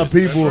than lot good. of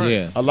people,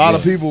 right. a lot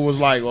of people was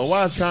like, "Well,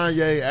 why is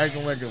Kanye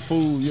acting like a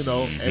fool?"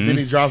 And then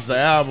he drops the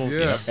album,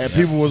 Yeah. and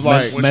people was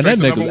like, Man, that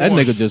straight to number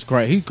one. nigga just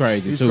crazy. He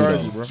crazy "He's too,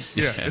 crazy, though. bro."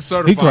 Yeah, it's He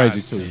certified.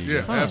 crazy too.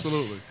 Yeah,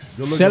 absolutely.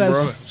 Good looking, Shout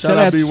bro. out to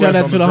on the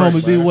track,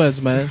 homie B man.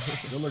 West, man.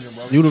 Good looking,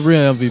 bro. You the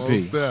real Most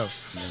MVP. stuff.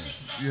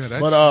 Yeah,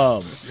 that, But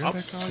that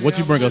Kanye What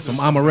you bring us? Some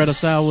amaretto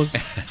sours?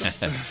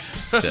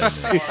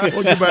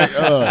 we'll get back.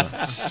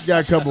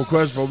 Got a couple of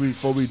questions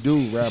before we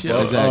do wrap Sure.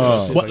 up.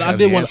 Exactly. But I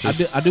do want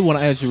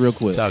to ask you real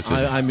quick. Talk to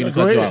me. I mean to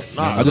Go cut you ahead. off.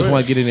 Nah, I go just ahead.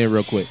 want to get in there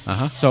real quick.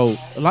 Uh-huh. So,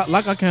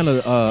 like I kind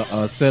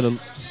of said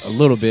a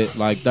little bit,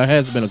 like there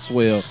has been a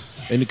swell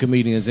in the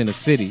comedians in the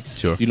city.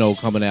 Sure.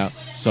 Coming out.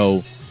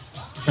 So,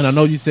 and I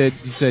know you said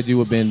you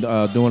have been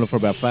doing it for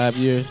about 5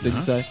 years. Did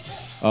you say?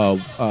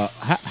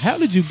 How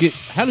did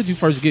you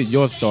first get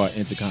your start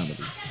into comedy?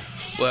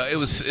 Well,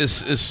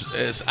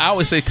 it's I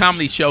always say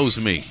comedy chose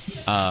me.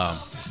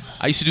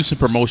 I used to do some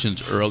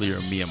promotions earlier,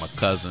 me and my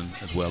cousin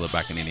as well,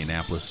 back in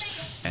Indianapolis,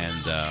 and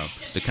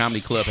the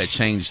comedy club had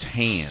changed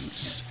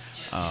hands.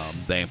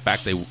 They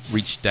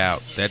reached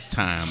out that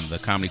time. The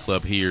comedy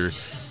club here,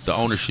 the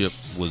ownership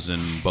was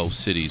in both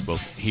cities,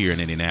 both here in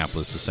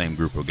Indianapolis, the same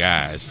group of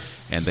guys,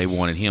 and they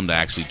wanted him to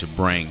actually to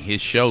bring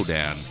his show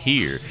down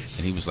here.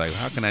 And he was like,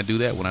 "How can I do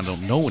that when I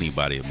don't know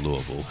anybody in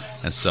Louisville?"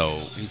 And so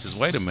he says,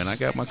 "Wait a minute, I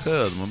got my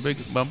cousin,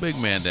 my big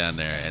man down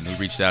there." And he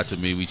reached out to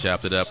me. We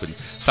chopped it up and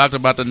talked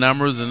about the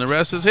numbers, and the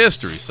rest is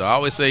history. So I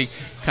always say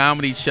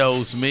comedy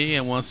chose me,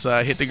 and once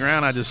I hit the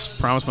ground, I just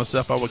promised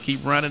myself I would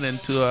keep running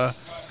until I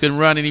couldn't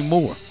run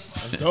anymore.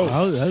 That's it.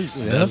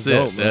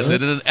 dope, That's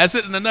man. it. That's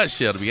it in a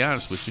nutshell, to be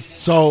honest with you.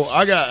 So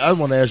I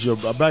want to ask you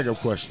a backup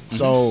question.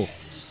 So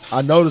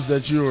I noticed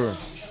that you're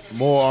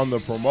more on the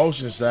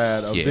promotion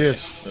side of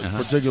this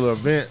particular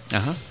event.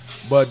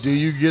 But do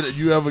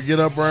you ever get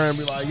up there and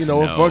be like,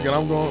 what, fuck it,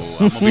 I'm going?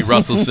 I'm gonna be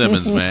Russell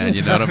Simmons, man.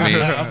 You know what I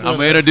mean? I'm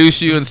gonna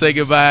introduce you and say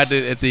goodbye at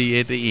the end.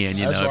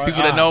 You That's know, right.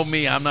 people that know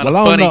me, I'm not Well,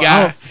 a funny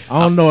guy.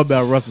 I don't know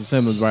about Russell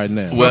Simmons right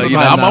now. Well,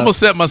 I'm gonna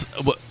set my.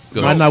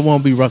 Might not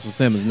want to be Russell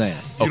Simmons now.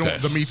 Okay.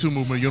 The Me Too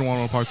movement, you don't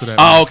want no parts of that.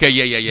 Oh, okay,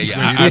 yeah.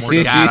 I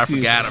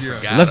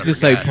forgot. Let's just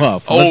say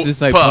Puff. Oh, Let's just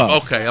say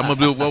Puff. Okay, I'm gonna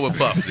do what with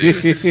Puff.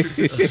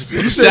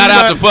 Dude. Shout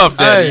out to Puff,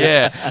 then.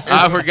 Yeah,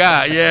 I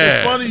forgot. It's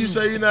Yeah. funny you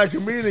say you're not a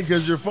comedian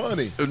because you're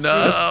funny.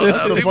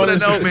 No, the people that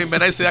funny know shit. me, man,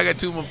 they say I got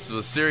too much of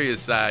a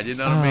serious side. You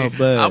know what I Oh, mean?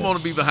 man. I want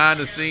to be behind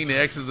the scene, the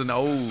X's and the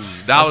O's,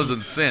 dollars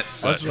and cents.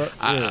 But That's right,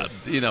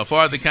 as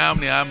far as the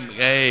comedy,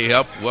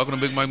 welcome to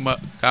Big Mike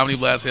Comedy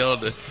Blast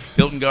held at the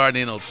Hilton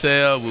Garden Inn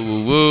Hotel.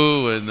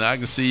 Woo, and I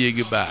can see you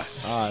goodbye.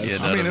 All right. You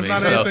know I mean, what if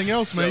not anything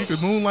else, man, you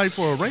could moonlight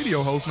for a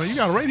radio host, man. You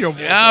got a radio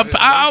voice.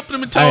 I often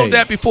been told Hey,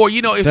 that before.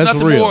 If that's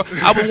nothing real. more,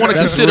 I would want to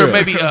That's consider real.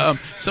 maybe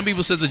some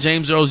people says the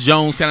James Earl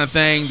Jones kind of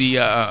thing, the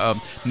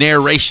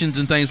narrations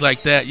and things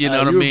like that. You know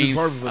what I you'd be mean?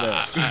 perfect for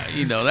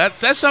that.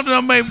 That's something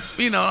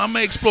I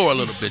may explore a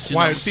little bit. You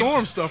Wyatt know,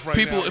 Storm stuff right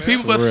people now, man.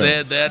 people have For real.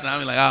 said that, and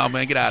I'm like, oh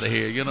man, get out of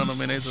here. You know what I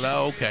mean? They said,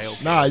 oh okay.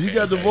 Nah, you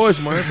got the voice,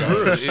 man.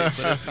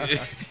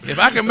 If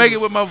I can make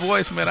it with my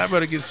voice, man, I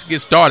better get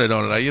started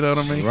on it. You know what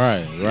I mean?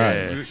 Right.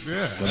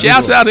 Yeah.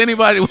 Shouts out to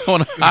anybody who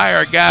want to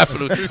hire a guy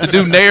to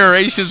do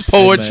narrations,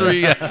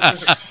 poetry,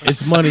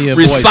 It's money and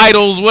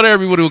recitals,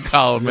 whatever you would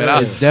call it, man.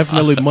 voices. It's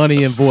definitely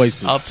money and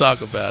voices. I'll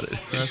talk about it.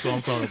 That's what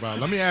I'm talking about.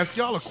 Let me ask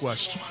y'all a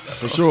question.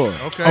 For sure.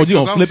 Okay. Oh, you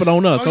gonna 'cause flip it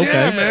on us? Oh, Okay.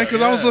 Yeah, man.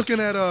 Because I was looking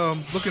at a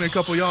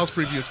couple of y'all's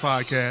previous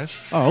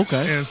podcasts. Oh,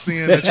 okay. And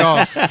seeing that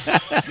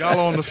y'all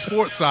on the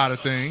sports side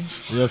of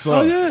things. Yes, sir.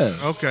 Oh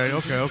yeah.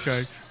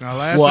 Okay. Now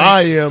last Well, thing,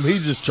 I am. He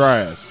just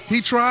tries.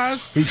 he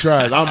tries. He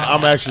tries.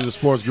 I'm actually the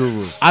sports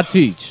guru. I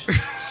teach.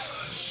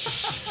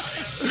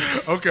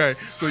 Okay,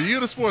 so you're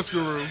the sports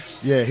guru.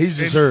 Yeah, he's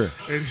just her.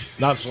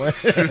 Not playing.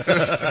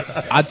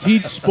 I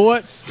teach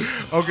sports.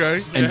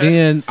 Okay. And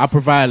then I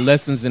provide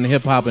lessons in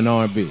hip hop and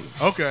R&B.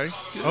 Okay.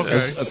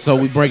 So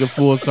we bring it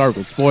full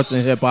circle: sports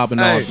and hip hop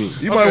and R&B.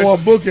 You might want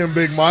to book him,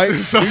 Big Mike.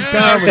 He's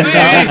comedy.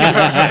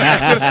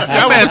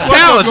 That man's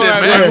talented,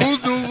 man.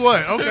 Who's doing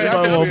what? Okay. You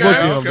might want to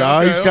book him,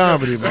 dog. He's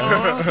comedy,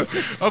 man.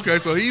 Okay,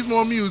 so he's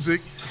more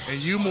music and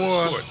you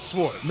more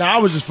sports. Nah, I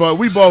was just fun.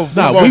 We both.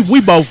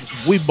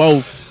 We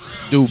both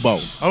do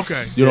both.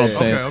 Okay. You know what I'm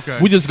saying? Okay.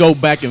 We just go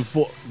back and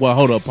forth. Well,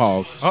 hold up,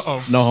 pause.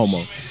 No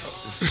homo.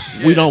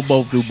 We don't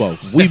both do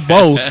both. We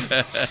both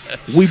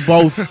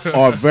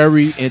are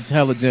very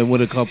intelligent when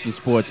it comes to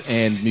sports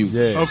and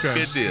music. Yeah. Okay.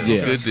 Good deal.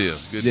 Yeah. Good deal.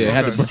 Good Yeah, deal.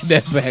 had to bring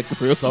that back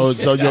real. So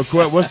your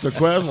what's the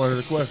question? What is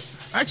the question?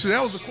 Actually,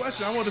 that was the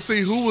question. I wanted to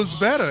see who was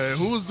better and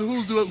who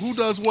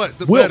does what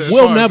better.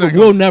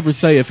 We'll never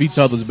say if each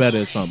other's better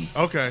at something.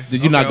 Okay.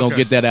 You're not gonna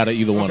get that out of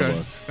either one of Okay.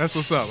 us. That's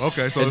what's up.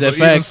 Okay, so Is it's that an even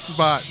facts?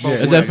 spot. Yeah.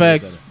 Is that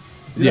facts?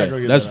 You're Yeah, not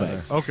gonna get that's that out.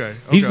 facts. Okay.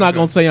 He's not okay.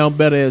 gonna say I'm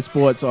better at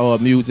sports or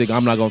music.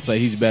 I'm not gonna say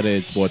he's better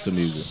at sports or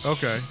music.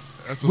 Okay.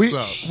 That's what's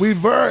up.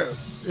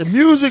 In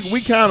music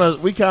we kind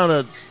of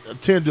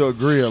tend to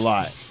agree a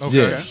lot.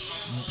 Okay. Yeah.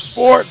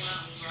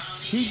 Sports,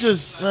 he's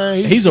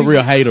a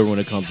real hater when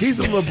it comes to he's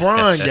a sports.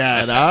 LeBron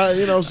guy, dog.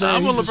 You know what I'm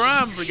saying? I'm a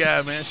LeBron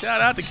guy, man.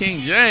 Shout out to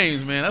King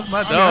James, man. That's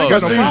my I dog.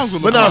 got no man. problems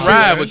with But LeBron.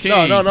 ride with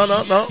King.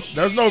 No.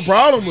 There's no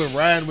problem with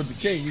riding with the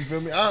king. You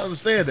feel me? I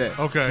understand that.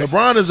 Okay.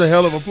 LeBron is a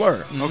hell of a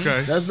player.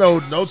 Okay. That's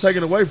no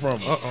taking away from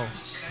him. Uh-oh.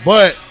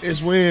 But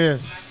it's when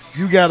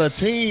you got a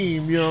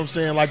team, you know what I'm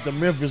saying, like the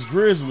Memphis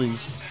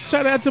Grizzlies.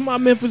 Shout out to my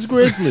Memphis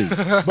Grizzlies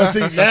But see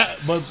that,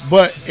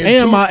 but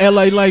and my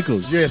LA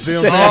Lakers. Yeah, see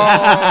what I'm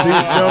saying? See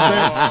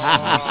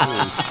what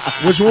I'm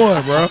saying? Which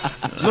one, bro?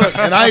 Look,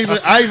 and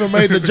I even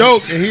made the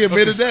joke, and he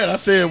admitted that. I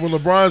said when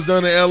LeBron's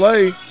done in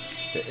L.A.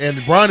 and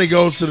Bronny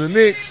goes to the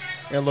Knicks,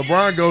 and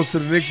LeBron goes to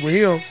the Knicks with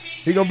him,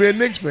 he gonna be a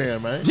Knicks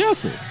fan, man. Yes,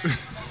 sir.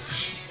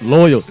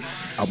 Loyal.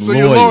 I'm So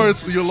loyal.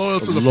 you're loyal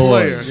to the Loyal.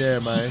 player. Yeah,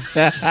 man.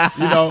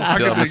 You know, I Tell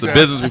can them it's dig a that.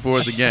 business before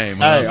it's a game.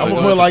 hey, I'm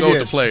gonna put it like go with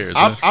this. the players.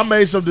 man. I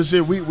made some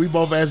decision. We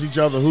both asked each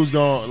other who's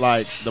going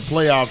like the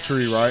playoff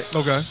tree, right?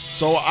 Okay.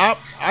 So I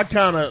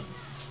kind of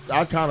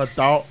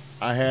thought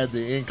I had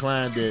the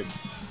incline that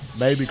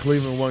maybe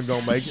Cleveland wasn't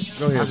gonna make it.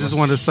 Go ahead. I just man.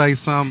 wanted to say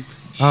something.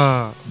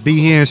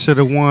 B Hen should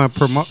have won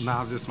promote.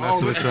 Nah, I'm just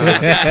messing with y'all.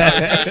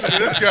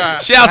 This guy.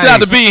 Shouts out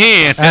to B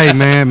Hen. Hey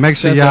man, make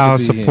sure Shout out y'all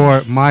to B-Hen.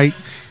 support Mike.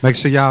 Make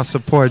sure y'all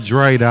support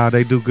Dre, dog.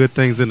 They do good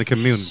things in the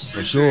community.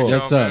 For sure.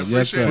 Yes, sir.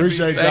 Yes, sir.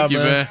 Appreciate y'all, Thank you,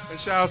 man. man. And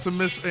shout out to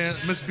Miss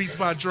Beats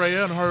by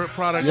Drea and her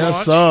product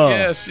Yes, launch.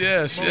 sir.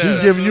 Yes. She's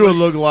giving you a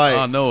look like.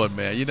 I know it,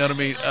 man. You know what I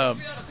mean?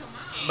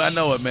 I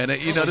know it, man.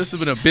 You know, this has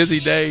been a busy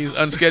day,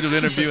 unscheduled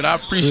interview, and I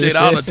appreciate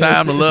all the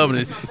time, the love,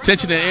 and the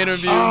attention to the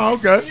interview. Oh,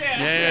 okay.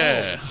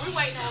 Yeah.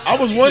 I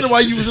was wondering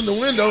why you was in the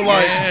window,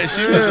 like. Yeah,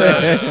 she was,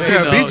 Yeah,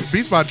 you know.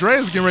 Beats by Drea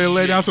is getting ready to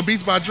lay down some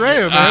Beats by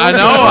Drea, man. I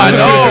know.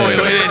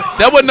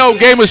 That wasn't no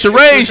game of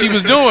charades she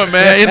was doing,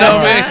 man. You know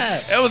what I mean?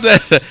 That was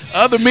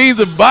other means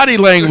of body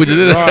language.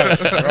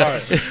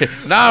 Right.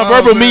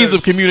 Non-verbal Oh, man. means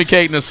of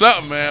communicating or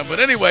something, man. But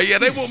anyway, yeah,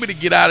 they want me to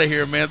get out of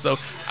here, man. So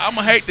I'm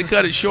going to hate to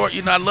cut it short.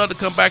 You know, I'd love to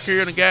come back here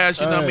and the guys,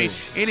 you know what I mean?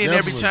 Any and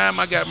every definitely. time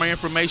I got my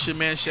information,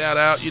 man, shout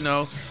out, you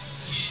know.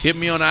 Hit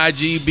me on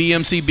IG,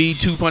 BMCB,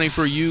 Too Funny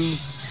For You.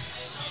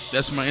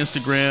 That's my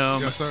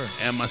Instagram. Yes, sir.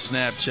 And my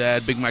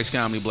Snapchat, Big Mike's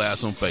Comedy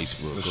Blast on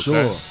Facebook. For okay?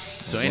 sure.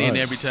 So any and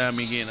every time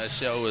again, that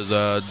show is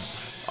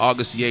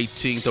August the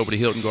 18th over the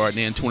Hilton Garden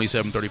Inn,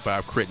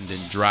 2735 Crittenden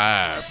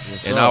Drive.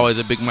 And sir. always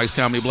at Big Mike's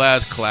Comedy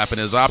Blast, clapping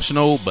is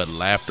optional, but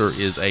laughter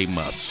is a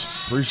must.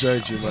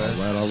 Appreciate you,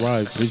 man. All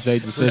right.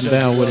 Appreciate you sitting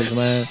down with us,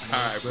 man.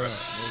 All right, bro.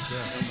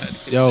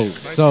 Yo,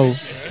 so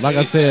like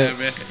I said,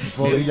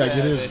 Before he got to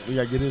get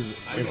his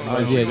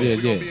information. yeah.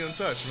 We're going to be in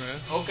touch, man.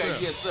 Okay,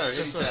 yes, sir.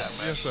 Anytime, man.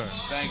 Yes, sir.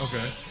 Thank you.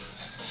 Okay.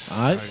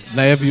 all right.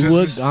 Now, if you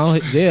would,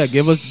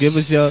 give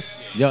us your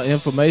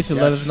information.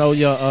 Let us know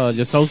your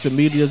social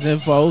media's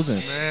infos and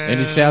Man.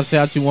 any shouts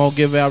out you want to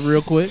give out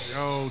real quick.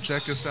 Yo,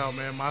 check this out,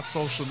 man. My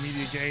social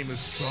media game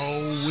is so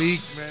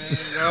weak, man.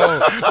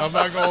 Yo, I'm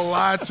not gonna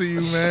lie to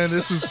you, man.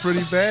 This is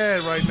pretty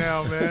bad right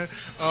now, man.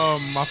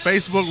 My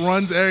Facebook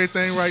runs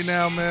everything right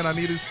now, man. I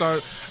need to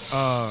start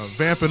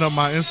vamping up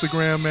my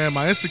Instagram, man.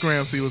 My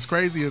Instagram, see, what's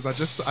crazy is I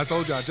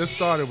told you I just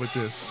started with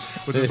this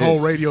whole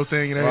radio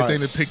thing and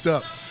everything that picked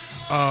up.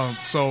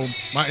 So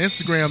my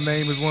Instagram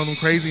name is one of them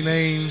crazy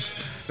names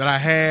that I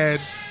had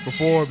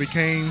before it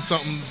became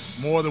something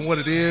more than what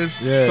it is.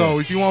 Yeah. So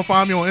if you want to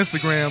find me on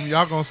Instagram,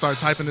 y'all gonna start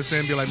typing this in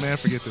and be like, man,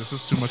 forget this.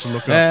 It's too much to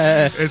look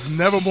up. It's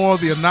Nevermore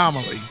the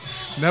Anomaly.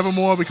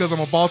 Nevermore because I'm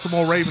a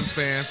Baltimore Ravens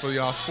fan for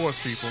y'all sports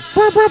people.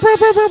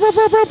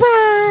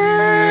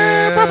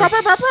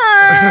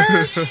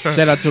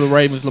 Shout out to the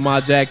Ravens,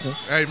 Lamar Jackson.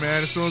 Hey,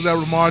 man, as soon as that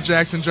Lamar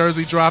Jackson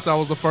jersey dropped, I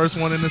was the first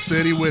one in the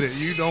city with it.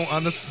 You don't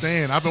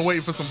understand. I've been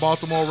waiting for some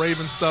Baltimore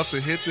Ravens stuff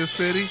to hit this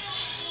city,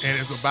 and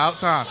it's about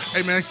time.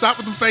 Hey, man, stop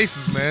with them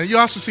faces, man. You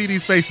all should see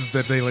these faces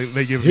that they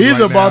give me He's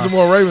right a now.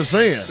 Baltimore Ravens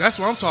fan. That's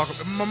what I'm talking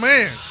about. My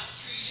man.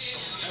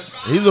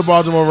 He's a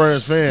Baltimore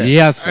Ravens fan.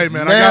 Yes. Hey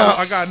man, Now-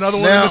 I got another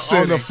one Now, in the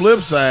city. on the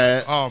flip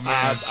side, Oh,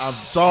 man. I'm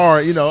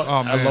sorry. You know,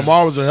 man.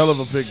 Lamar was a hell of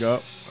a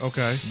pickup.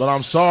 Okay. But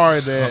I'm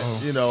sorry that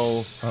Uh-oh. you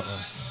know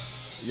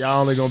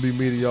y'all only gonna be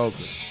mediocre.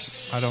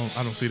 I don't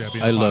see that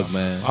being Hey, look,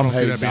 possible. man. I don't see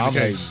hating, that being I'm the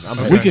case. hating,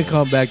 I'm We hating. can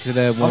come back to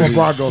that one. I'm a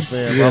Broncos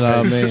fan. You bro. know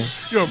what I mean?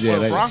 You're Yeah, a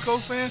they-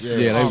 Broncos fan? Yeah,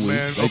 they oh weak.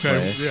 man. They Okay.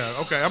 trash. Yeah.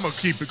 Okay. I'm gonna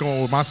keep it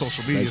going with my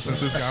social media They since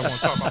this guy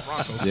wants to talk about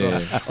Broncos. Yeah.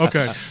 stuff.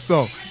 Okay.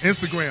 So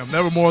Instagram,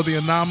 Nevermore the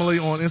Anomaly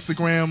on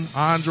Instagram.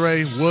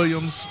 Andre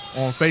Williams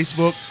on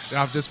Facebook.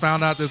 I've just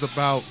found out there's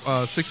about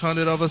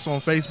 600 of us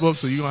on Facebook,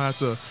 so you're gonna have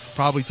to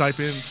probably type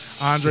in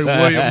Andre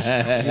Williams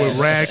with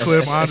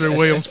Radcliffe, Andre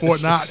Williams,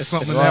 Fort Knox,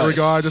 something in that Right.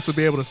 regard, just to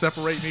be able to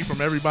separate me from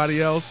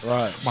everybody else.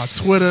 Right. My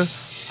Twitter.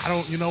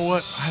 You know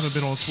what? I haven't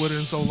been on Twitter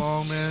in so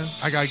long, man.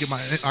 I gotta get my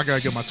I Twitter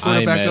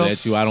ain't back mad up.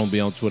 at you. I don't be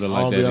on Twitter I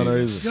like don't that. be on there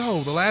either. either.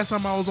 Yo, the last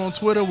time I was on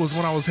Twitter was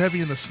when I was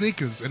heavy into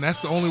sneakers, and that's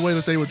the only way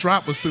that they would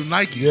drop was through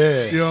Nike.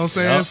 Yeah. You know what I'm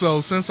saying? Yep.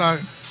 So since I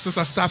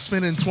stopped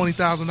spending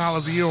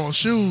 $20,000 a year on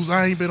shoes,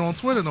 I ain't been on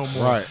Twitter no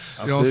more. Right.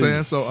 You know what I'm feel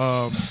saying?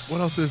 So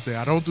what else is there?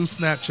 I don't do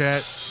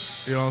Snapchat.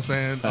 You know what I'm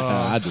saying?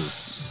 I do.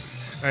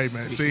 Hey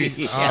man, see,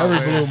 Every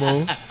man. blue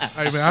moon.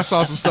 Hey man, I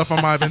saw some stuff I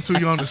might have been too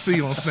young to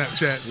see on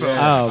Snapchat, so Yeah.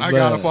 Oh, I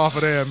got man. up off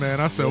of there, man.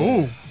 I said,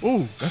 ooh,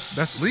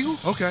 that's legal,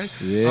 okay.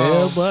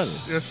 Yeah, buddy.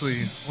 Let's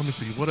see. Let me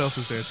see. What else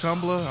is there?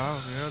 Tumblr.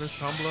 Yeah, there's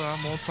Tumblr.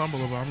 I'm on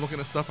Tumblr, but I'm looking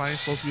at stuff I ain't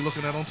supposed to be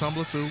looking at on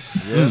Tumblr too.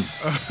 Yeah.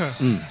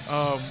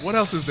 What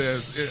else is there?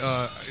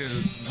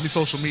 Me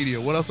social media.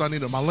 What else I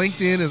need? My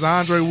LinkedIn is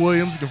Andre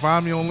Williams. You can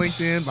find me on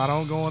LinkedIn, but I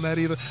don't go on that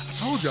either. I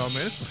told y'all,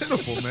 man, it's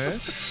pitiful, man.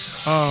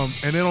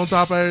 And then on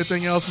top of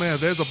everything else, man,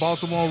 if there's a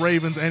Baltimore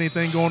Ravens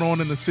anything going on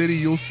in the city,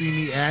 you'll see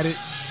me at it.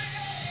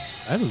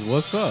 That is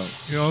what's up.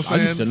 You know what I'm I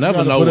saying? used to never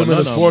gotta know put what him in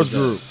none the of sports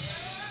them was group.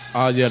 at.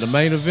 Oh yeah, the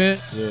main event.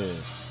 Yeah.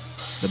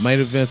 The main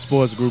event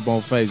sports group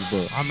on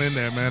Facebook. I'm in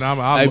there, man.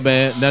 Hey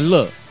man, now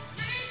look,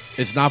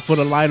 it's not for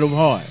the light of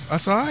heart.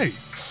 That's all right.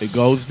 It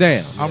goes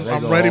down, I'm they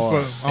go ready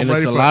hard. for. I'm and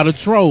ready it's a for. lot of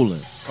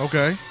trolling.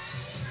 Okay.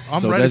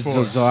 I'm so ready that's, for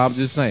so, it. so I'm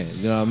just saying,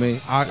 you know what I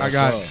mean? I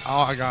got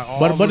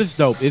all. But it's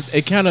dope.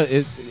 It kind of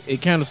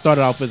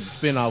started off as a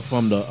spinoff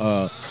from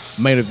the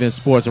main event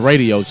sports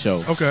radio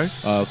show. Okay.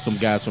 Some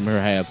guys from here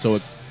have, so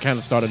it kind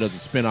of started as a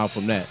spinoff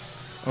from that.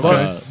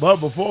 Okay. But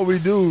before we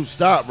do,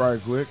 stop right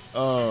quick.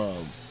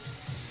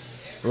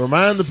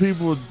 Remind the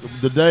people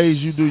the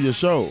days you do your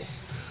show.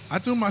 I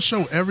do my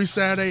show every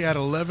Saturday at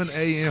 11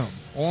 a.m.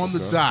 on the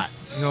dot.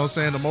 You know what I'm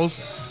saying?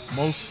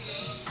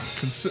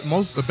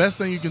 The best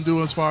thing you can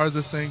do as far as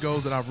this thing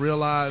goes that I've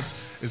realized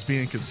is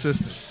being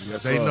consistent.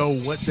 Yes, They sir. know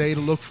what day to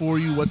look for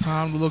you, what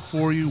time to look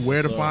for you,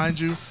 where to find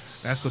you.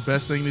 That's the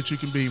best thing that you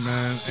can be,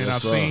 man. And Yes,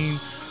 I've sir. seen, you know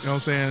what I'm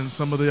saying,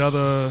 some of the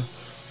other,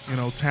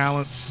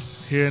 talents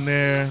here and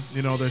there,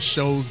 their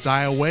shows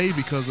die away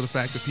because of the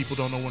fact that people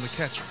don't know when to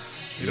catch them.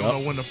 They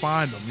don't know when to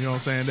find them. You know what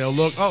I'm saying? They'll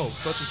look,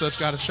 such and such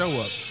got to show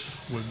up.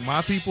 With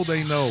my people,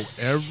 they know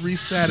every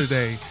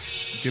Saturday,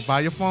 get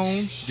by your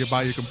phone, get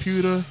by your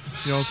computer,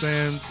 you know what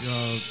I'm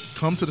saying?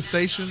 Come to the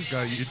station.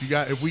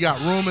 If we got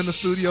room in the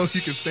studio,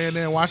 you can stand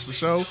there and watch the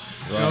show. You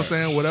know what I'm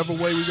saying? Whatever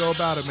way we go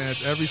about it, man,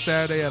 it's every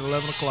Saturday at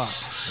 11 o'clock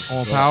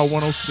on Power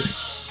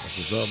 106.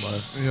 What's up,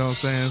 man? You know what I'm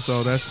saying?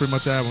 So that's pretty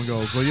much how that one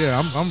goes. But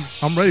yeah,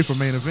 I'm ready for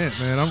main event,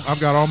 man. I've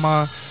got all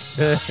my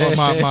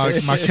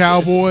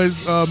Cowboys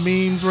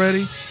memes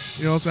ready.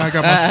 You know what I'm saying? I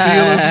got my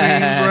Steelers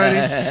memes ready.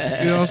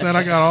 You know what I'm saying?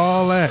 I got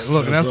all that.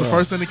 Look, and that's the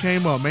first thing that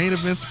came up. Main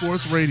Event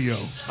Sports Radio.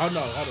 Oh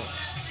no, hold on.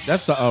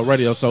 That's the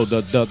radio. So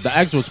the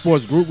actual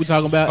sports group we're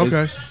talking about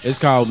is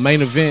called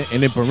Main Event,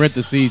 and in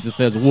parentheses it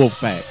says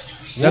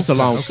Wolfpack. That's a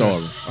long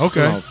story.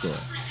 Okay. It's a long story.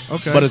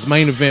 Okay. But it's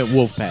Main Event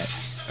Wolfpack.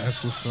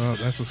 That's what's up.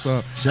 That's what's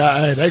up.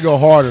 Hey, they go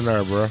hard in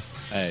there, bro.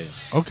 Hey.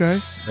 Okay.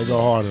 They go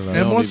hard in there.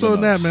 And more so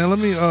than that, man, let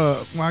me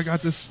I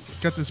got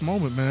this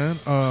moment, man.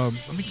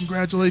 Let me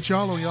congratulate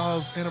y'all on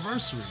y'all's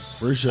anniversary.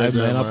 Appreciate that,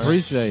 man. I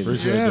appreciate it.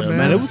 Yeah, that,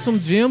 man. It was some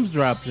gems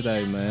dropped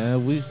today,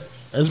 man. We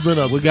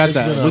got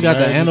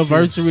the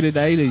anniversary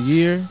today, the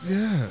year.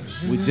 Yeah.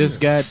 We just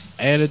got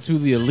added to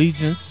the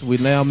Allegiance. We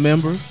now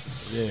members.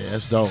 Yeah,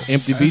 that's dope.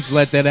 Empty Beach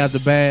let that out the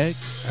bag.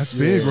 That's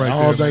big, right there.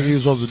 I don't think he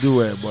was supposed to do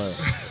that, but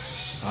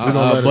we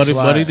gonna let but it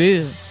slide. he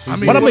did.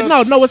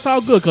 No, it's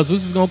all good because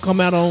this is gonna come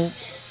out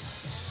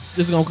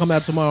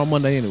tomorrow,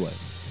 Monday anyway.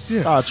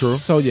 Yeah. True.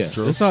 So yeah,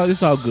 True. it's all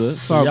good.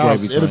 It's all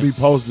gravy. It'll train. be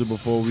posted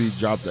before we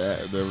drop the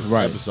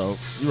episode.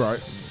 You're right.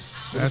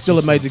 It's still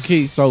a major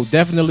key. So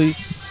definitely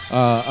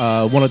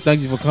want to thank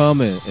you for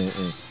coming and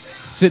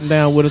sitting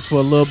down with us for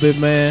a little bit,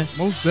 man.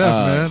 Most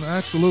definitely, man.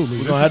 Absolutely.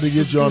 We're gonna have to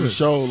get you on the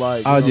show,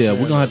 like. Oh yeah,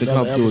 we're gonna have to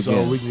come through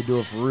again. We can do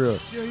it for real.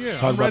 Yeah.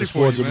 Talk I'm about ready the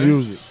sports for you, and man.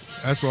 music.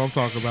 That's what I'm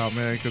talking about,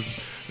 man. Because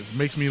it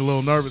makes me a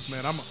little nervous,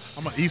 man. I'm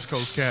an East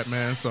Coast cat,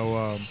 man.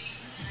 So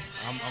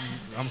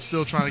I'm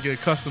still trying to get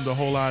accustomed to a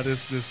whole lot of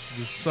this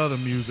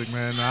Southern music,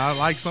 man. Now, I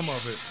like some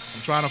of it.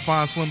 I'm trying to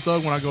find Slim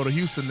Thug when I go to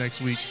Houston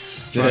next week.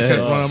 Trying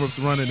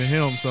to run into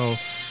him. So, you know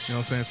what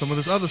I'm saying? Some of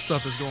this other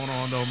stuff is going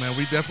on, though, man.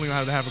 We definitely gonna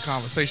have to have a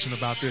conversation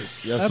about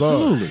this. Yes,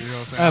 Absolutely. sir. You know what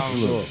I'm saying?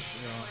 Absolutely.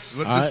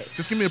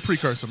 Just give me a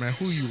precursor, man.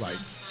 Who you like?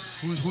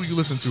 Who you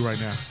listen to right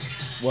now?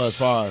 Well, as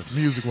far as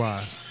music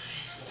wise,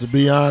 to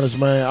be honest,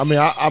 man, I mean,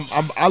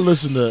 I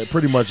listen to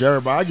pretty much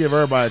everybody. I give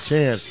everybody a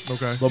chance.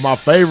 Okay. But my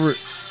favorite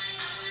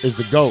is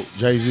the GOAT,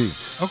 Jay-Z.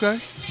 Okay.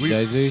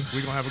 Jay-Z.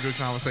 We're gonna have a good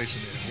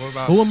conversation there. What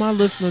about Who am I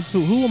listening to?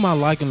 Who am I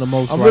liking the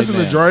most? I'm right listening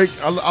now? to Drake.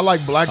 I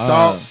like Black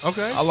Thought.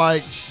 Okay. I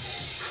like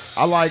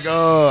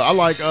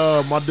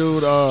my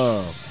dude.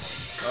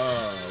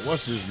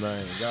 What's his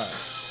name? God,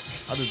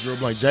 I just drew a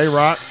blank.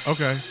 J-Rock.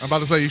 Okay. I'm about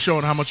to say you're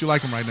showing how much you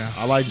like him right now.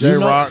 I like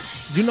J-Rock.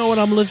 You know what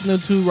I'm listening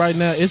to right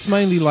now? It's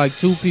mainly like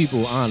two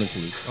people,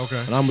 honestly. Okay.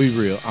 And I'm gonna be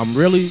real.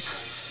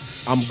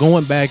 I'm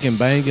going back and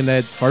banging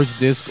that first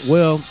disc.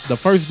 Well, the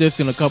first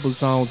disc and a couple of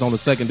songs on the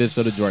second disc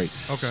of the Drake.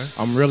 Okay.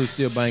 I'm really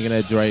still banging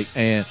that Drake,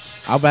 and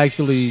I've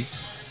actually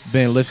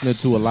been listening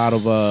to a lot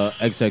of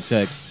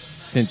XXX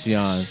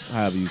Tentacion,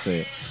 however you say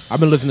it. I've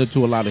been listening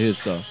to a lot of his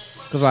stuff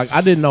because like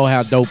I didn't know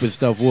how dope his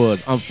stuff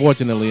was,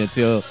 unfortunately,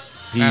 until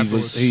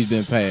he's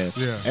been passed.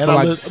 Yeah.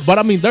 And but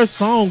I mean, there's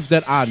songs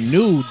that I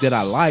knew that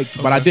I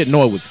liked, but I didn't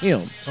know it was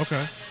him.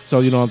 Okay. So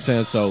you know what I'm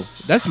saying? So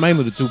that's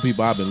mainly the two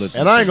people I've been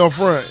listening And to. I ain't gonna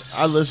front.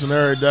 I listen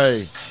every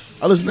day.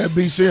 I listen to that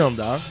BCM,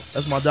 dog.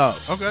 That's my dog.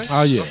 Okay.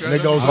 Oh yeah. Okay. And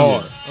it goes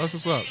hard. That's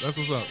what's up. That's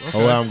what's up. Okay.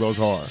 Whole album goes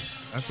hard.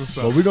 That's what's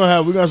up. But we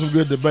got some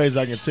good debates.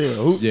 I can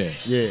tell. Yeah,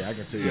 I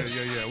can tell.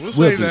 Yeah. We'll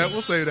save that.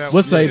 We'll save that.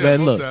 We'll save that.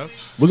 We'll Look,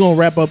 we're gonna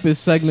wrap up this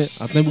segment.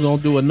 I think we're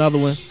gonna do another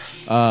one.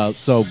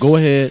 So go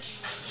ahead,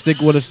 stick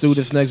with us through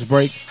this next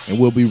break, and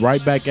we'll be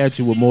right back at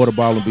you with more of the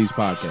Ball and Beats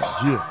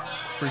podcast. Yeah.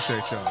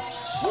 Appreciate y'all.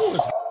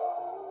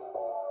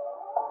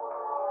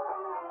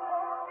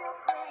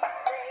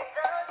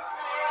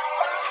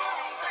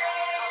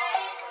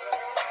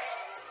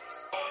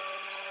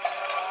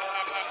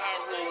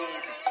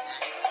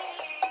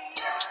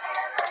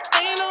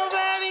 Ain't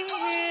nobody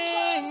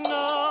here,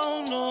 no.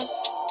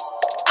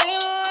 Ain't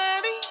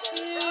nobody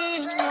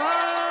here, no.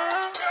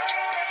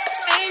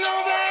 Ain't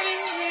nobody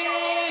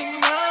here,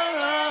 no.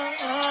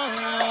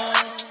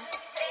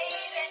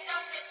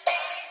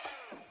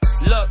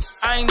 Look,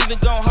 I ain't even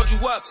gonna hold you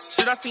up.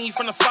 Shit, I seen you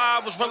from the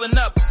fire, I was rolling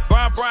up.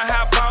 Brian,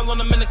 high ball on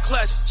them in the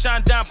clutch.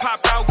 Shine down, pop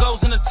out,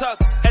 goes in the tuck.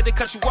 Had to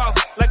cut you off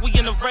like we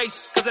in a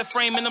race. Cause that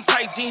frame and them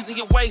tight jeans in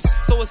your waist.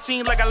 So it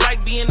seemed like I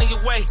like being in your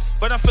way.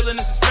 But I'm feeling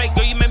this is fake,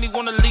 girl. You made me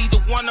wanna leave the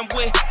one I'm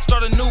with.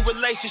 Start a new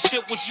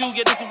relationship with you,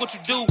 yeah, this is what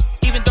you do.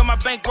 Even though my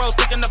bankroll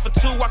thick enough for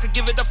two, I could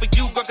give it up for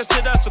you, girl,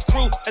 consider us a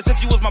crew. As if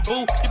you was my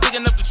boo. You big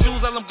enough to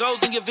choose all them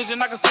goals in your vision,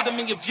 I can see them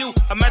in your view.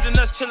 Imagine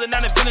us chilling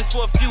out in Venice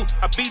for a few.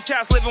 A beach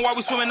house living while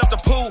we swimming up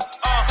the pool.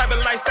 Type of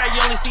lifestyle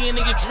you only seeing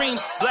in your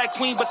dreams. Black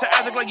queen, but to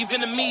Isaac like you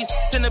Vietnamese.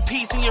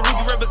 Centerpiece in your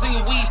ruby represent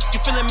your weave. You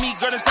feeling me,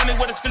 girl, then tell me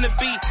what it's finna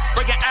be.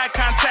 Breaking eye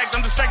contact,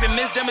 I'm distracted,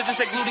 miss damage, just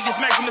like gluteus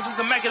maximus is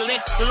immaculate.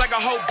 Look like a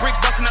whole brick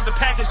busting out the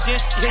packaging.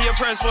 Yeah, your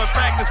parents for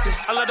practicing.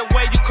 I love the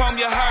way you comb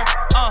your hair.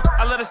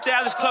 I love the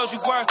stylish clothes you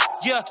wear.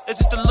 Yeah,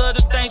 it's just the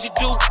little things you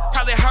do.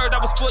 Probably heard I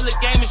was full of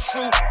game, it's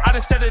true. I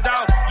done set it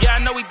out. Yeah, I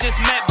know we just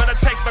met, but I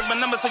text back my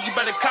number, so you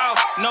better call.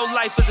 No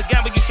life is a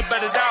gamble, you should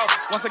bet it out.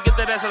 Once I get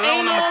that ass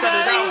alone, I'ma set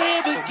it out. Ain't nobody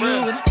here but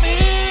you and me.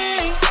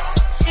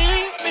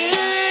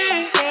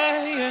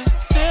 Yeah.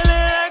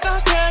 Feeling like I'm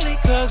Kelly,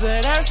 cause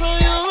that ass on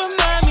you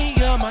remind me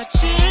of my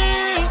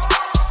chick.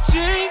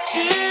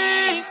 Yeah.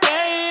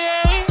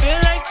 Feel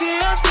like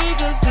TLC,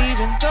 cause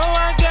even though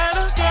I got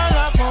a girl,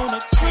 I wanna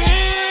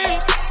creep.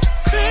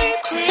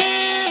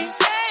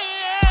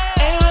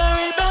 Ain't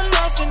worried about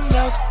nothing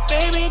else.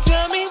 Baby,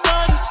 tell me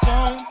what it's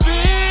gon'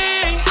 be.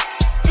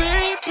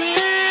 Baby.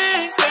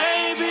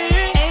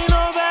 Ain't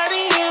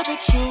nobody here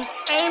but you.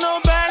 Ain't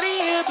nobody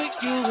here but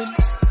you and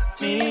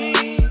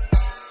me.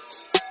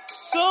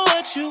 So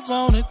what you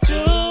wanna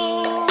do?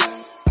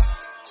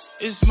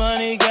 This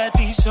money got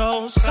these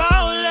hoes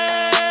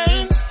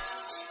calling,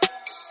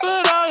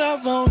 but all I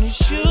want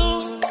is you.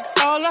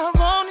 All I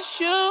want is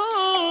you.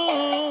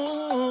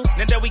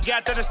 Now that we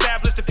got that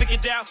established to figure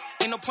it out,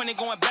 ain't no point in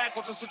going back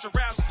once I switch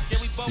around.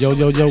 Yeah, we both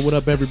Yo, what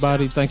up,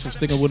 everybody? Thanks for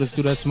sticking with us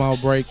through that small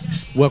break.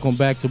 Welcome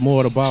back to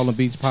more of the Ball and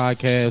Beats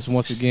podcast.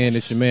 Once again,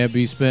 it's your man,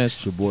 B. Spence.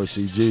 It's your boy,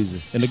 C.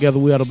 Jeezy. And together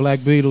we are the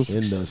Black Beatles.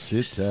 In the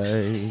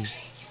city.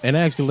 And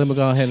actually, let me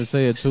go ahead and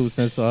say it, too,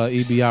 since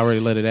EB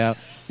already let it out.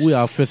 We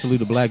are officially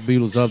the Black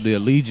Beatles of the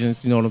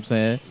Allegiance, you know what I'm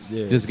saying?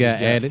 Yeah, just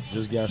got added.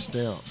 Just got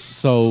stamped.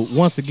 So,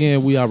 once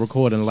again, we are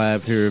recording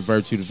live here at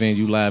Virtue, the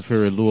venue, live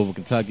here in Louisville,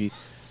 Kentucky.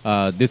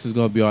 This is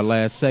going to be our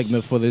last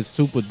segment for this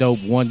super dope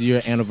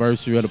 1-year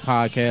anniversary of the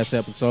podcast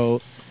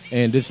episode.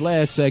 And this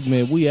last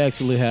segment, we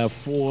actually have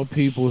 4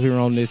 people here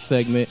on this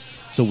segment.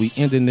 So we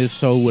ending this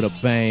show with a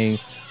bang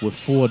with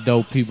 4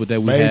 dope people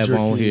that we have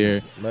on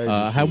here.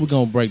 How we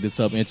going to break this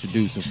up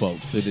introducing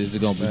folks? Is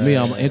it going to be me?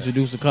 I'm going to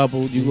introduce a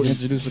couple. You going to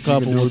introduce a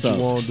couple? You can do What's what up?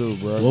 you want to do,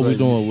 bro. What we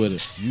doing with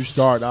it? You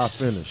start, I'll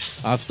finish.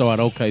 I start.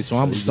 Okay, so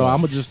I'm going to start.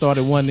 I'm going to just start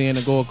at one end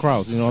and go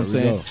across. You know what I'm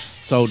saying? Go.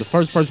 So the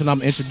first person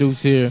I'm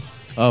introduced here,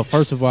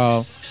 first of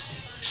all,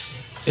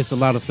 it's a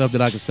lot of stuff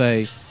that I can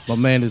say. My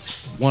man is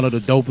one of the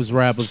dopest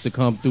rappers to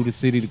come through the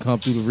city, to come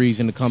through the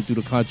region, to come through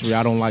the country.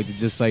 I don't like to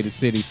just say the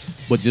city,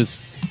 but just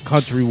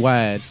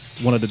countrywide.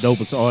 one of the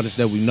dopest artists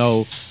that we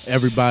know.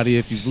 Everybody,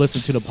 if you've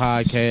listened to the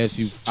podcast,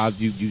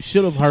 you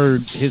should have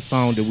heard his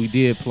song that we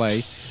did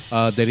play.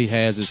 That he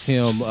has is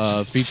him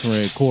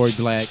featuring Corey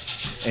Black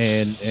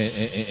and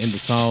the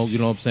song. You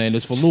know what I'm saying?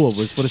 It's for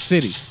Louisville. It's for the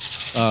city.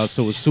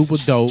 So it's super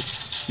dope.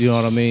 You know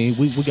what I mean?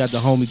 We got the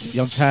homie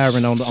Young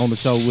Tyrant on the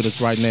show with us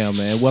right now,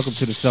 man. Welcome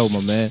to the show,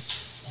 my man.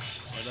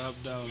 What up,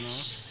 though, man?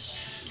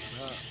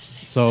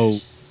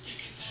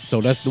 So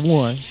that's the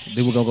one.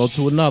 Then we're gonna go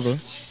to another.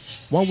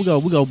 Why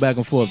don't we go back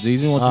and forth,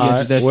 Jeezy? You want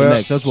to introduce the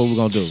next? That's what we're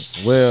gonna do.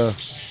 Well,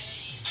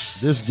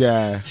 this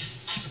guy,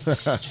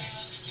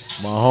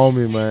 my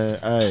homie, man.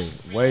 Hey,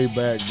 way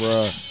back,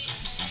 bro.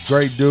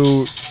 Great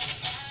dude.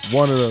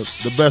 One of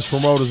the best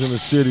promoters in the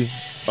city.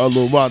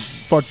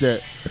 Fuck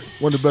that.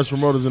 One of the best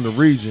promoters in the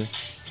region.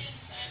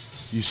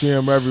 You see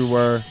him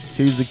everywhere.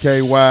 He's the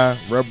KY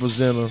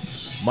representative.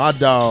 My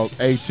dog,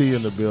 AT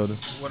in the building.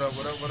 What up?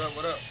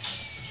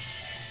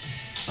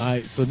 All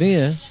right, so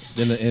then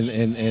in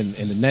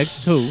the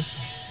next two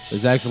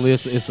is actually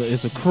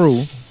it's a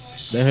crew.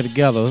 They're here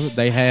together.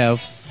 They have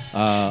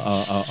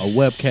a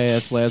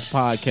webcast /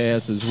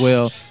 podcast as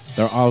well.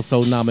 They're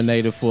also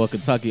nominated for a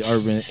Kentucky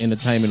Urban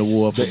Entertainment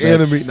Award for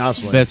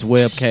best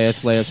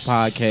webcast /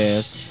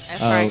 podcast.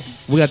 That's right.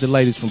 We got the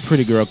ladies from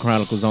Pretty Girl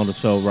Chronicles on the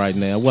show right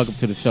now. Welcome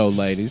to the show,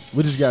 ladies.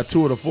 We just got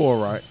 2 of the 4,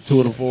 right? 2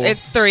 of the 4.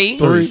 It's 3.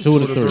 2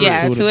 of the 3.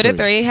 Yeah, 2 of the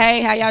 3.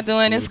 Hey, how y'all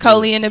doing? It's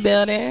Coley in the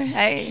building.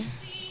 Hey.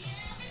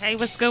 Hey,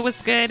 what's good?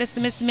 What's good? It's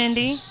Miss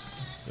Mindy.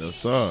 Yes,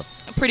 sir.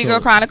 Pretty Girl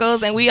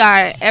Chronicles, and we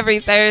are every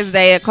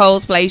Thursday at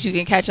Cole's Place. You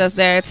can catch us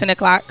there at 10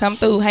 o'clock. Come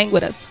through, hang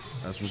with us.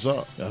 That's what's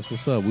up. That's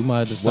what's up. We might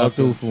have to stop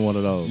through for one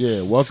of those.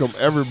 Yeah, welcome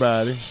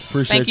everybody.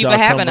 Appreciate Thank you y'all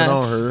for having coming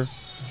us. on here.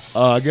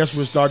 I guess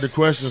we'll start the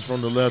questions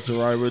from the left to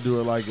right. We'll do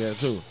it like that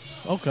too.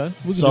 Okay,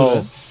 we can do So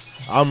that.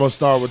 I'm gonna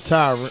start with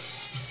Tyrant.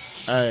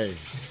 Hey,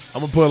 I'm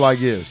gonna put it like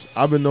this.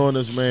 I've been knowing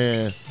this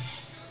man.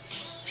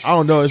 I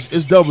don't know.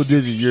 It's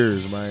double-digit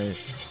years, man.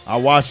 I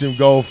watched him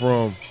go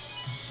from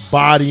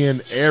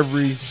bodying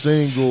every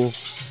single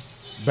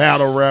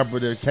battle rapper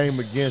that came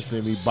against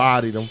him. He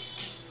bodied them.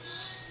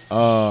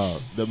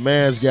 The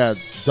man's got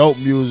dope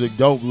music,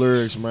 dope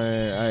lyrics,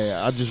 man. Hey,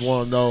 I just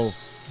want to know.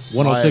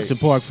 106 in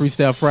Park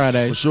Freestyle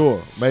Friday. For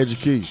sure. Major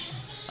key.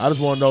 I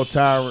just want to know,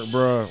 Tyrant,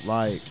 bro,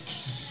 like,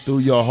 through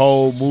your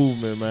whole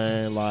movement,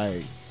 man,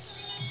 like,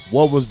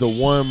 what was the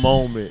one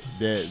moment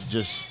that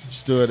just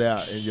stood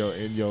out in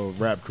your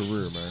rap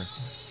career, man?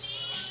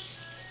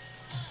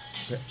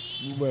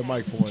 You wear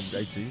mic for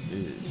him, AT.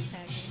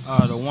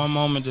 Yeah. The one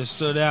moment that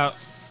stood out,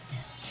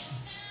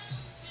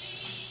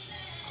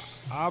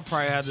 I'll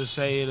probably have to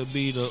say it'll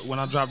be when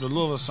I dropped the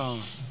Louisville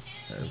song.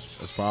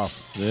 That's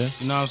powerful. Yeah.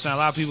 You know what I'm saying? A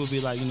lot of people be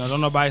like, don't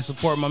nobody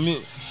support my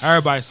music.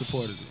 Everybody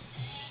supported it.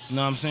 You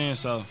know what I'm saying?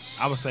 So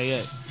I would say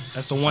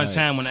that's the one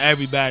time when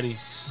everybody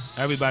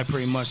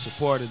pretty much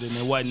supported it, and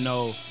there wasn't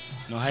no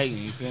hating.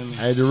 You feel me?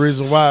 Hey, the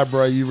reason why,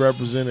 bro, you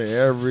represented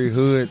every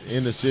hood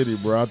in the city,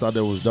 bro. I thought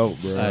that was dope,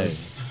 bro. Hey.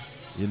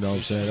 You know what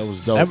I'm saying? That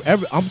was dope.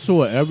 I'm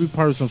sure every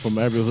person from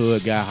every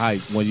hood got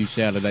hyped when you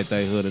shouted at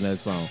that hood in that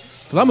song.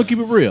 Cause I'm gonna keep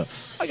it real.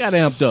 I got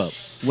amped up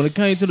when it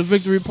came to the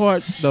Victory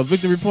Park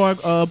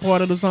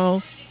part of the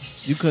song.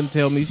 You couldn't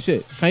tell me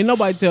shit. Can't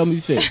nobody tell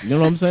me shit. You know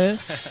what I'm saying?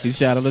 He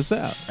shouted us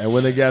out. And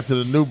when they got to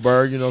the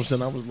Newburgh, you know what I'm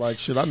saying? I was like,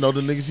 shit, I know the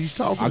niggas he's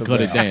talking about. I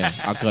cut it down.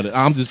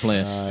 I'm just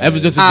playing. That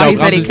was just a Oh, joke. he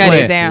said I'm he just cut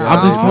playing. it down.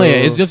 I'm just Oh.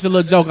 playing. It's just a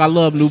little joke. I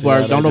love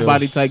Newburgh. Yeah, Don't they do.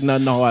 nobody take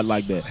nothing to heart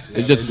like that.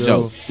 It's just a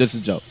joke. Just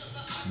a joke.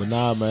 But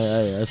nah,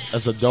 man, hey,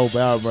 that's a dope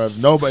album,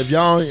 bro. If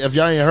y'all ain't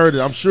heard it,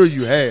 I'm sure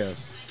you have.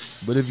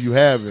 But if you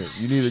haven't,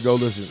 you need to go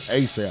listen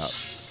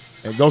ASAP.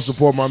 And go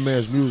support my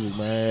man's music,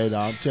 man.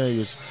 I'm telling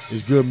you,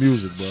 it's good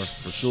music, bro,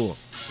 for sure.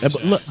 And,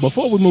 but look,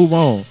 before we move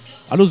on,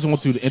 I just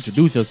want you to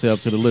introduce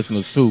yourself to the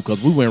listeners too,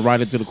 because we went right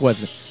into the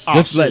question.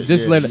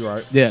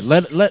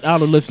 Let all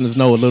the listeners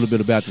know a little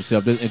bit about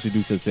yourself. Just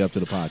introduce yourself to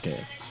the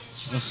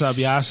podcast. What's up,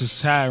 y'all? This is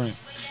Tyrant.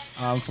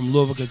 I'm from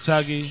Louisville,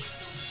 Kentucky.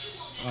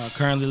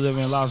 Currently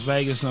living in Las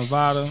Vegas,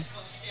 Nevada.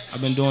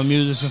 I've been doing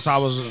music since I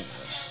was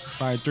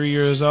probably 3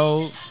 years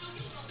old.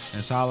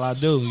 That's all I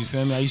do. You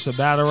feel me? I used to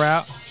battle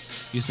rap.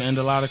 Used to end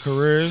a lot of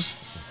careers.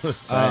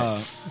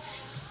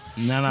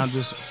 Now I'm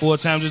just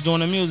full-time just doing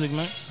the music,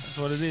 man. That's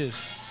what it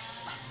is.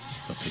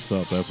 That's what's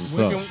up. That's what's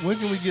up. When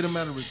can we get him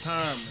out of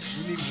retirement?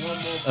 We need one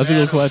more That's a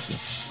good question.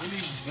 We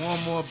need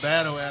one more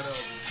battle out of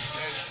him.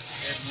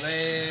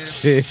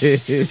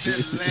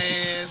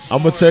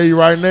 I'm gonna tell you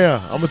right now.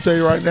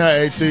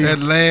 AT. That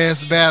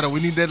last battle. We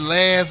need that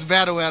last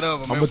battle out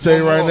of him. I'm gonna tell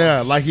you right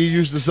now, like he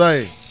used to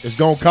say, it's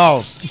gonna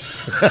cost.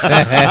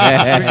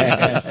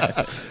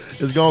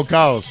 It's gonna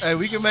cost. Hey,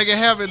 we can make it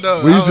happen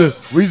though. We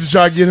used to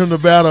try to get him to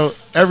battle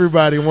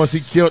everybody. Once he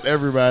killed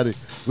everybody,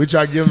 we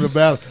try to get him to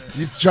battle.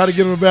 You try to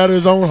get him to battle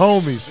his own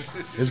homies.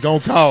 It's gonna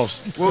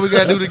cost. What we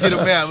gotta do to get him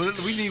out?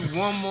 We need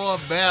one more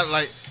battle.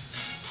 Like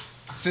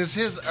since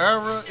his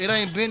era, it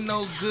ain't been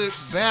no good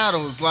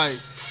battles. Like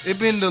it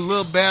been the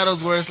little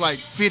battles where it's like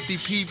 50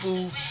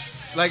 people.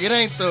 Like it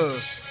ain't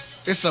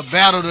it's a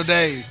battle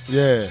today.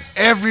 Yeah.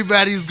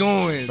 Everybody's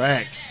going.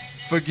 Facts.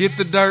 Forget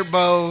the dirt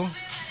bowl.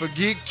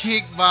 Forget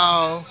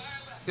kickball.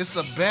 It's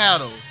a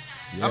battle.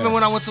 Yeah. I mean,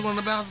 when I went to one of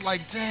the battles, I was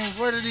like, dang,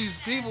 where are these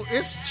people?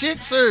 It's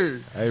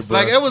Chickser. Hey, bro.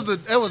 Like it was the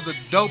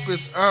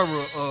dopest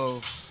era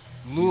of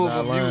Louisville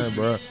Not lying, music.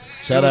 bro.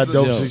 Shout out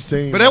Dope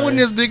 16. But that wasn't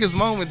his biggest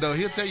moment though.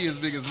 He'll tell you his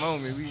biggest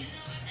moment.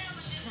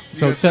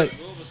 So check.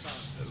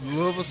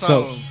 Louisville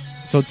song.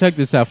 So check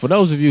this out. For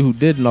those of you who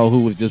didn't know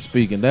who was just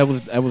speaking, that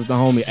was the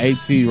homie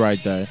AT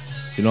right there.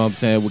 You know what I'm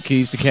saying? With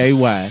Keys to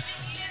KY.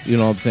 You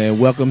know what I'm saying?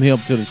 Welcome him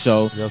to the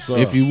show. Yes, sir.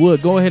 If you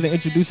would, go ahead and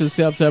introduce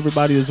yourself to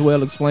everybody as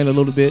well. Explain a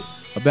little bit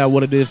about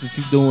what it is that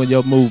you do in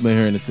your movement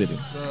here in the city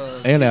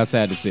and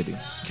outside the city.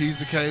 Keys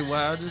to KY.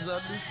 I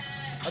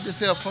just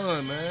have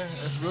fun, man.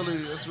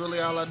 That's really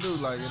all I do.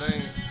 Like it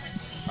ain't.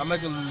 I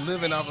make a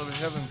living off of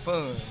having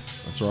fun.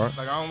 That's right.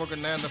 Like I don't work a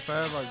 9 to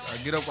 5. Like I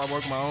get up, I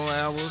work my own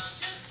hours.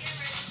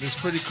 It's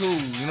pretty cool.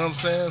 You know what I'm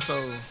saying?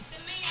 So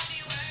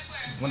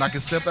when I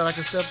can step out, I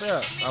can step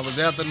out. I was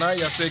out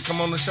tonight. I said,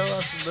 come on the show. I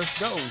said, let's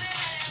go.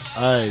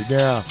 Hey,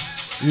 now,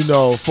 you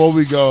know, before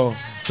we go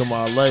to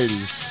my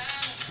ladies,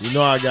 you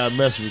know I got to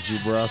mess with you,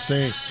 bro. I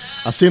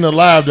seen a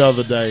live the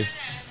other day.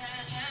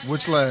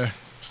 Which live?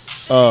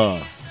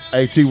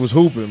 AT was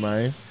hooping,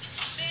 man.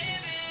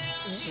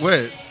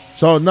 What?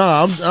 So, I'm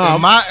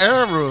in my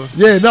era.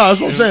 Yeah, no, that's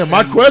what I'm saying.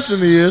 My question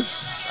is,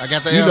 I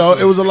got the you answer. know,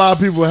 it was a lot of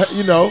people,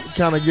 you know,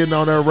 kind of getting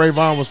on there. Ray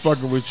Vaughn was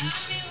fucking with you.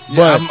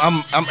 Yeah, But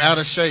I'm out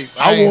of shape.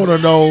 I want to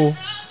know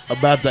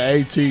about the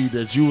AT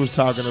that you was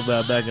talking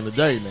about back in the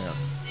day now.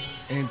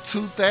 In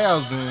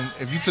 2000,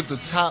 if you took the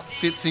top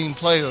 15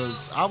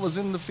 players, I was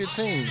in the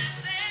 15.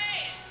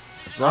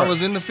 Right. I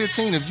was in the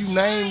 15. If you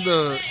name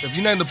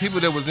the people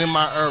that was in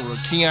my era,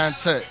 Keon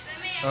Tut,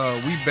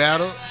 we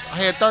battled. I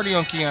had 30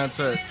 on Keon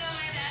Tut.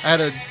 I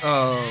had a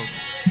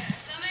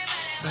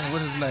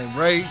what is his name?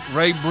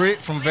 Ray Britt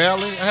from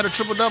Valley. I had a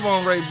triple-double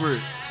on Ray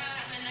Britt.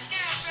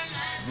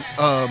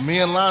 Me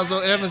and Lonzo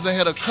Evans, they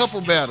had a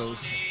couple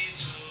battles.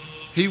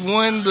 He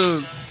won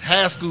the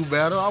high school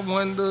battle. I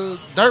won the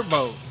dirt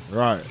bowl.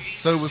 Right.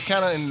 So it was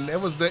kind of, and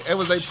it was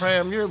their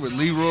prime year with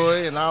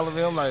Leroy and all of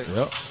them. Like,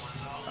 yep.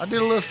 I did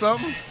a little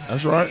something.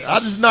 That's right. I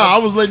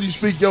was letting you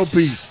speak your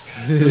piece.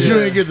 Cause you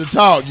didn't get to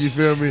talk. You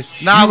feel me?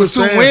 Nah, I was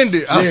too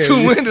winded. I was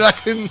too winded. I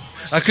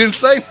couldn't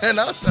say, man.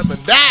 I was about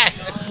to die.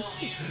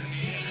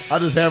 I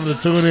just having to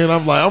tune in.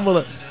 I'm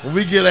like, when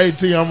we get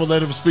 18, I'm gonna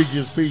let him speak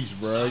his piece,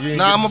 bro.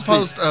 Nah, I'm gonna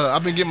post.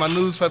 I've been getting my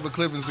newspaper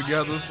clippings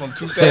together from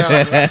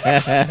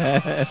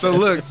 2000. So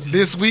look,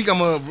 this week I'm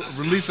gonna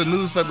release a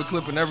newspaper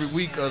clipping every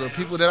week of the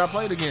people that I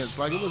played against.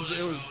 Like it was.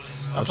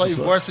 I played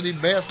varsity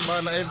basketball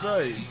in the 8th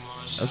grade.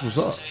 That's what's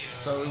up.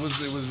 So it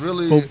was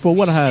really. For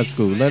what high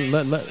school?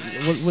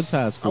 What's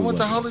high school? I went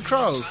to Holy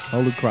Cross.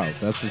 Holy Cross.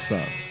 That's what's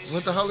up.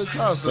 Went to Holy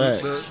Cross,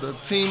 the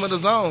team of the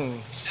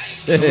zone.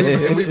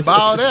 And we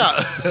balled out.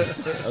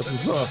 That's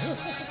what's up.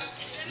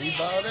 We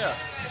balled out.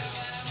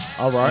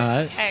 All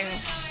right.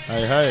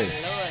 Hey.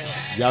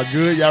 Y'all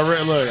good? Y'all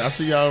ready? Look, I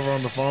see y'all over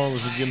on the phone.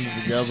 Let's get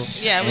it together.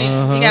 Yeah,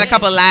 we got a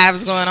couple of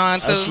lives going on,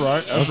 too. That's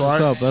right. That's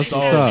right. What's up? That's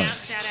what's up.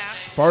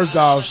 First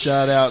off,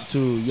 shout out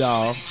to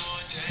y'all.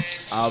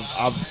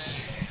 I've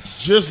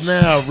just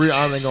now,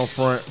 I ain't gonna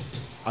front.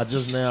 I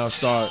just now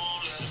start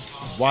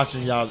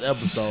watching y'all's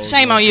episodes.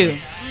 Shame on you.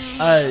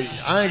 Hey,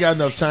 I ain't got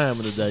enough time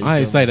in the day. I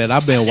ain't say that.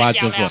 I've been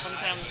watching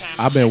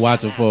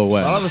for a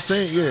while. I've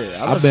seen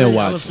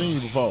you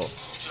before.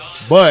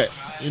 But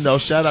you know,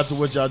 shout out to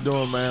what y'all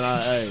doing, man.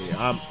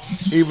 I'm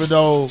even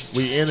though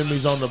we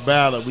enemies on the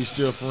ballot, we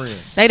still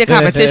friends. They the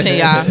competition,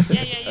 y'all.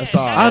 That's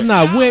all. I'm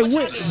not. We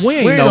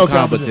ain't no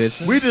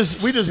competition. We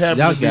just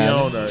happen to be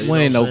on there. We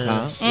ain't no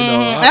comp.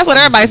 That's what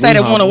everybody say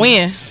they want to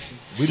win.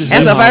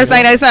 That's the first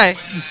thing they say.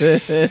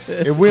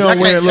 If we don't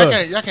win,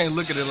 look. Y'all can't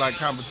look at it like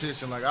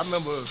competition. Like I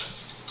remember,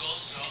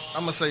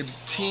 I'm gonna say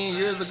 10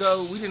 years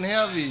ago, we didn't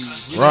have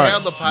these. We didn't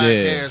have the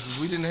podcasts.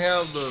 Yeah. We didn't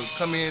have the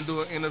come in and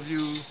do an interview.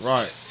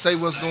 Right. Say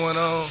what's going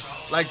on.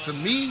 Like to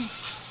me,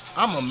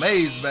 I'm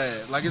amazed by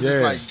it. Like it's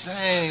just like,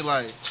 dang,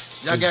 like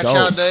y'all got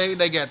y'all day,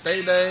 they got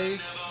their day.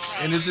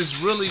 And it's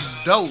just really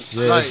dope.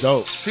 Yeah, like, it's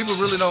dope. People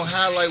really don't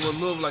highlight what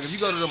Louisville. Like if you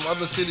go to them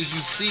other cities, you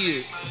see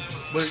it.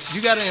 But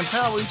you got to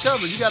empower each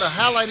other. You got to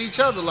highlight each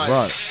other. Like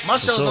my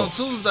show's on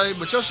Tuesday,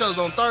 but your show's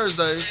on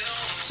Thursday.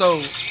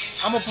 So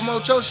I'm gonna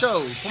promote your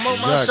show, promote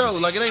my show.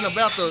 Like it ain't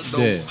about the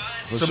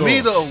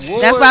me the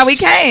award. That's why we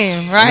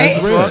came, right?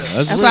 That's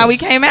real. That's why we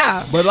came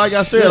out. But like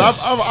I said, we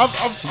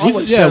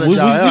shout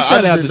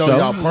out the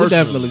show. We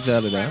definitely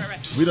shout it out.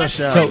 We done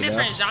shout out. It's a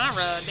different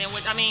genre than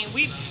what I mean.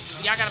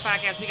 Y'all got a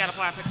podcast, we got a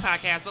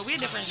podcast, but we're a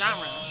different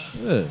genre.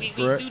 Yeah, we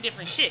do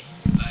different shit.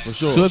 For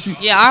sure.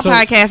 Our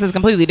podcast is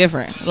completely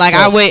different. Like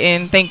I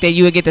wouldn't think that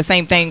you would get the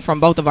same thing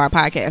from both of our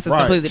podcasts. It's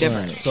completely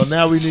different. So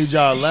now we need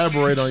y'all to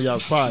elaborate on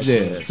y'all's podcast.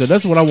 Yeah. So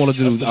that's what I want to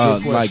do.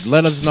 Like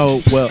let us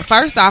know. Well,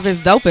 first off, it's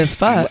dope as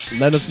fuck.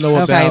 Let us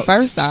know about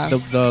first off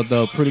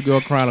the Pretty Girl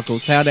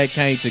Chronicles, how that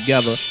came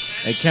together,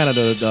 and kind of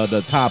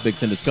the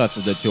topics and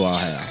discussions that you all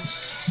have.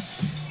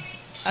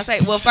 I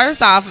say, well,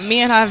 first off, me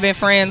and her have been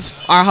friends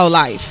our whole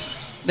life.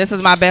 This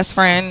is my best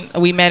friend.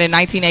 We met in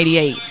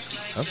 1988.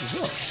 That's what's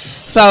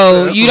up.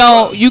 So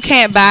you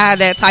can't buy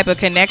that type of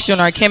connection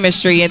or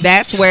chemistry, and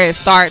that's where it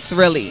starts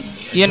really.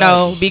 You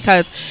know,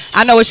 because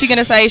I know what she's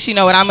gonna say, she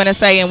know what I'm gonna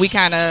say, and we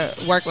kind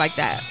of work like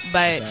that.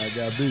 But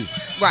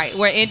right,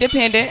 we're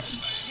independent.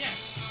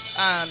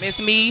 It's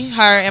me,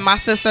 her, and my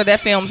sister that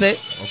films it.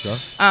 Okay.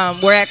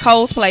 We're at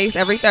Cole's Place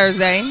every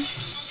Thursday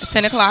at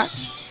 10 o'clock.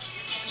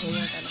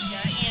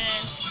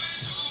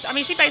 I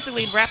mean, she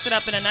basically wrapped it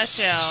up in a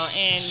nutshell.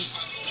 And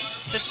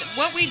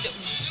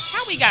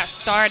how we got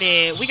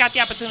started, we got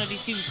the opportunity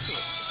to.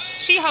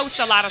 She hosts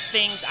a lot of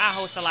things. I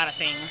host a lot of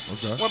things.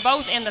 Okay. We're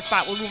both in the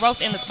spot. We were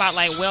both in the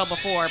spotlight well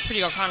before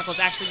Pretty Girl Chronicles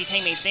actually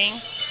became a thing.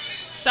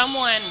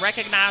 Someone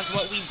recognized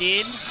what we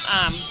did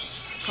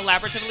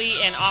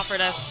collaboratively and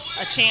offered us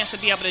a chance to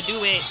be able to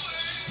do it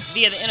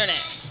via the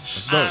internet.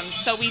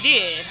 So we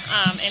did,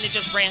 and it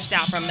just branched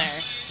out from there.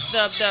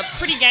 The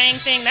Pretty Gang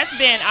thing, that's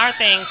been our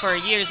thing for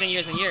years and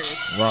years and years.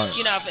 Right.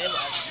 You know,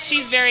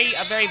 she's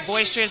a very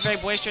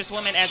boisterous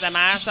woman, as am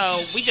I. So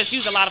we just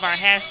use a lot of our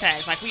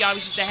hashtags. Like we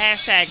always used to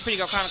hashtag Pretty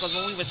Girl Chronicles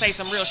when we would say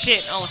some real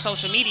shit on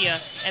social media,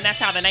 and that's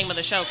how the name of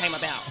the show came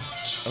about.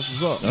 That's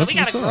what's up. So we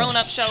got a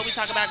grown-up show. We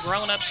talk about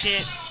grown-up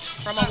shit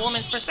from a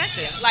woman's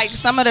perspective. Like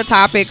some of the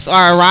topics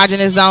are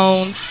erogenous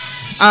zones,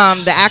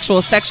 the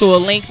actual sexual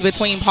link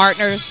between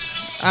partners,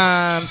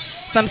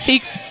 some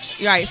secret.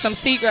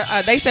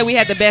 They said we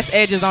had the best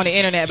edges on the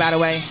internet, by the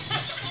way.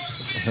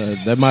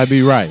 That might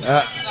be right.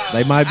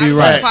 They might be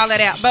right. Call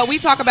that out. But we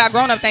talk about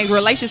grown-up things,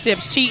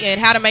 relationships, cheating,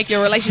 how to make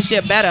your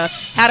relationship better,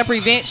 how to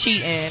prevent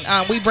cheating.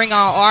 We bring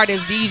on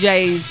artists,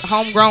 DJs,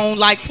 homegrown,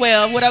 like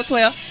 12. What up,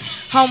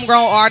 12?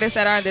 Homegrown artists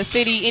that are in the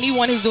city.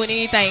 Anyone who's doing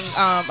anything,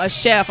 a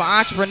chef, an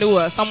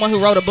entrepreneur, someone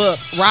who wrote a book.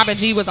 Robin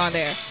G was on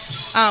there.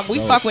 We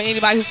fuck with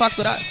anybody who fucks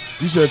with us.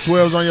 You said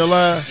 12's on your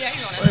live? Yeah,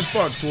 he's on there. Man,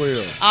 fuck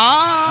 12.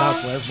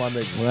 Oh. That's my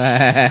nigga.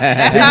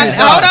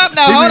 Hold up.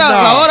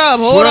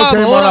 12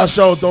 came on our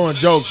show throwing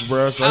jokes,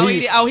 bro. So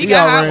he got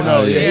already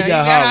know. Yeah, he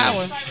got hot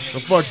one.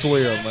 But fuck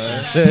 12,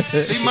 man.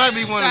 He might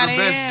be one of the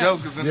best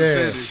jokers in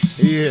the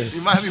city. He is.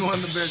 He might be one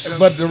of the best jokers.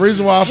 But the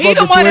reason why I fuck with 12...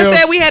 He the one 12, that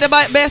said we had the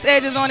best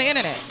edges on the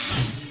internet.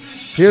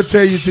 He'll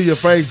tell you to your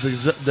face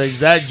the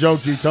exact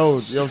joke you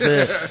told. You know what I'm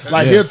saying?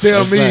 Like, he'll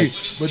tell me,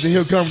 but then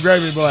he'll come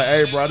grab me and be like,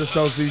 hey, bro, I just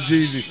told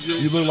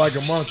CGZ, you look like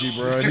a monkey,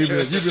 bro. And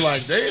you'd be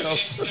like, damn.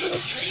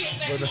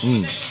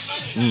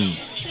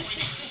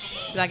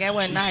 Like, that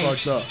wasn't nice.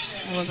 Fucked up.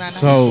 It was not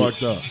nice. So,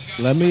 fucked up.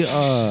 Let me,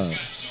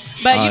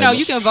 But, you know,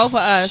 you can vote for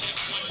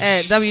us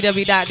at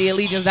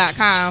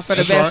www.theallegiance.com for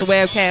the best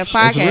webcast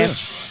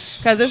podcast.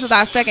 Because this is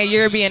our second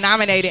year being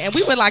nominated, and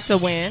we would like to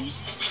win.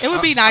 It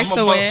would be nice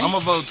to win. I'm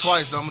going to vote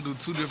twice. So I'm going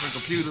to do 2 different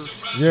computers.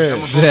 Yeah.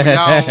 I'm going to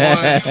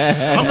vote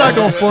for y'all one. I'm not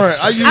going to front.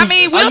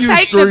 We'll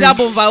take the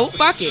double vote.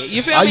 Fuck it.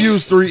 You feel me? I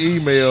used 3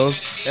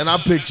 emails, and I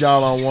picked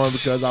y'all on one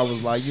because I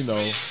was like,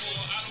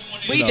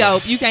 we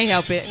dope. You can't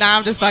help it. Nah,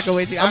 I'm just fucking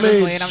with you. I'm just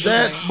playing.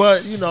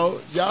 But,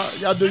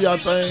 y'all do y'all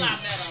thing.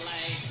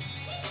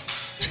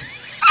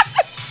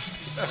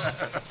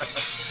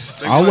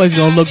 Always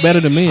gonna look better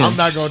than men. I'm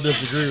not gonna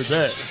disagree with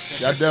that.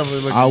 Y'all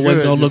definitely look always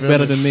good, gonna look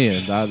better than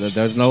men.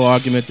 There's no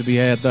argument to be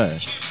had there.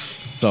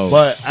 So,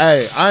 but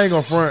hey, I ain't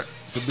gonna front,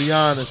 to be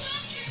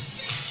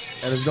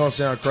honest, and it's gonna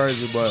sound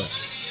crazy, but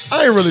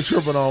I ain't really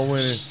tripping on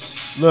winning.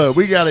 Look,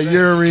 we got a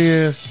year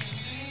in.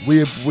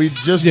 We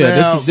just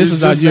this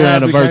is our year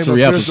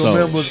anniversary episode.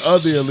 Members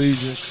of the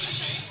Allegiance.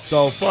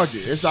 So fuck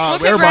it. It's all.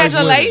 Well,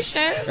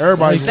 congratulations.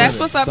 Everybody's That's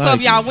winning. what's up. So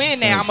if y'all win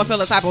now, I'm gonna feel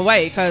a type of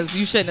way because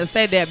you shouldn't have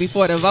said that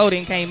before the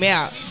voting came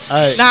out.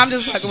 Hey, I'm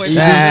just fucking with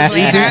you.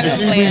 It's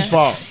EB's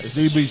fault. It's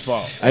EB's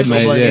fault. Hey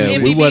man, yeah,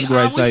 we wasn't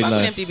going to say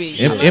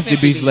nothing. Empty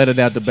Beast let it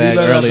out the bag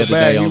earlier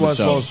today on the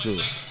show.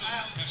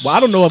 Well, I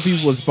don't know if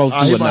he was supposed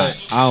to or not.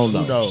 I don't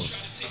know. Who knows?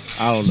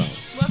 I don't know.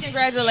 Well,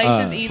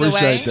 congratulations either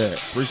way.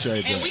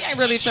 Appreciate that. And we ain't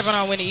really tripping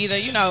on winning either.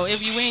 You know,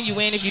 if you win, you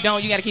win. If you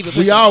don't, you got to keep it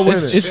pushing. We all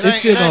winning. It's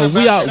still going.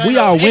 We all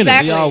winning.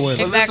 Exactly. We all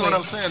winning. But listen what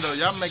I'm saying though.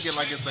 Y'all make it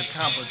like it's a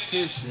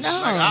competition. No,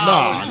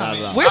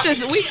 no. We're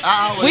just we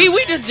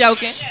just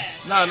joking.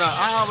 No.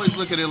 I always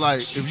look at it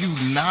like if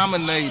you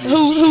nominated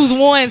who's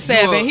won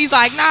 7. He's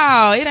like,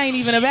 no, it ain't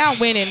even about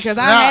winning because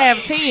I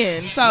have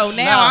 10. So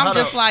now I'm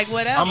just like,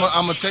 whatever. I'm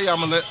gonna tell you,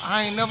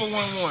 I ain't never won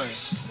one.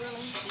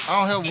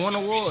 I don't have one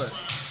award.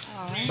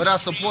 But I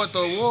support the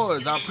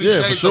awards. I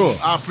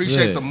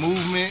appreciate the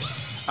movement.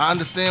 I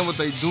understand what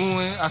they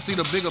doing. I see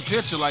the bigger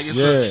picture. Like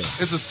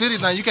it's a city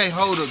thing. You can't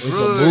hold a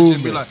grudge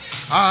and be like,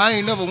 I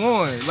ain't never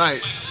won.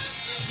 Like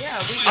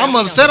I'm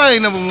upset I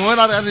ain't never won.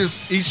 I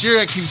just each year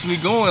it keeps me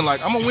going.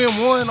 Like I'm gonna win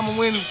one. I'm gonna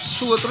win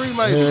 2 or 3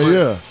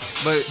 maybe.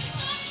 But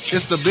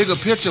it's the bigger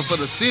picture for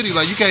the city.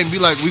 Like you can't be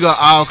like we got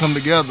all come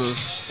together,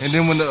 and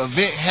then when the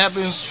event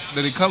happens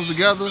that it comes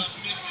together,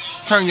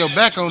 turn your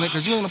back on it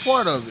because you ain't a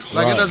part of it.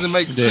 Like it doesn't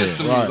make sense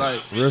to me.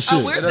 Like real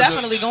shit. We're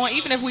definitely going.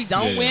 Even if we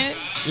don't win,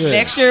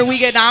 next year we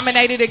get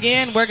nominated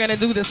again. We're gonna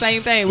do the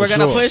same thing. We're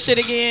gonna push it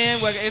again.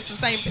 It's the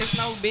same. It's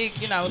no big,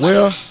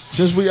 Well,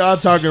 since we are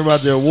talking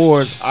about the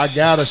awards, I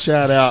gotta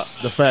shout out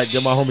the fact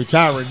that my homie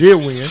Tyron did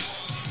win.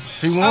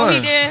 He won. Oh,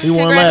 he did. He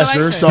won last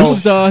year. So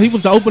he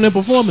was the opening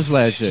performance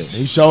last year.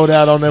 He showed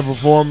out on that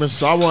performance.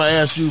 So I want to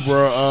ask you,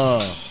 bro,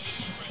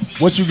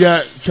 what you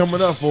got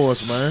coming up for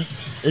us, man?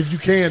 If you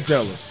can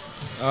tell us.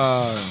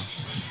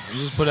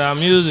 Just put out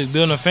music,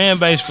 building a fan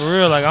base for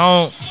real. Like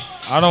I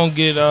don't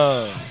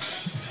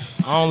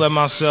let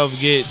myself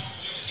get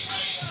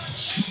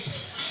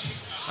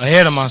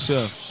ahead of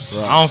myself.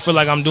 Right. I don't feel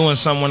like I'm doing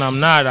something when I'm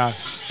not.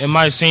 It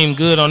might seem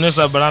good on this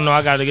level, but I know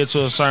I got to get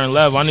to a certain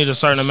level. I need a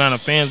certain amount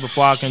of fans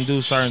before I can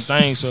do certain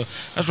things. So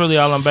that's really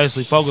all I'm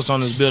basically focused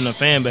on is building a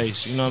fan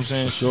base. You know what I'm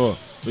saying? Sure.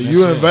 But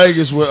you in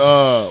Vegas with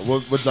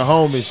the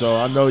homies, so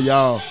I know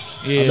y'all.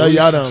 Yeah, I know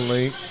y'all done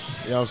link.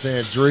 You know what I'm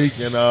saying? Drake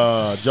and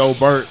Joe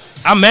Burt.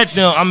 I met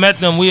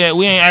them. We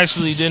ain't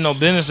actually did no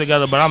business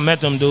together, but I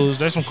met them dudes.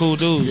 They're some cool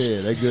dudes.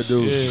 Yeah, they good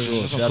dudes. Yeah, for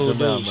sure. some Shout cool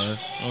them out, dudes. man.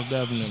 Oh,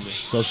 definitely.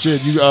 So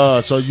shit, you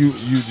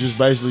just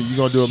basically you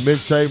gonna do a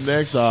mixtape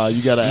next?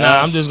 You got to?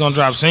 Nah, I'm just gonna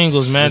drop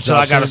singles, man. Until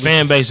I got a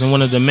fan base, and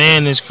when the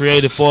demand is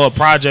created for a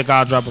project,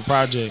 I'll drop a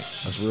project.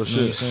 That's real You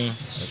know what shit. I'm saying?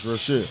 That's real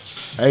shit.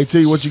 AT,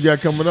 what you got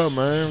coming up,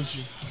 man?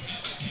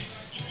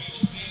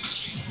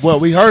 Well,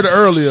 we heard it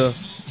earlier.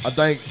 I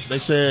think they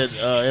said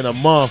in a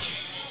month,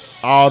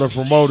 all the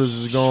promoters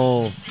is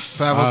going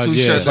 502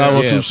 shutdown.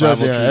 502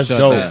 shutdown. That's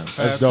dope.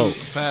 That's dope.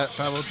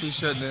 502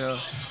 shutdown.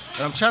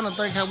 And I'm trying to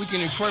think how we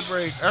can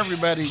incorporate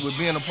everybody with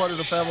being a part of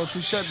the 502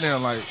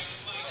 shutdown. Like,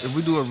 if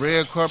we do a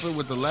red carpet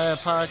with the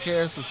live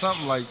podcast or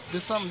something like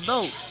this, something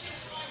dope.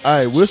 All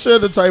right, we'll sit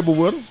at the table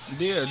with them.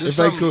 Yeah, if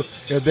they could,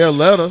 if they'll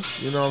let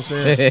us, you know what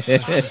I'm saying.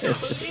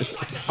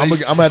 I'm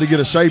gonna have to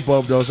get a shape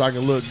up though, so I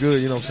can look good.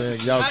 You know what I'm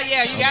saying. Y'all, Oh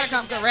yeah, you gotta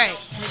come correct.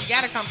 You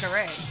gotta come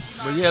correct.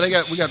 But yeah, we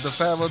got the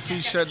 502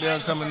 shutdown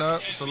coming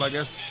up. So like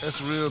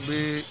that's real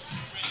big.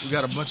 We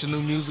got a bunch of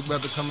new music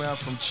about to come out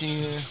from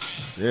Chin.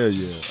 Yeah.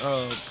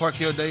 Park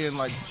Hill Day in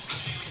like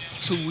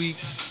 2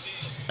 weeks.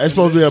 It's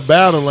supposed to be a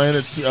battle, ain't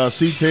it?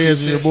 C-Tez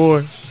and your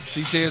boy.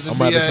 C-Tez and I'm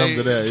about BA. to come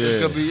to that.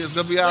 Yeah. It's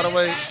gonna be out of the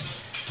way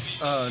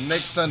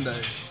next Sunday.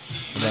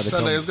 Next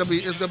Sunday it's gonna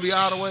be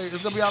out of the way.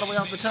 It's gonna be out of the way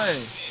off the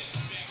chain.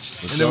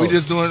 And then we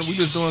just doing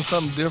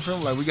something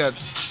different. Like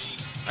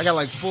I got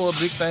like 4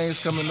 big things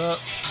coming up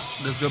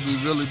that's gonna be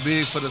really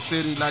big for the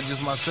city, not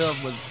just myself,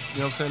 but you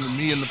know what I'm saying,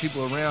 me and the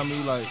people around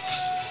me. Like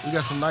we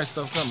got some nice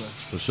stuff coming.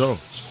 For sure.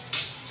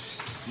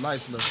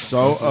 Nice stuff.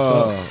 So,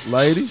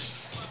 ladies,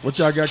 what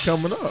y'all got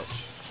coming up?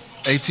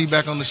 AT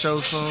back on the show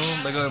soon.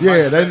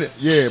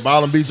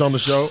 Ballin' Beats on the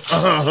show.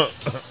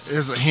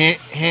 There's a hint.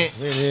 I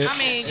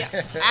mean,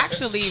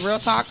 actually, real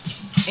talk.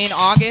 In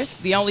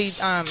August, the only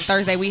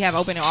Thursday we have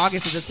open in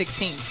August is the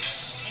 16th.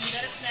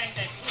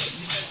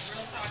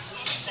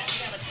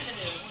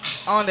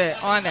 On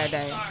that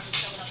day.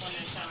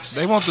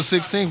 They want the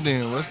 16th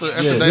then. What's the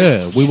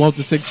Yeah, we want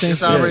the 16th.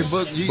 It's already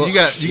booked. You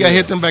got to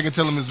hit them back and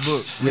tell them it's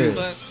booked.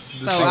 Yeah.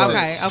 So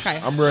okay.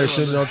 I'm ready to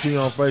send it to you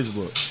on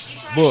Facebook.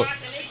 Book.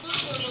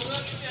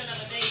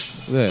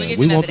 Yeah,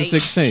 we want the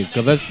 16th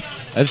because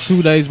that's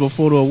 2 days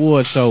before the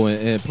award show,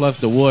 and plus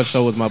the award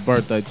show is my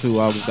birthday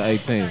too, August the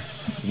 18th.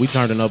 We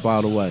turning up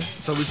all the way.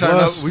 So we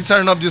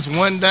turning up just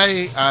one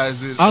day.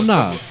 Is it? Oh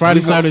no,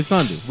 Friday, Saturday,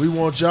 Sunday. We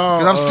want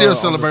y'all. Cause I'm still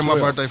celebrating my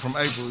birthday from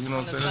April. You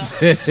know what I'm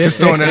saying? Just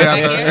throwing that out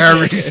there.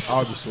 Aries.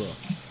 August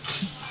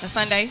 12th. A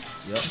Sunday.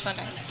 Yep.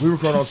 Sunday. We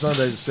record on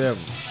Sunday the 7th.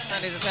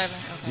 Sunday the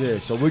 7th. Okay. Yeah,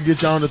 so we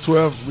get y'all on the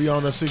 12th. We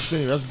on the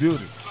 16th. That's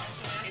beauty.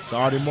 It's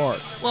already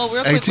marked. Well,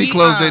 real quick, AT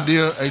closed their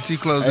deal. AT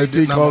closed the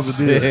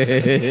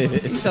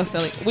deal. You're so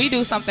silly. We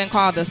do something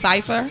called the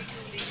cipher.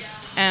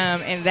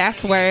 And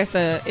that's where it's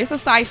a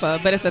cipher,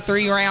 but it's a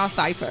 3-round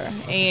cipher.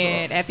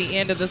 And at the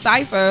end of the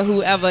cipher,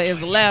 whoever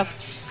is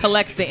left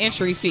collects the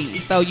entry fee.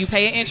 So you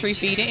pay an entry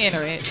fee to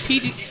enter it.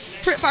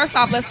 First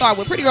off, let's start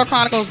with Pretty Girl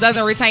Chronicles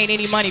doesn't retain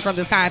any money from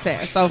this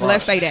contest. So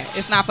let's say that.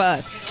 It's not for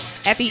us.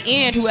 At the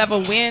end, whoever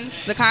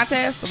wins the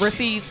contest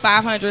receives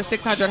 500,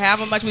 600,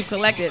 however much we've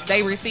collected.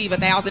 They receive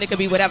 1,000. It could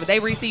be whatever. They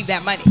receive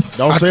that money.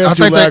 Don't say it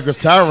too loud because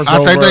Tyrant's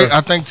over.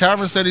 I think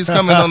Tyrant said he's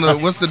coming on the.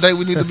 What's the day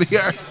we need to be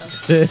here?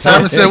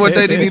 Tyrant said what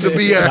day they need to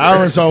be here.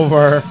 Tyrant's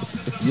over.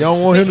 You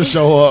don't want him to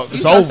show up.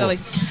 It's over. Silly.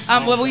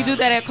 Well, we do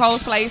that at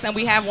Cole's Place, and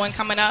we have one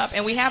coming up,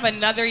 and we have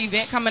another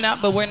event coming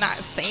up, but we're not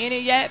saying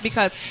it yet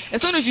because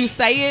as soon as you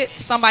say it,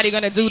 somebody's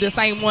gonna do the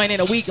same one in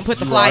a week and put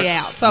the fly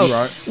out.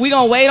 So we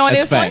gonna wait on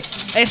this one.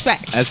 It's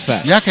fact. That's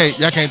fact. Y'all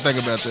can't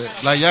think about that.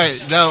 Like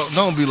y'all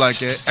don't be like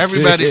that.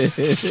 Everybody, I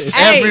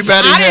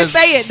didn't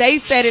say it. They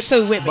said it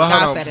too with me.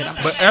 I said it.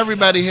 But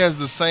everybody has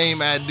the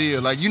same idea.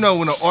 Like when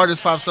an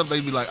artist pops up,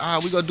 they be like,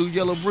 we gonna do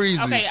Yellow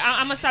Breezy. Okay,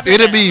 I'm gonna stop you.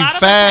 It'll be a lot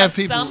of 5 us have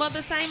people. Some of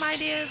the same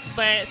ideas,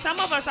 but some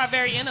of us are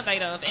very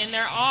innovative, and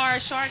there are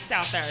sharks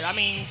out there. I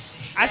mean,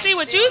 I see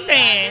what you're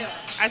saying.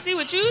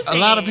 A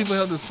lot of people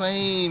have the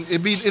same.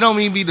 It don't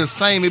mean be the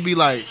same. It be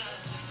like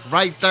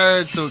right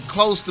there to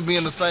close to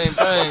being the same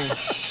thing.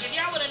 If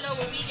y'all want to know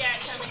what we got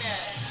coming up,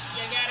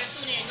 you gotta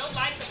tune in. Go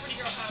like the Pretty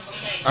Girl Chronicles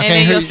page. I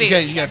can't hear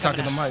you. You gotta talk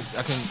to the mic.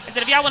 I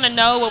said if y'all want to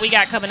know what we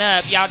got coming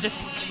up, y'all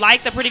just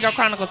like the Pretty Girl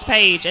Chronicles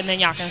page, and then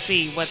y'all can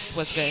see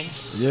what's good.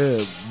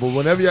 Yeah, but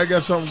whenever y'all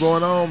got something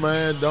going on,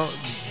 man, don't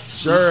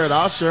Share it.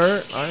 I'll share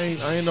it. I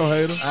ain't no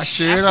hater. I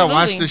share it. I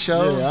watch the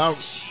show. Yeah,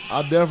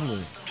 I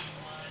definitely.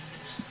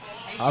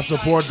 I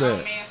support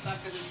that.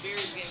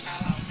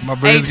 My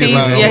beard's getting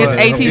 18, long. yeah, What?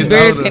 his 18's Getting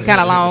beard's older. getting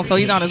kind of long, so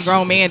he's on his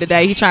grown man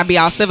today. He's trying to be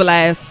all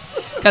civilized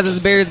because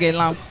his beard's getting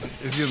long.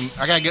 It's getting,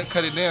 I gotta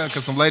cut it down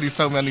because some ladies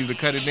told me I need to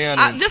cut it down.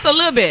 Just a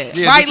little bit,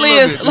 Yeah, right, just a little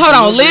Liz? bit, just Hold a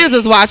on, little Liz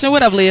is watching.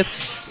 What up, Liz?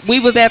 We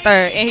was at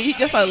there, and he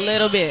just a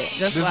little bit,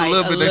 just a like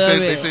little bit. a little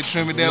They say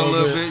trim it down a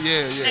little bit.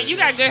 Yeah. Hey, you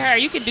got good hair.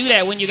 You can do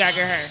that when you got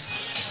good hair.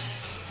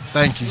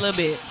 Thank you. A little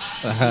bit.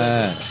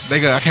 They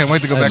go. I can't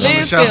wait to go back on the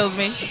Liz show. feels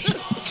me.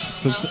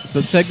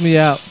 So check me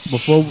out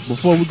before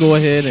we go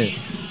ahead and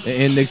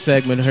end this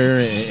segment here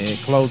and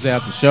close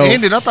out the show.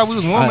 Ended. I thought we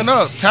was warming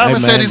up. Tyron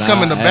said he's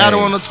coming to battle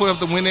on the 12th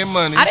to win that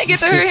money. I didn't get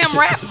to hear him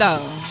rap though.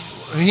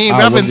 He ain't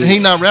rapping. He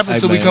not rapping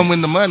until we come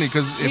win the money.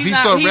 Because if he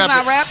start he's rapping,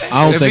 not rapping?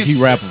 I don't think he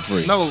rapping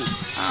free. No.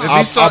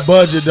 Our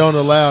budget don't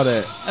allow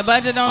that. The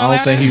budget don't I allow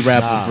don't think he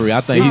rapping free.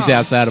 I think he's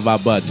outside of our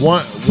budget.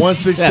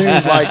 116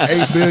 is like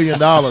 $8 billion.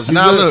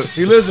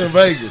 He lives in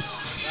Vegas.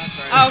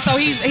 Oh, so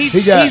he's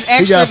He got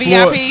extra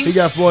VIP. He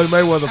got Floyd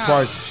Mayweather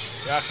prices.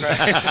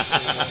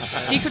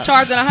 He could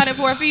charge it $100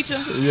 for a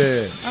feature.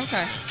 Yeah.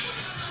 Okay.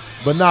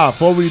 But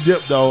before we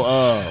dip though,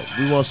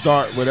 we want to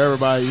start with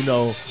everybody.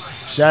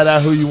 Shout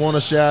out who you want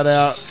to shout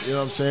out. You know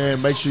what I'm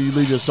saying? Make sure you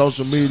leave your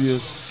social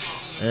medias,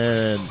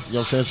 and you know what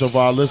I'm saying, so for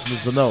our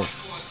listeners to know.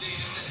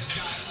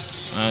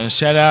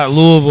 Shout out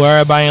Louisville.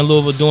 Everybody in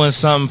Louisville doing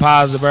something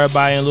positive.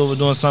 Everybody in Louisville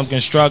doing something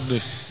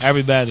constructive.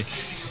 Everybody.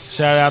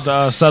 Shout out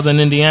to Southern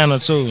Indiana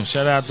too.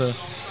 Shout out to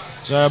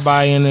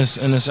everybody in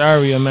this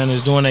area, man,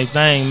 is doing their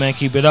thing, man.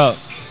 Keep it up.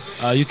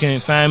 You can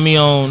find me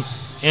on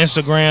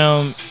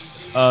Instagram,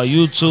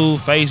 YouTube,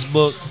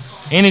 Facebook,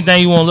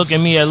 anything you want to look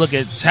at me at. Look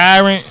at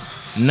Tyrant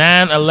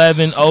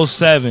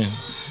 91107.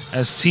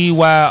 That's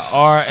TYRANT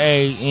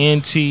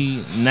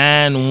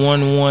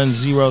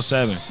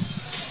 91107.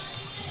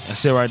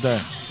 That's it right there.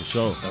 For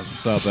sure.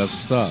 That's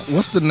what's up.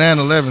 What's the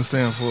 911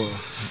 stand for?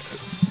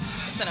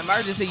 It's an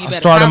emergency. You I better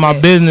started my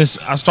comment. business.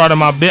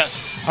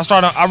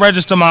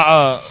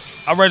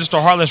 I registered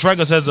Heartless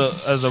Records as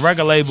a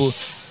record label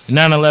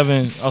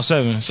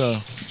 91107. So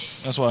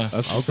that's why.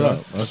 That's what's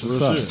up. That's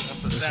real shit.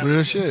 That's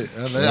real shit.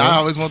 I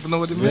always want to know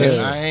what it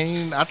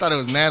meant. I thought it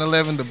was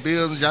 911 the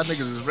buildings. Y'all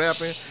niggas is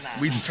rapping.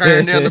 We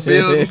turned down the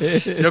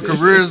buildings. Your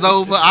career's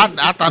over.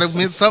 I thought it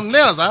meant something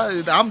else.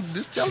 I'm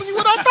just telling you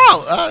what I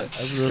thought.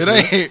 It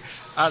ain't.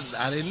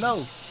 I didn't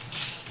know.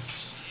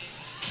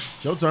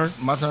 Your turn.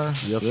 My turn.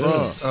 Yes,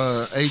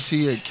 sir. AT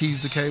at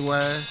Keys to KY,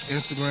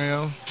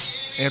 Instagram,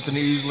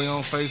 Anthony Easley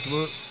on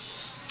Facebook.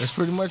 That's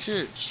pretty much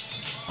it.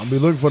 I'm be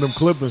looking for them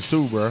clippings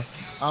too, bro.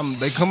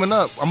 They coming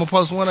up. I'm gonna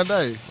post one a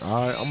day. All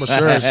right, I'm gonna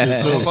share that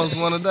shit too. I'm gonna post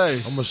one a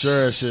day. I'm gonna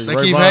share that shit. They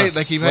keep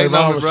hating Ray on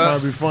Vaughn me, was bro. trying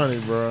to be funny,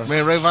 bro.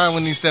 Man, Ray Vaughn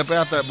wouldn't even step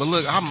out there. But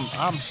look,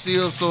 I'm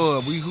still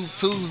sore. We hoop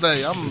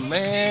Tuesday.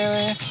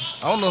 Man,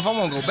 I don't know if I'm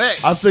gonna go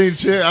back. I seen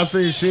Chin at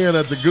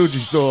the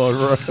Gucci store,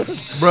 bro.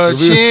 Bro,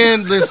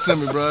 Chin, listen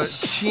to me, bro.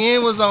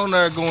 Chin was on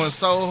there going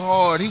so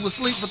hard. He was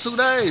asleep for 2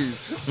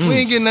 days. We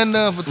ain't getting nothing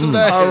done for 2 days.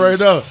 I already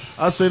know.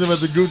 I seen him at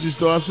the Gucci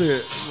store. I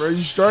said, "Ray,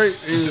 you straight?"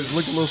 He was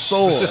looking a little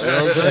sore. You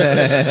know what I'm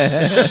saying?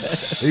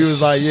 He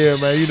was like, "Yeah,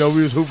 man.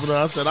 We was hooping."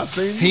 I said, "I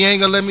seen you." He ain't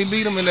gonna let me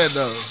beat him in that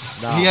though.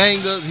 Nah. He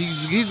ain't gonna.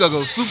 He's gonna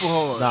go super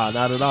hard. Nah,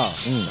 not at all.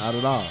 Not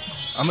at all.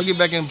 I'm gonna get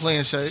back in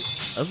playing shape.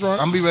 That's right.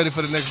 I'm gonna be ready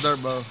for the next dirt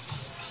ball.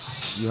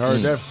 You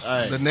heard that?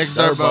 Hey, The next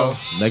dirt ball.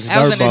 Next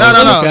dirt ball.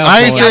 No.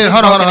 I ain't said.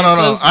 Hold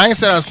on. I ain't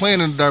said I was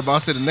playing in the dirt ball. I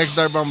said the next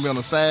dirt ball I'm gonna be on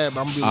the side,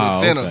 but I'm gonna be a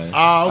little thinner. Okay.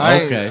 Oh,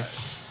 okay.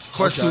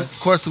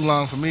 Course too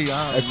long for me.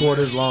 That court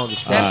is long as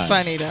fuck. That's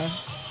funny though.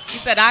 He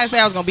said I didn't say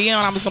I was gonna be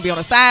on. I'm just gonna be on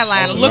the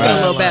sideline, looking a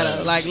little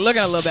better,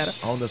 looking a little better.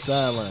 On the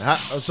sideline.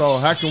 So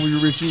how can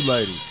we reach you,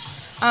 ladies?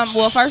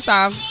 Well, first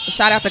off,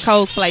 shout out to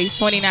Cole's Place,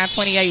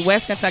 2928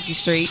 West Kentucky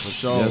Street. For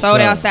sure. Yes, Sold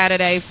sir. out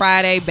Saturday,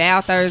 Friday,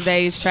 Bow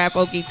Thursdays, Trap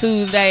Okie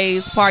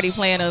Tuesdays, Party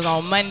Planners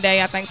on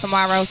Monday, I think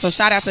tomorrow. So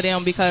shout out to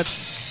them because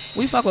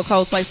we fuck with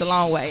Cole's Place a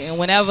long way. And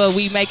whenever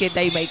we make it,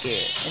 they make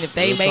it. And if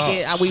they make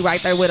it, we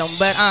right there with them.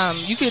 But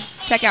you can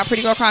check out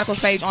Pretty Girl Chronicles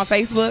page on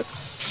Facebook,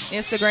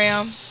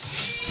 Instagram,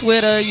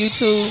 Twitter,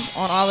 YouTube,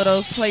 on all of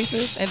those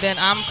places. And then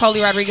I'm Coley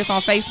Rodriguez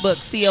on Facebook,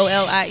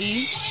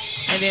 COLIE.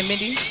 And then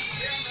Mindy.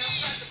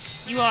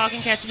 You all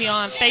can catch me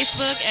on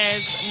Facebook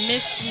as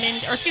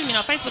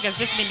Facebook as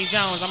Miss Mindy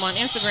Jones. I'm on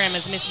Instagram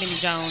as Miss Mindy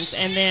Jones,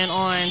 and then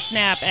on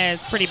Snap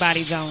as Pretty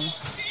Body Jones.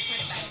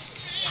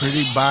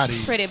 Pretty body.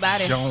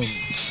 Jones.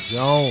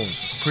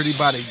 Pretty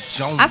body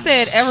Jones. I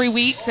said every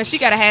week, because she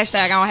got a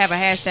hashtag. I don't have a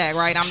hashtag,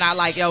 right? I'm not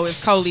like, yo, it's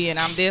Coley and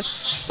I'm this.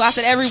 So I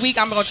said every week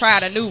I'm going to try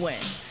out a new one.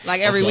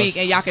 Like every week,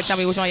 and y'all can tell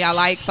me which one y'all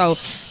like. So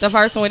the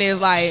first one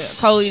is like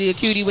Coley the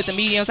cutie with the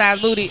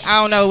medium-sized booty. I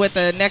don't know what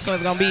the next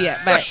one's going to be yet,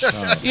 but,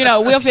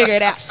 we'll figure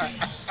it out.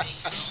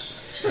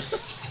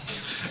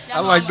 I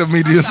like the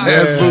medium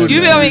size booty.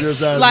 You feel me?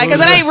 Like, cause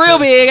it ain't real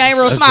big, ain't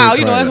real That's small. so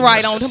You know, it's crazy.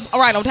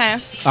 right on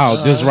time.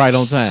 Oh, just right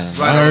on time.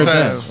 Right I heard on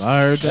that. time. I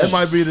heard that. That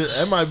might be a.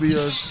 That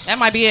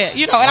might be it.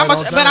 You know, and Right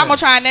on but time. I'm gonna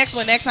try next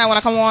one. Next time when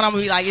I come on, I'm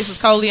gonna be like, this is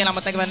Coley, and I'm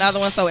gonna think of another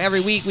one. So every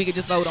week we could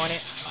just vote on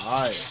it.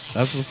 All right.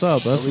 That's what's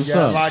up. That's So we what's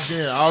got up. locked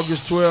in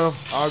August 12th,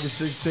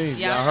 August 16th.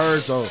 Yeah. Y'all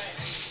heard, so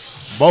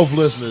both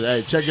listeners,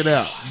 hey, check it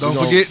out. Don't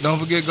forget,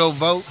 go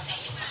vote.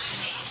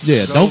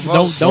 Yeah, Go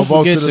don't vote.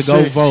 forget to the to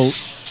go 6th. vote.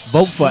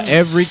 Vote for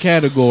every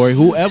category,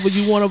 whoever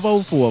you want to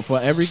vote for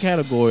every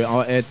category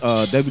at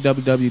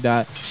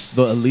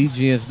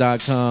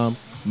www.theallegiance.com.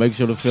 Make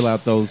sure to fill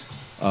out those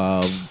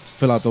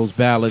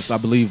ballots. I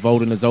believe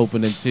voting is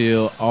open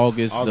until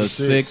August the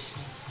 6th.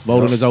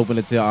 Voting is open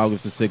until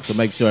August the 6th, so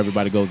make sure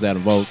everybody goes out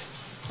and votes.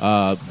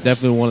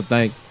 Definitely want to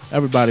thank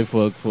everybody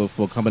for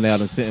coming out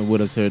and sitting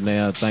with us here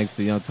now. Thanks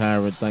to Young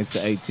Tyrant, thanks to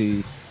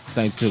AT,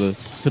 thanks to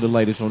the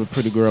ladies from the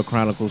Pretty Girl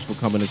Chronicles for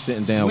coming and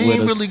sitting down We with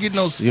ain't us. really get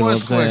no You know what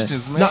sports I'm saying?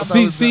 questions, man. No, I thought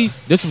it was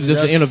this was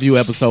just an interview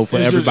episode for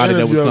It's just everybody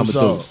that was interview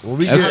coming episode. through. When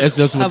we That's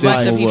just what A bunch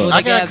this of one people was.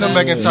 I gotta come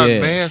back and talk Yeah.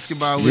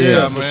 basketball with Yeah,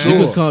 y'all, for man. sure.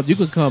 You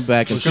can come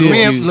back and Cause see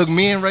me you. and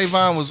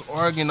Rayvon was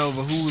arguing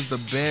over who was the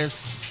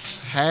best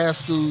high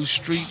school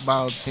street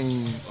ball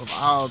team of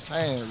all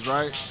times,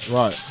 right?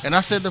 Right. And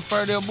I said the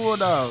Ferdale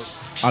Bulldogs.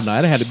 Oh no,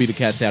 it had to be the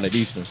cats out at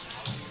Eastern.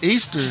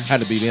 Easter.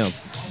 Had to be them.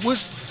 What?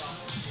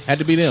 Had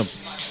to be them.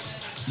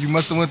 You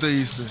must have went to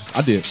Easter.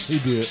 I did. He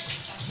did.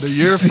 The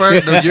year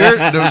Ferdale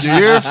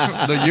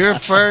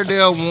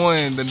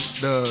won the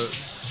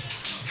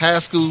high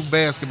school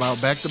basketball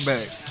back to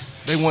back.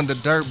 They won the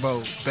Dirt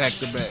Bowl back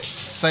to back.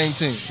 Same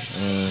team.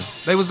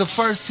 They was the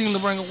first team to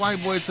bring a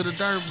white boy to the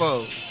Dirt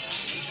Bowl.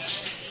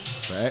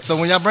 So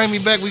when y'all bring me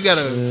back, we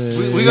gotta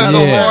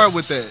go hard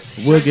with that.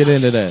 We'll get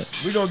into that.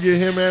 We're gonna get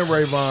him and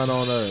Rayvon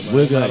on there. Man.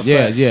 We're gonna,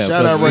 yeah.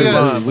 Shout out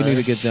Rayvon. We man. need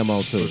to get them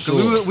on too.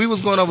 So we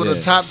was going over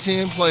the top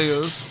 10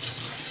 players.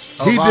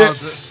 He did.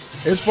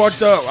 It's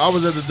fucked up. I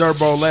was at the Dirt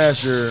Bowl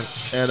last year,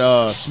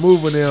 and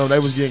Smooth and them, they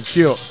was getting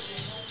killed.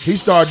 He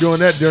started doing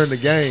that during the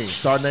game.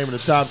 Started naming the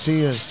top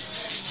 10,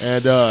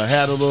 and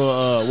had a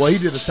little. He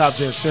did the top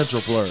 10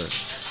 Central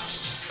players.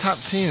 Top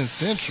 10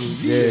 Central.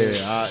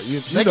 Yeah,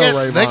 you They know got,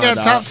 Rayvon. they got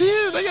dog. top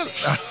 10. They got.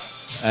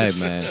 Hey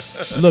man,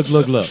 look.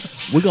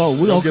 We're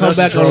gonna get come us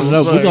back in on trouble,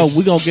 another. man.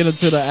 We're gonna get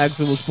into the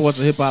actual sports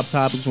and hip hop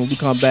topics when we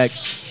come back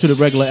to the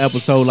regular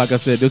episode. Like I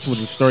said, this was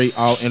a straight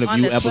all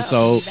interview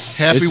episode.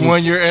 Happy This was-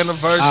 1 year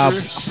anniversary. I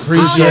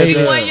appreciate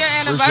it. 1 year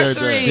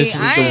anniversary. This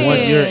was the 1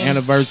 year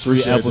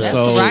anniversary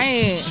episode.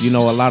 right. You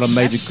know, a lot of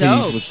major That's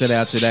keys dope. were set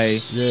out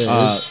today.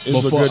 Yeah,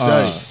 it's a good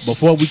day.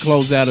 Before we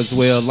close out as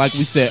well, like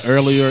we said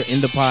earlier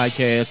in the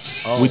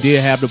podcast, we did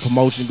have the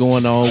promotion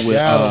going on with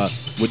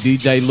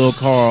DJ Lil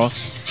Carl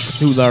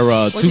to their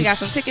He got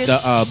some tickets?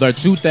 their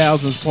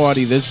 2000s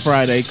party this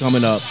Friday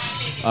coming up.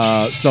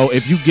 So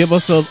if you give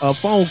us a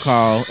phone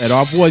call at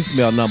our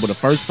voicemail number, the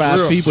first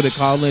 5 people that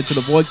call into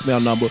the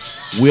voicemail number,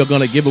 we're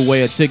gonna give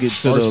away a ticket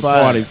to the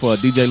party for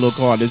DJ Lil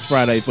Carl this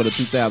Friday for the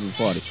 2000s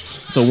party.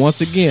 So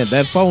once again,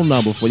 that phone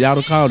number for y'all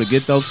to call to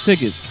get those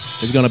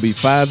tickets is gonna be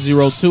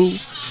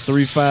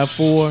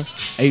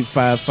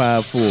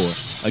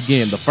 502-354-8554.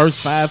 Again, the first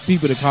 5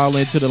 people to call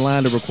into the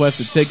line to request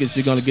the tickets,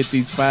 you're gonna get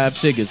these 5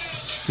 tickets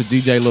to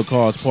DJ Lil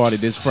Carl's party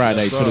this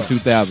Friday, to the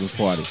 2000s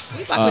party.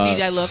 We fuck with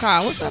DJ Lil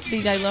Carl. What's up,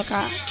 DJ Lil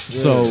Carl?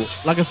 So,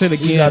 like I said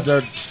again, He's out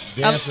there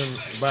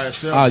dancing by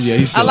himself. Oh yeah,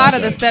 he's still A lot out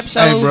of the there. step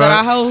shows that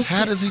I host.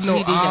 How does he know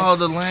he DJ. all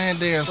the line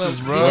dances,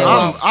 bro?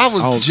 yeah. I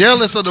was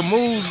jealous of the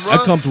moves, bro.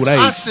 That comes with age.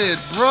 I said,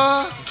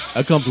 bro,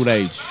 That comes with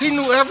age. he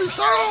knew every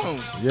song.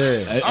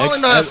 Yeah. I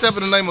only know how to step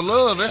in the name of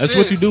love. That's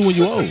what it. you do when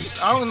you old.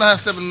 I don't know how to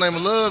step in the name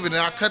of love, and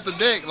then I cut the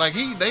deck. Like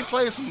they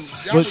played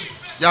some.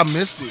 Y'all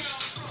missed it.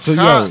 So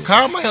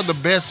Carl might have the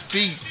best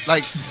feet.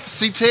 Like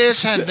C-Tej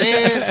had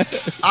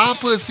dance. I'll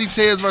put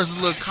C-Tej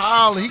versus Lil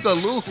Carl, and he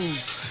gonna lose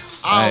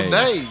all Hey.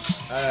 day.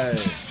 Hey.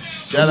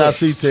 Shout out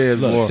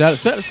C-Tez, boy. Shout out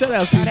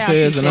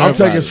C-Tez and I'm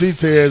taking everybody.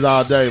 C-Tez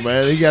all day,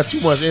 man. He got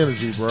too much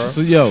energy, bro. So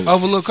yo,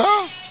 Over Lil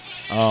Carl?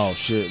 Oh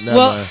shit, never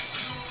Well- mind.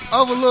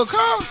 Over Lil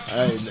Carl?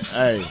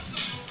 Hey,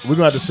 we're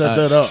gonna have to set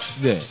that up.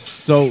 Yeah.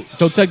 So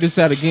check this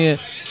out again.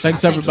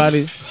 Thanks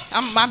everybody.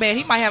 My bad.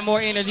 He might have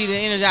more energy than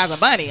Energizer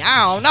Bunny.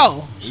 I don't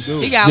know.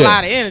 He got Yeah. a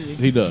lot of energy.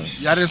 He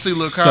does. Y'all didn't see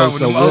Lil Carl when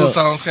them we'll- old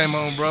songs came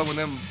on, bro. When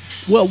them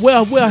Well,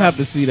 we'll have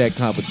to see that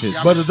competition.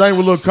 But the thing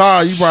with Lil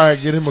Carl, you probably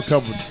get him a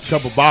couple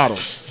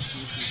bottles.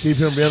 Keep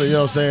him, you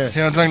know what I'm saying? he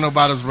don't drink no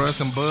bottles, bro.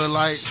 Some Bud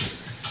Light,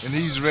 and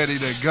he's ready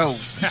to go.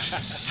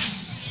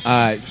 All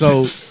right.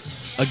 So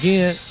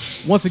again,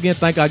 once again,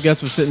 thank our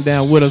guests for sitting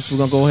down with us. We're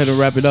gonna go ahead and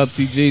wrap it up.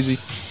 See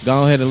Jeezy,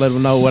 go ahead and let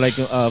them know where they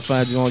can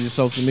find you on your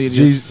social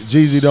media.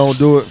 Jeezy Don't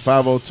Do It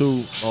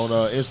 502 on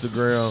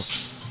Instagram.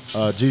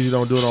 Jeezy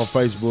Don't Do It on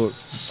Facebook.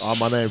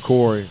 My name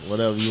Corey.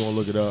 Whatever you want to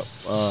look it up.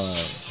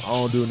 I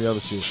don't do any other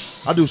shit.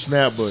 I do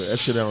Snap, but that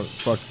shit don't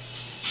fuck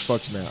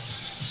Snap.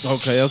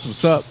 Okay, that's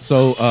what's up.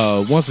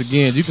 So once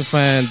again, you can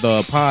find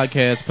the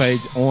podcast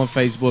page on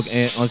Facebook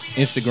and on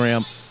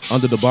Instagram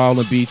under the Ball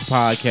and Beats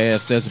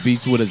podcast. That's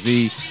Beats with a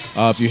Z.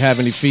 If you have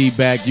any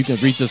feedback, you can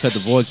reach us at the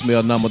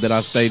voicemail number that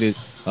I stated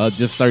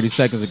just 30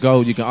 seconds ago.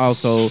 You can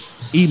also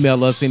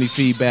email us any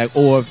feedback,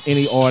 or if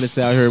any artists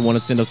out here want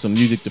to send us some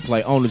music to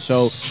play on the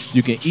show,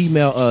 you can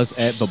email us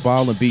at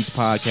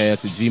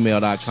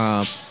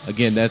theballlandbeatspodcast@gmail.com.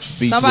 Again, that's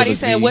Beats Somebody with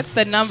a said, Z. what's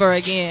the number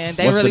again?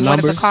 They What's really the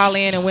wanted number? to call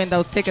in and win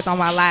those tickets on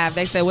my live.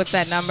 They said, what's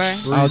that number?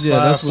 Oh, yeah,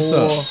 that's what's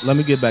up. Let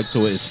me get back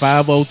to it. It's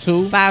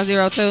 502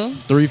 502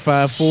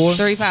 354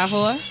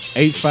 354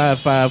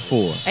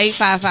 8554.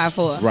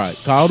 8554. Right.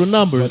 Call the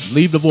number.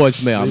 Leave the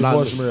voicemail. Leave the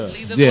voicemail. voicemail.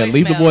 Leave the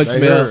Leave the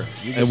voicemail.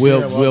 voicemail, You can and see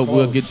we'll them we'll up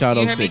we'll close. get y'all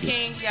You those hear me, tickets.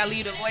 King? You gotta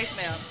leave the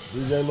voicemail.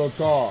 DJ Lil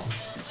Carl.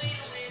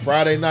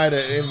 Friday night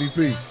at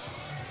MVP.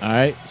 All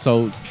right,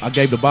 so I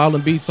gave the Ball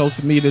and Beat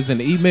social medias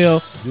and the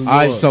email. Do All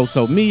right, yours.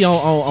 so me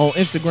on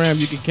Instagram,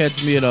 you can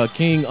catch me at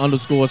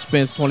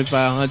King_Spence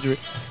 2500.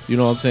 You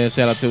know what I'm saying?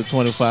 Shout out to the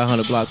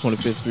 2500 block,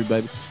 25th Street,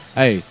 baby.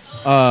 Hey,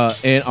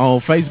 and on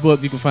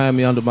Facebook, you can find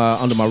me under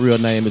my real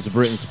name. It's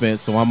Britton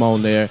Spence, so I'm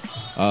on there.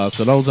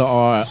 So those are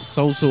our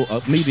social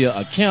media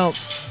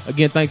accounts.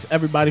 Again, thanks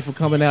everybody for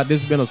coming out.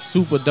 This has been a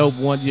super dope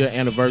 1-year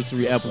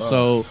anniversary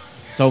episode.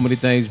 So many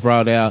things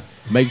brought out.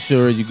 Make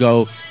sure you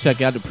go check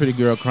out the Pretty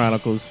Girl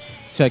Chronicles.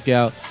 Check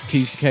out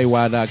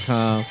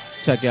KeishaKY.com.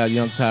 Check out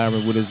Young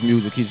Tyrant with his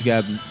music. He's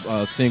got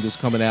singles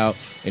coming out,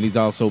 and he's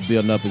also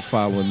building up his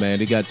following, man.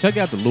 Check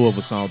out the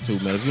Louisville song, too,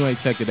 man. If you ain't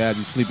checked it out,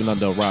 you're sleeping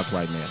under a rock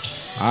right now.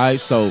 All right,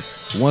 so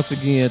once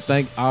again,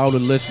 thank all the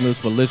listeners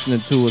for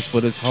listening to us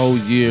for this whole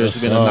year. Yes,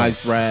 It's been sir. a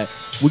nice ride.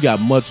 We got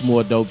much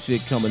more dope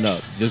shit coming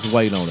up. Just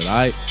wait on it, all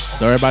right?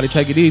 So everybody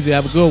take it easy.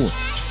 Have a good one.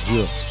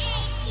 Yeah.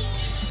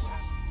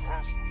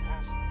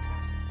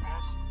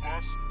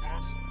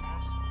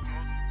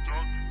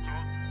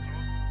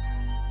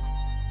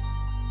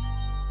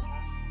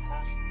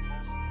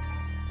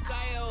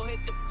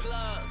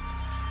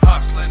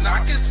 Hustling, I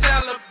can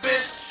sell a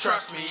bitch.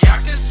 Trust me, I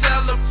can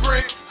sell a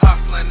brick.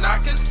 Hustling, I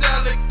can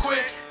sell it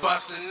quick.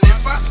 Bustin'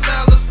 if I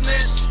smell a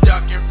snitch.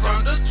 Ducking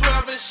from the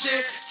 12 and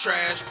shit.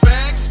 Trash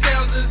bag,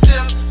 scales and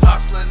zips.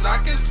 Hustling, I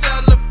can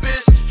sell a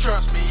bitch.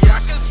 Trust me, I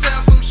can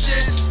sell some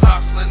shit.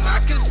 Hustling, I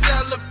can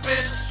sell a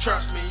bitch.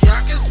 Trust me,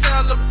 I can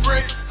sell a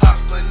brick.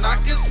 Hustling, I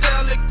can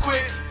sell it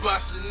quick.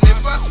 Bustin'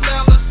 if I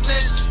smell a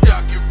snitch.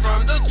 Ducking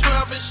from the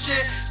 12 and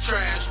shit.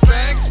 Trash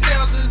bag,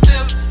 scales and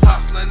zips.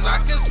 Hustling, I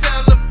can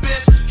sell a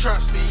bitch.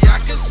 Trust me, I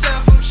can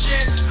sell some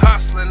shit.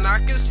 Hustling, I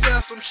can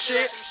sell some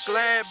shit.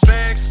 Glad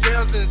bags,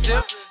 scales and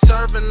zips.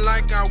 Serving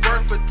like I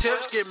work for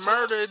tips. Get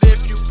murdered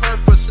if you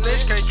purpose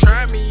snitch. Can't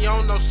try me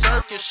on no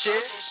circus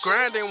shit.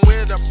 Grinding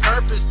with a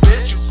purpose,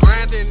 bitch. You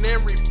grinding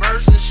and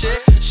reversing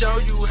shit. Show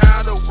you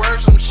how to work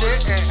some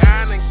shit. And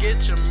I done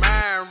get your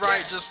mind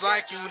right. Just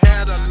like you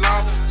had a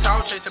long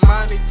talk. Chasing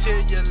money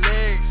till your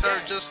legs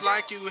hurt. Just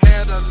like you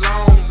had a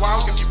long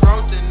walk. If you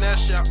broke, then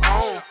that's your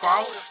own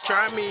fault.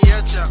 Try me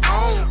at your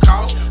own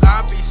cost.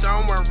 I'll be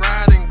somewhere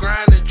riding,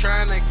 grinding,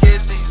 trying to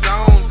get these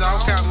zones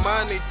off. Got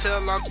money till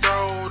I'm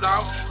throwed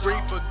off.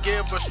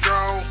 Forgive a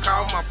strong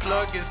call. My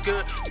plug is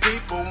good.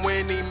 People,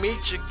 when he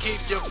meet you,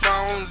 keep your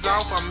phones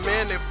off. I'm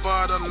in it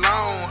for the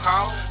long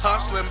haul.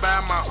 Hustling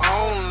by my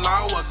own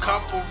law. A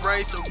couple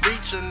race will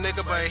reach a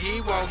nigga, but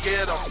he won't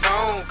get a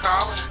phone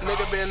call.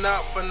 Nigga been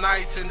up for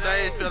nights and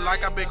days. Feel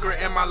like I've been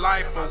gritting my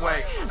life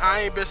away.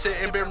 I ain't been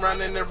sitting, been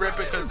running and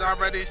ripping, cause I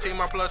already seen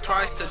my plug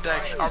twice today.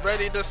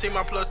 Already done seen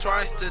my plug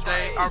twice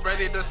today.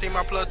 Already done seen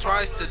my plug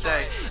twice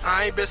today.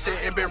 I ain't been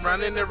sitting, been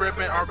running and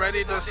ripping.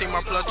 Already done seen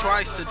my plug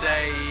twice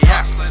today.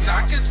 Hustling,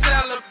 I can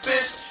sell a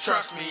bitch.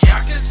 Trust me, I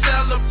can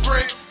sell a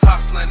brick.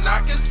 Hustling, I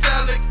can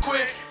sell it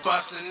quick.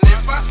 Bustin'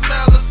 if I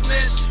smell a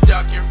snitch.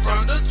 Ducking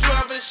from the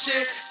 12 and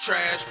shit.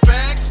 Trash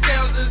bags.